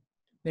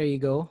 There you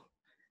go.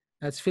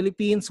 That's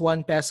Philippines,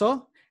 1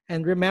 peso.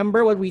 And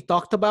remember what we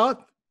talked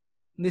about?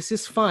 This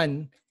is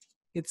fun.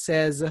 It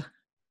says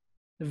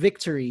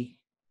victory.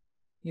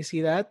 You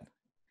see that?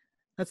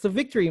 That's the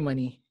victory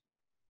money.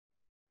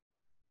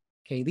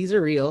 Okay, these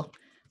are real.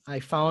 I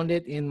found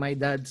it in my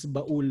dad's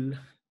baul.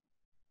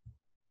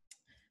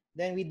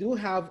 Then we do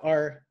have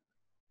our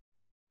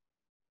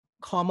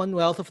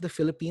Commonwealth of the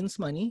Philippines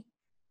money.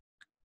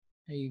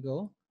 There you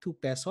go, 2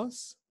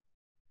 pesos.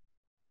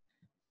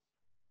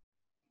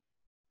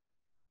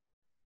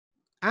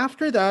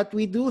 After that,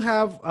 we do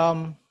have,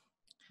 I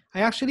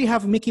actually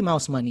have Mickey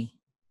Mouse money.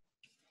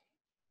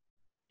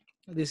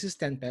 This is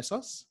 10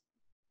 pesos.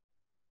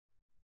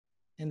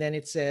 And then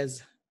it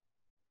says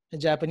the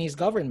Japanese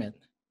government.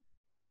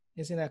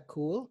 Isn't that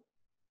cool?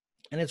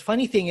 And the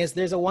funny thing is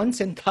there's a 1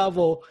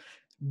 centavo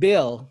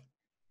bill.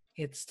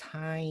 It's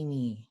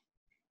tiny.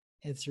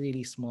 It's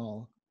really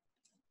small.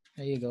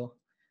 There you go.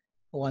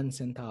 1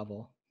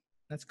 centavo.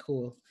 That's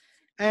cool.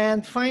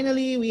 And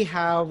finally, we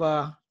have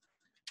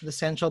the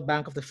Central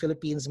Bank of the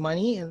Philippines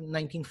money in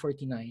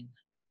 1949.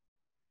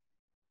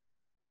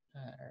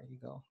 There you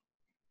go.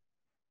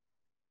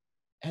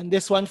 And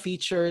this one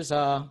features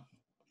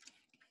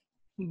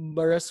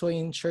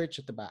Barasoin Church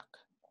at the back.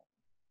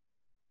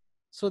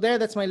 So there,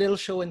 that's my little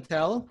show and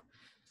tell.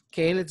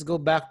 Okay, let's go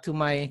back to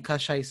my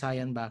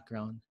Cashaysayan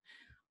background.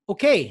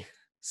 Okay,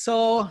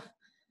 so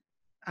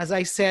as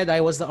I said,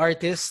 I was the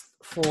artist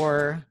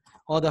for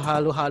all the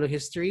Halo-Halo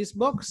Histories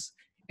books.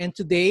 And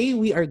today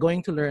we are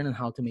going to learn on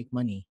how to make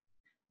money.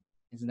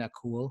 Isn't that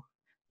cool?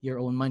 Your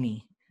own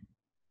money.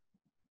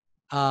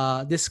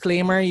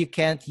 Disclaimer, you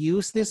can't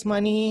use this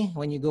money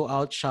when you go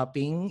out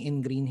shopping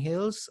in Green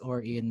Hills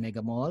or in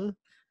Mega Mall.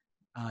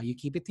 You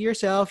keep it to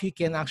yourself. You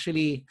can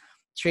actually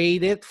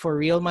trade it for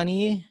real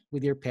money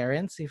with your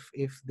parents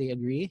if they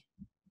agree.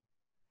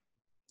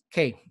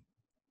 Okay,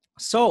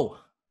 so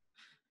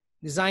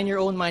design your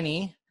own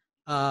money.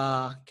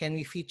 Can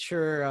we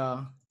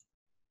feature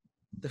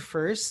the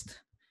first?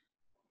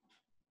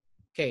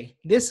 Okay,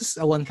 this is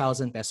a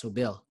 1,000 peso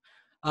bill.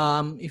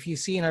 If you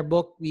see in our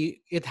book,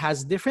 it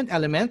has different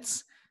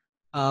elements.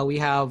 We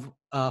have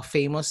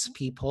famous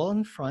people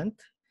in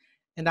front,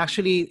 and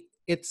actually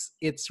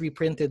it's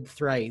reprinted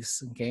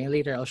thrice. Okay,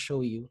 later I'll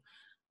show you.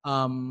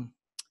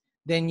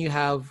 Then you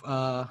have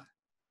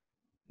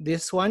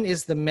this one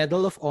is the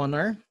Medal of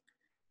Honor,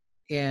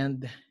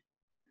 and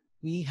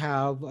we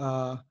have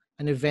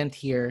an event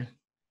here,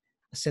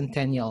 a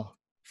centennial,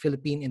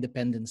 Philippine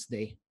Independence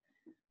Day.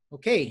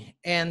 Okay,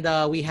 and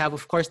we have,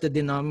 of course, the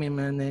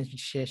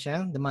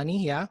denomination, the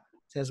money, yeah, it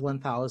says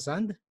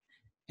 1,000.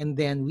 And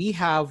then we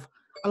have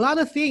a lot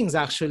of things,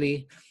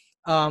 actually.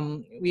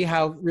 We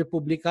have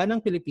Republika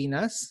ng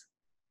Pilipinas.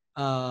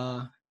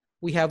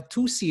 We have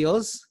 2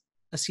 seals,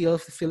 a seal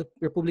of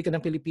Republika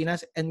ng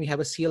Pilipinas, and we have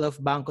a seal of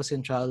Bangko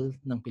Sentral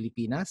ng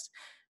Pilipinas.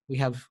 We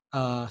have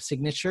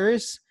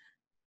signatures.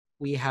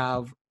 We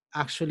have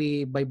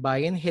actually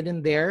baybayin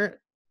hidden there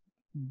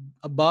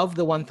above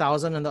the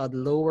 1,000 on the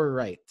lower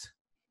right.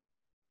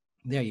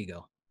 There you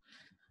go.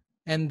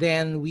 And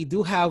then we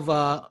do have,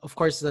 of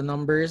course, the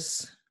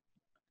numbers.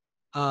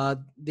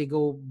 They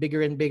go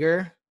bigger and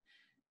bigger.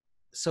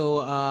 So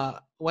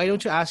why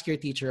don't you ask your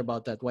teacher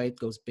about that? Why it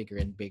goes bigger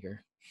and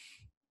bigger?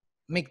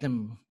 Make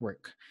them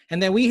work.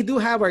 And then we do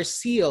have our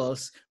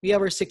seals. We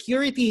have our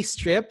security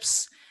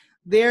strips.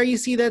 There you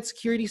see that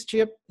security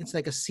strip. It's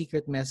like a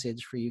secret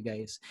message for you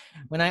guys.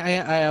 When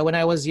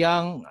I was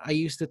young, I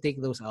used to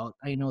take those out.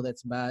 I know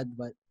that's bad,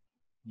 but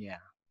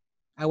yeah,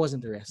 I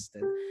wasn't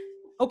arrested.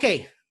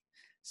 Okay,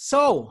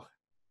 so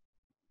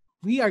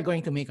we are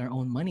going to make our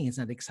own money.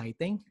 Isn't that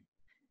exciting?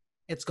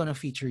 It's going to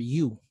feature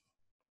you.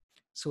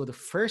 So the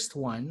first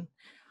one,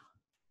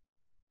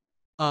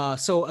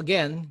 so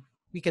again,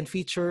 we can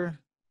feature,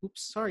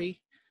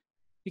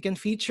 we can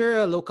feature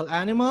a local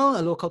animal,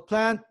 a local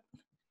plant,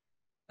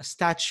 a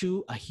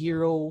statue, a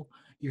hero,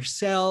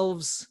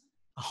 yourselves,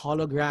 a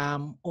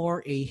hologram,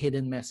 or a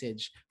hidden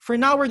message. For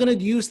now, we're going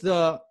to use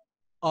the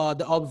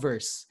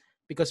obverse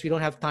because we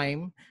don't have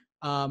time.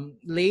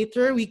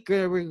 Later,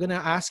 we're going to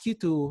ask you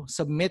to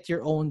submit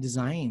your own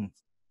design.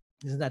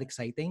 Isn't that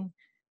exciting?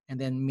 And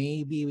then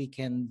maybe we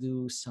can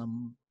do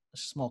some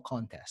small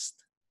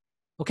contest.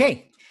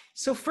 Okay,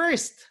 so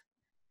first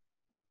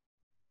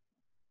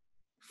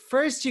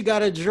you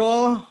gotta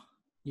draw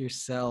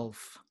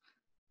yourself.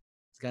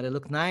 It's gotta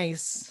look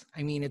nice.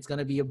 I mean, it's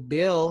gonna be a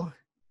bill.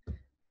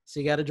 So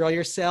you gotta draw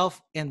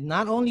yourself. And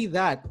not only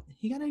that,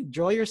 you gotta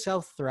draw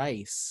yourself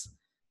thrice.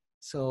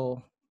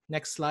 So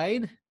next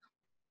slide.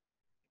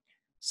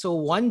 So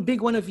one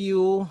big one of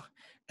you,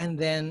 and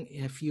then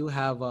if you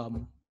have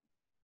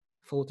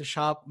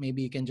Photoshop,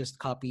 maybe you can just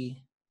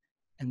copy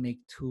and make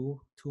two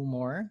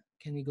more.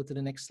 Can we go to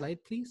the next slide,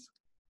 please?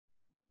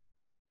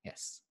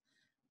 Yes.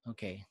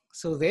 Okay,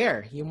 so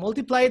there, you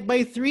multiply it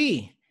by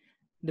 3,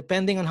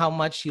 depending on how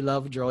much you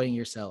love drawing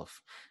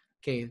yourself.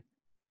 Okay,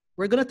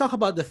 we're gonna talk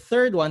about the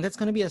third one. That's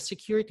gonna be a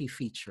security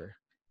feature.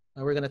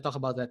 We're gonna talk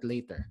about that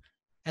later.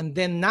 And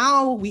then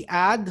now we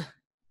add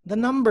the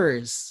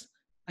numbers.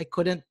 I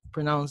couldn't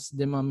pronounce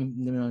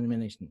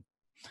denomination.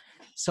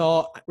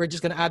 So we're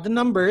just gonna add the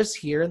numbers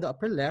here in the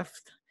upper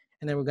left,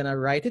 and then we're gonna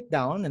write it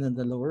down, and then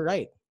the lower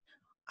right.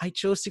 I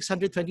chose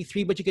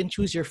 623, but you can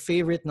choose your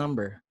favorite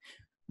number.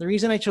 The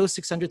reason I chose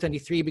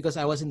 623 because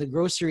I was in the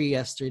grocery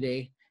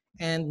yesterday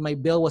and my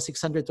bill was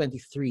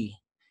 623.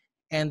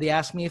 And they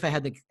asked me if I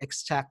had the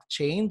exact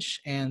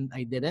change and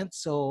I didn't.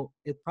 So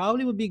it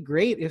probably would be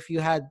great if you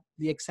had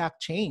the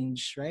exact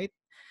change, right?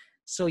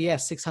 So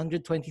yes,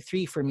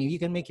 623 for me. You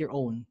can make your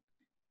own.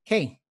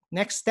 Okay,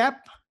 next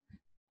step.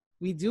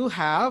 We do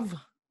have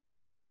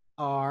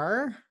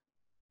our...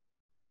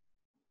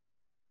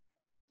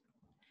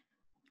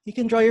 You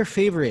can draw your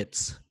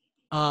favorites.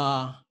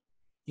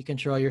 You can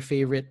draw your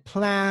favorite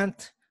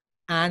plant,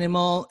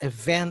 animal,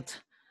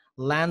 event,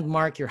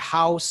 landmark, your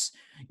house,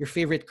 your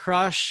favorite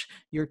crush,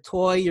 your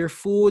toy, your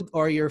food,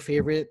 or your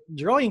favorite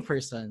drawing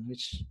person,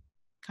 which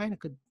kind of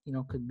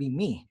could be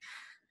me.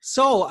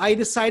 So I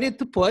decided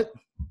to put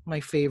my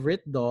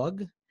favorite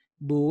dog.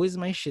 Boo is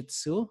my Shih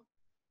Tzu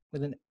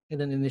with an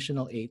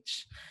initial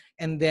H.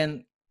 And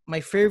then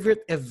my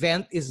favorite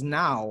event is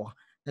now.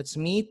 That's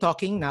me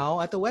talking now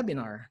at the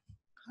webinar.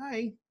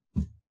 Hi.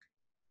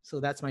 So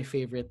that's my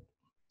favorite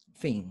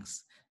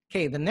things.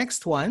 Okay, the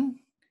next one,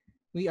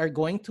 we are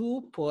going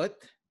to put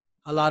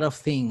a lot of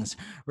things.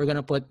 We're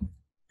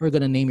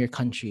gonna name your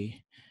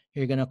country.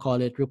 You're gonna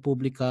call it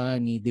Republica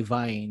ni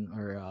Divine,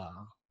 or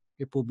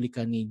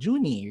Republica ni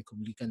Junie,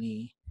 Republica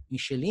ni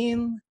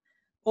Michelin,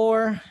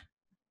 or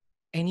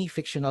any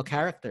fictional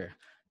character.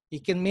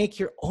 You can make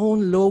your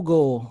own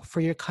logo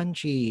for your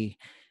country.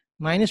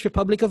 Mine is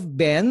Republic of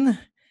Ben,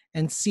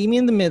 and see me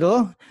in the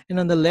middle, and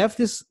on the left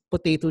is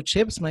potato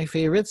chips, my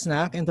favorite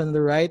snack, and on the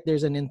right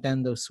there's a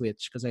Nintendo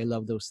Switch because I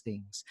love those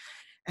things.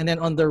 And then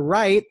on the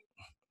right,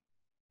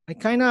 I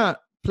kind of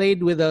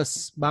played with the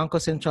Bangko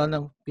Sentral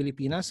ng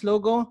Pilipinas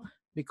logo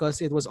because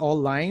it was all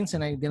lines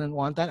and I didn't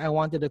want that. I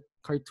wanted a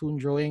cartoon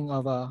drawing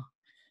of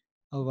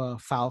a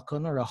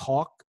falcon or a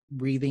hawk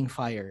breathing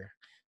fire.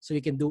 So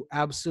you can do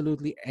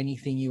absolutely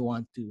anything you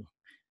want to.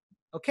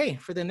 Okay,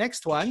 for the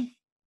next one,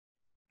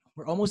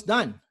 we're almost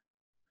done.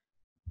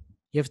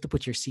 You have to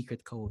put your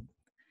secret code.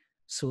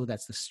 So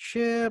that's the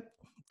strip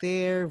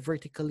there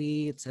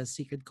vertically. It says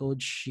secret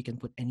code. You can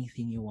put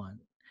anything you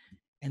want.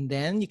 And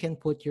then you can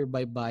put your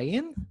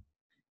buy-in.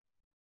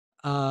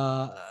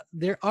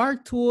 There are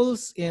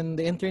tools in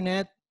the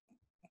internet.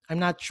 I'm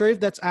not sure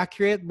if that's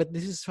accurate, but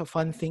this is a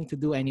fun thing to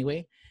do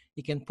anyway.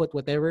 You can put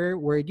whatever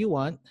word you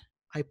want.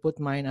 I put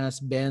mine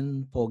as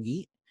Ben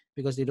Pogi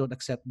because they don't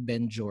accept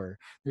Ben Jor.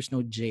 There's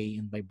no J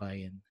in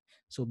buy-in.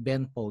 So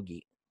Ben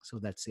Pogi. So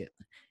that's it.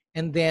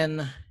 And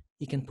then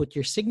you can put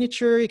your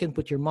signature, you can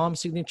put your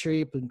mom's signature,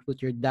 you can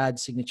put your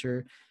dad's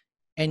signature,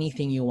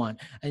 anything you want.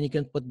 And you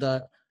can put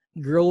the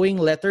growing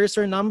letters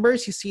or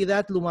numbers. You see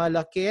that?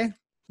 Lumalaki.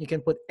 You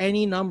can put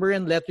any number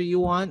and letter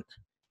you want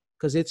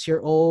because it's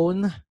your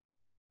own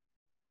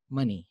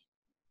money.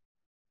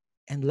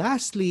 And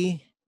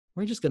lastly,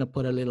 we're just going to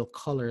put a little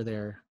color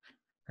there,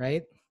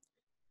 right?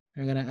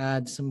 We're going to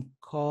add some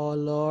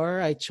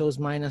color. I chose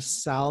mine as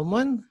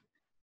salmon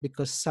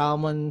because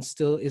salmon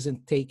still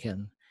isn't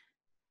taken.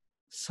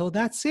 So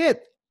that's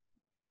it.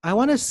 I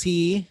want to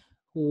see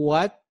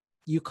what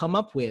you come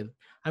up with.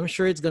 I'm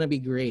sure it's going to be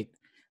great.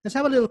 Let's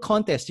have a little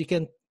contest. You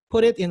can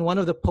put it in one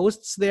of the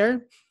posts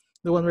there,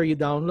 the one where you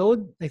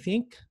download, I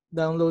think.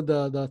 Download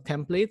the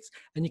templates,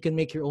 and you can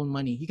make your own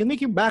money. You can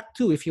make your back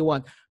too if you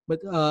want, but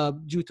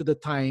due to the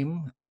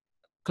time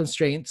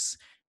constraints,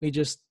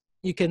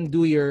 you can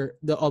do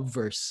the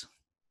obverse.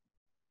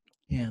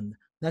 And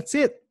that's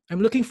it.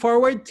 I'm looking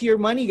forward to your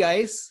money,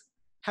 guys.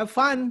 Have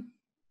fun.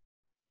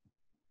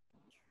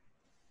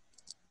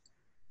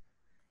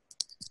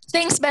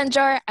 Thanks,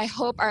 Benjor. I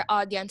hope our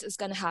audience is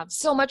going to have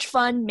so much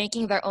fun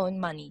making their own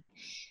money.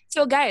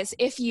 So guys,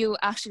 if you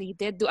actually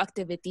did do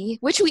activity,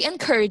 which we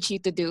encourage you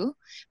to do,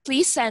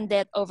 please send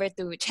it over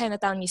to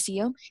Chinatown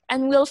Museum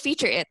and we'll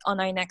feature it on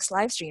our next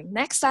live stream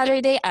next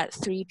Saturday at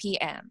 3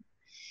 p.m.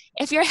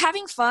 If you're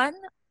having fun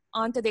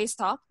on today's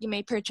talk, you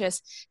may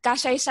purchase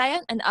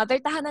Cashaysayan and other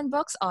Tahanan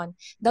books on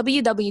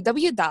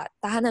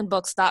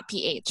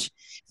www.tahananbooks.ph.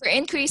 For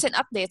increase and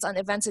updates on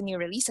events and new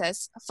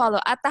releases, follow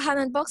at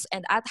Tahanan Books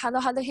and at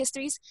Halo-Halo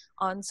Histories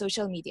on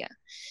social media.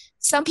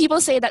 Some people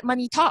say that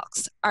money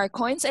talks. Our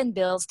coins and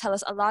bills tell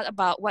us a lot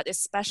about what is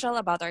special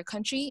about our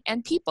country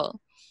and people.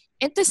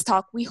 In this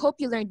talk, we hope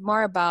you learned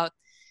more about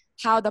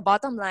how the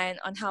bottom line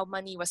on how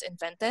money was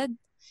invented,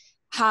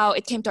 how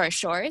it came to our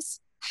shores,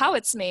 how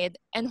it's made,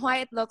 and why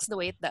it looks the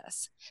way it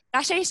does.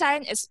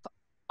 Cashaysayan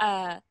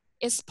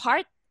is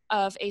part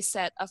of a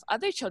set of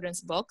other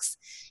children's books,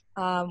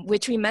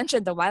 which we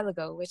mentioned a while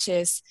ago, which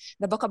is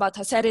the book about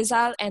Jose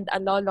Rizal and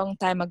A Long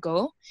Time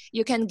Ago.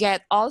 You can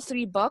get all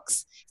 3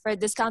 books for a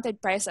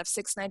discounted price of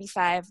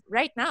 $6.95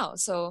 right now.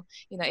 So,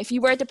 if you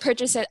were to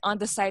purchase it on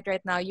the site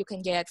right now, you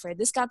can get it for a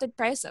discounted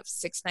price of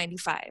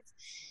 $6.95.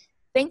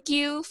 Thank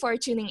you for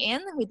tuning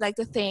in. We'd like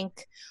to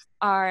thank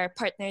our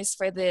partners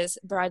for this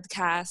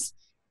broadcast,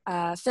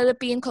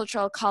 Philippine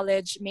Cultural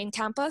College main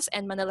campus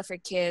and Manila for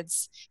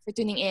Kids for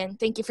tuning in.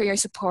 Thank you for your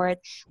support.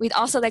 We'd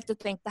also like to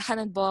thank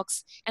Tahanan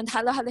Books and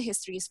Halo-Halo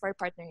Histories for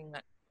partnering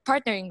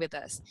with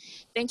us.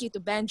 Thank you to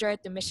Benjor,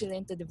 to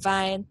Michelin, to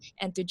Divine,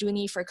 and to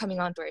Junie for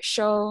coming on to our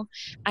show.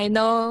 I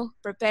know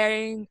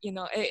preparing,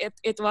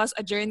 it was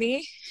a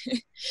journey,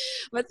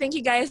 but thank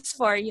you guys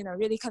for,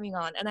 really coming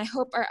on. And I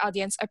hope our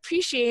audience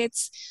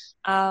appreciates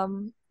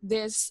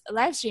this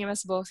live stream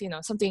as both,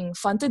 something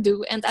fun to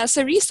do and as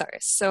a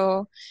resource.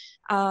 So,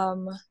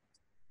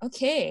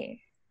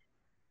 okay.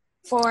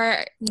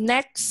 For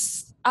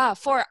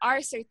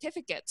our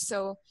certificates.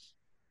 So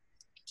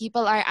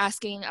people are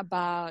asking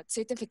about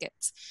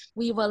certificates.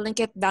 We will link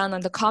it down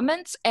on the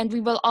comments and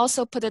we will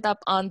also put it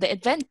up on the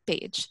event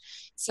page.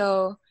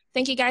 So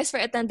thank you guys for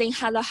attending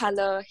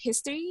Halo-Halo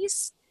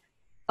Histories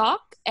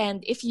talk.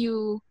 And if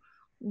you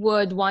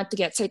would want to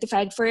get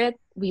certified for it,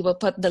 we will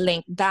put the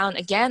link down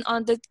again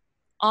on the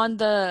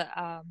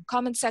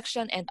comment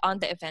section and on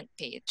the event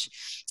page.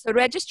 So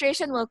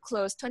registration will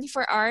close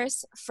 24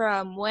 hours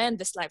from when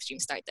this live stream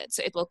started.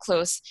 So it will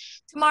close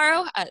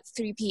tomorrow at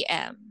 3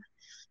 p.m.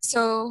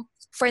 So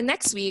for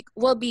next week,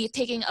 we'll be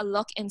taking a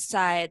look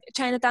inside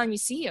Chinatown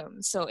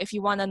Museum. So if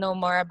you want to know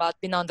more about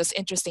Binondo's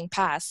interesting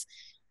past,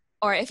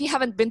 or if you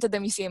haven't been to the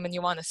museum and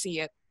you want to see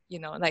it,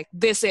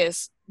 this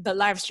is the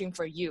live stream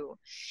for you.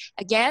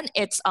 Again,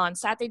 it's on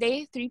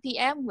Saturday, 3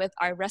 p.m. with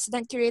our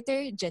resident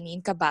curator,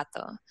 Janine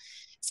Cabato.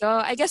 So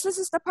I guess this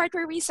is the part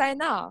where we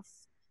sign off.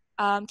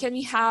 Can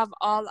we have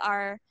all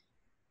our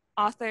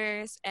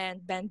authors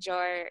and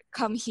Benjor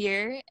come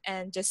here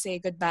and just say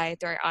goodbye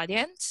to our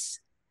audience?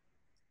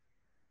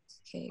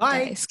 Okay,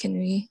 Bye. guys, can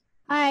we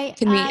Hi.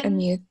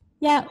 unmute?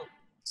 Yeah.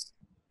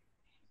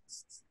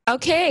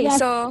 Okay, Yes.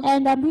 so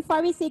And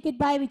before we say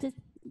goodbye, we just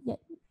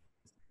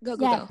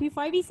go.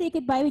 Before we say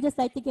goodbye, we just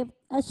like to give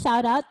a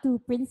shout out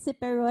to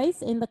Principe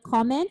Royce in the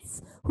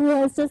comments, who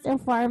has just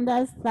informed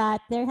us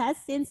that there has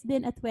since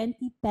been a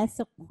 20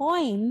 peso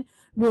coin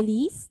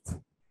released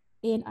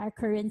in our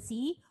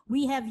currency.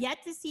 We have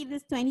yet to see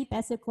this 20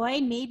 peso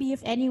coin. Maybe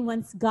if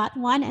anyone's got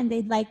one and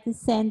they'd like to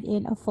send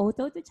in a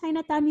photo to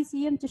Chinatown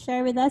Museum to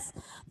share with us,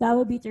 that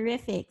would be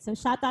terrific. So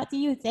shout out to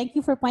you. Thank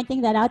you for pointing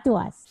that out to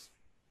us.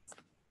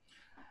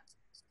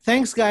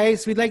 Thanks,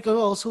 guys. We'd like to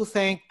also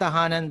thank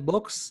Tahanan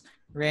Books.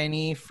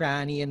 Rennie,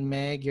 Franny, and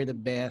Meg, you're the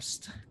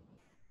best.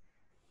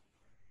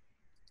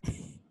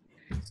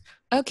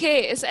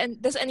 Okay,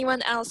 does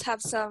anyone else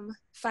have some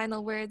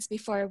final words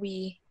before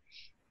we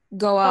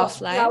go off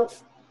live? Well,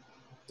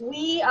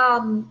 we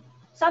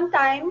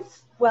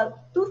sometimes,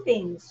 two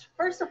things.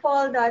 First of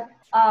all, that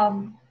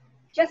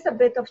just a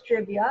bit of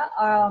trivia.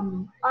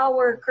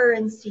 Our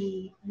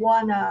currency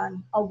won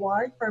an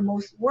award for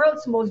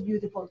world's most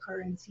beautiful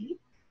currency,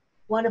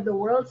 one of the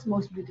world's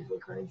most beautiful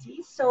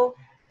currencies. So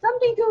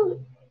something to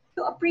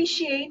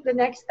appreciate the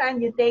next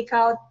time you take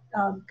out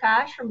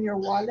cash from your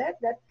wallet,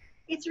 that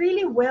it's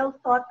really well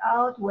thought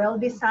out, well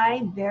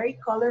designed, very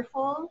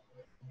colorful,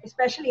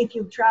 especially if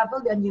you've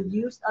traveled and you've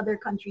used other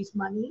countries'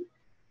 money.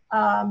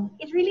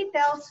 It really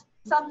tells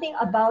something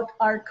about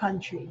our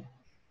country.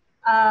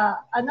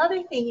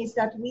 Another thing is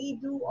that we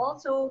do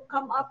also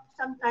come up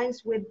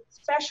sometimes with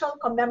special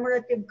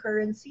commemorative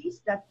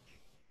currencies that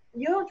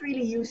you don't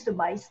really use to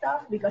buy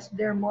stuff because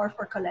they're more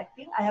for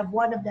collecting. I have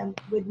one of them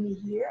with me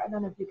here. I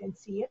don't know if you can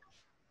see it.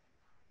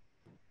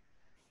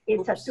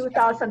 It's a Oops.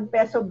 2,000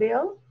 peso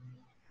bill.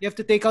 You have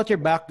to take out your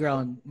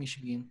background,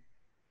 Micheline.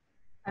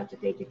 I have to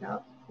take it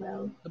out.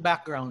 Well, The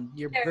background,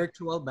 your There.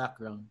 virtual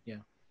background.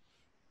 Yeah.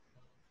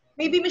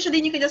 Maybe,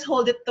 Micheline, you can just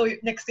hold it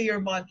next to your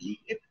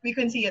body. We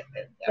can see it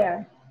then. Yeah.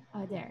 there.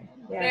 Oh, there.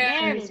 There. There.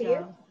 Can There you we see go.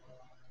 it?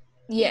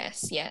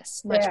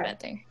 Yes, much There.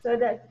 better. So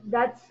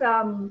that's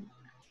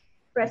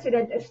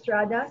President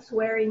Estrada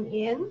swearing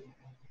in.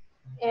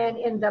 And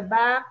in the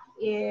back,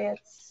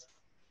 it's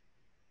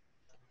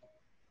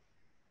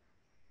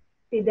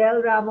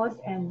Fidel Ramos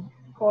and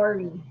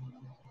Cory.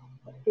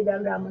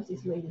 Fidel Ramos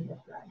is waving the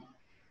flag.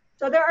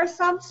 So there are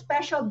some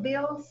special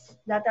bills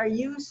that are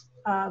used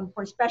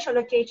for special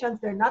occasions.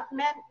 They're not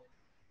meant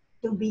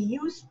to be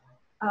used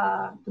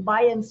to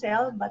buy and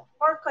sell, but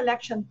for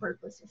collection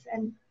purposes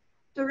and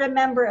to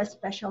remember a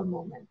special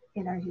moment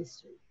in our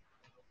history.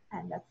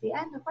 And that's the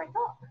end of our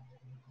talk.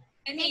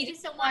 And Thank you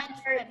so much.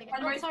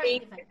 One more Sorry,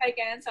 thing, Divine. if I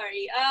can,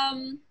 sorry.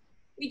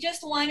 We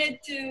just wanted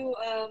to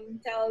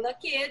tell the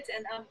kids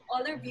and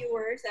all our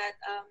viewers that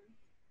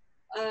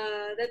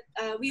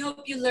we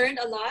hope you learned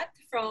a lot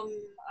from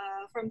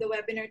the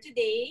webinar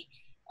today.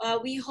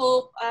 We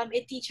hope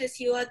it teaches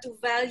you how to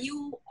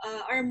value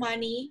our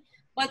money,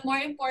 but more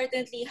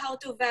importantly, how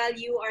to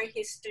value our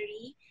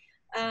history.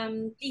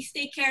 Please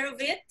take care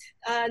of it,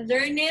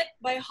 learn it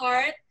by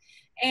heart,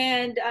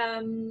 and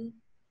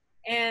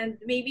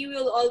maybe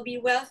we'll all be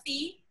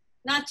wealthy,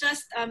 not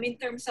just in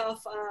terms of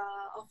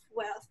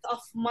wealth, of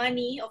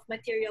money, of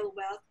material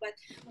wealth, but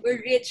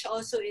we're rich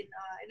also in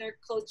our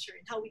culture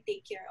and how we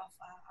take care of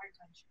our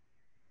country.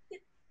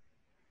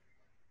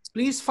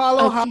 Please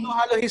follow Okay.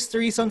 Halo-Halo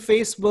Histories on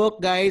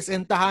Facebook, guys,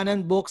 and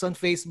Tahanan Books on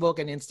Facebook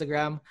and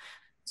Instagram.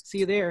 See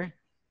you there.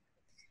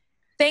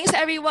 Thanks,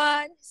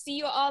 everyone. See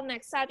you all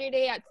next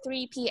Saturday at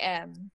 3 p.m.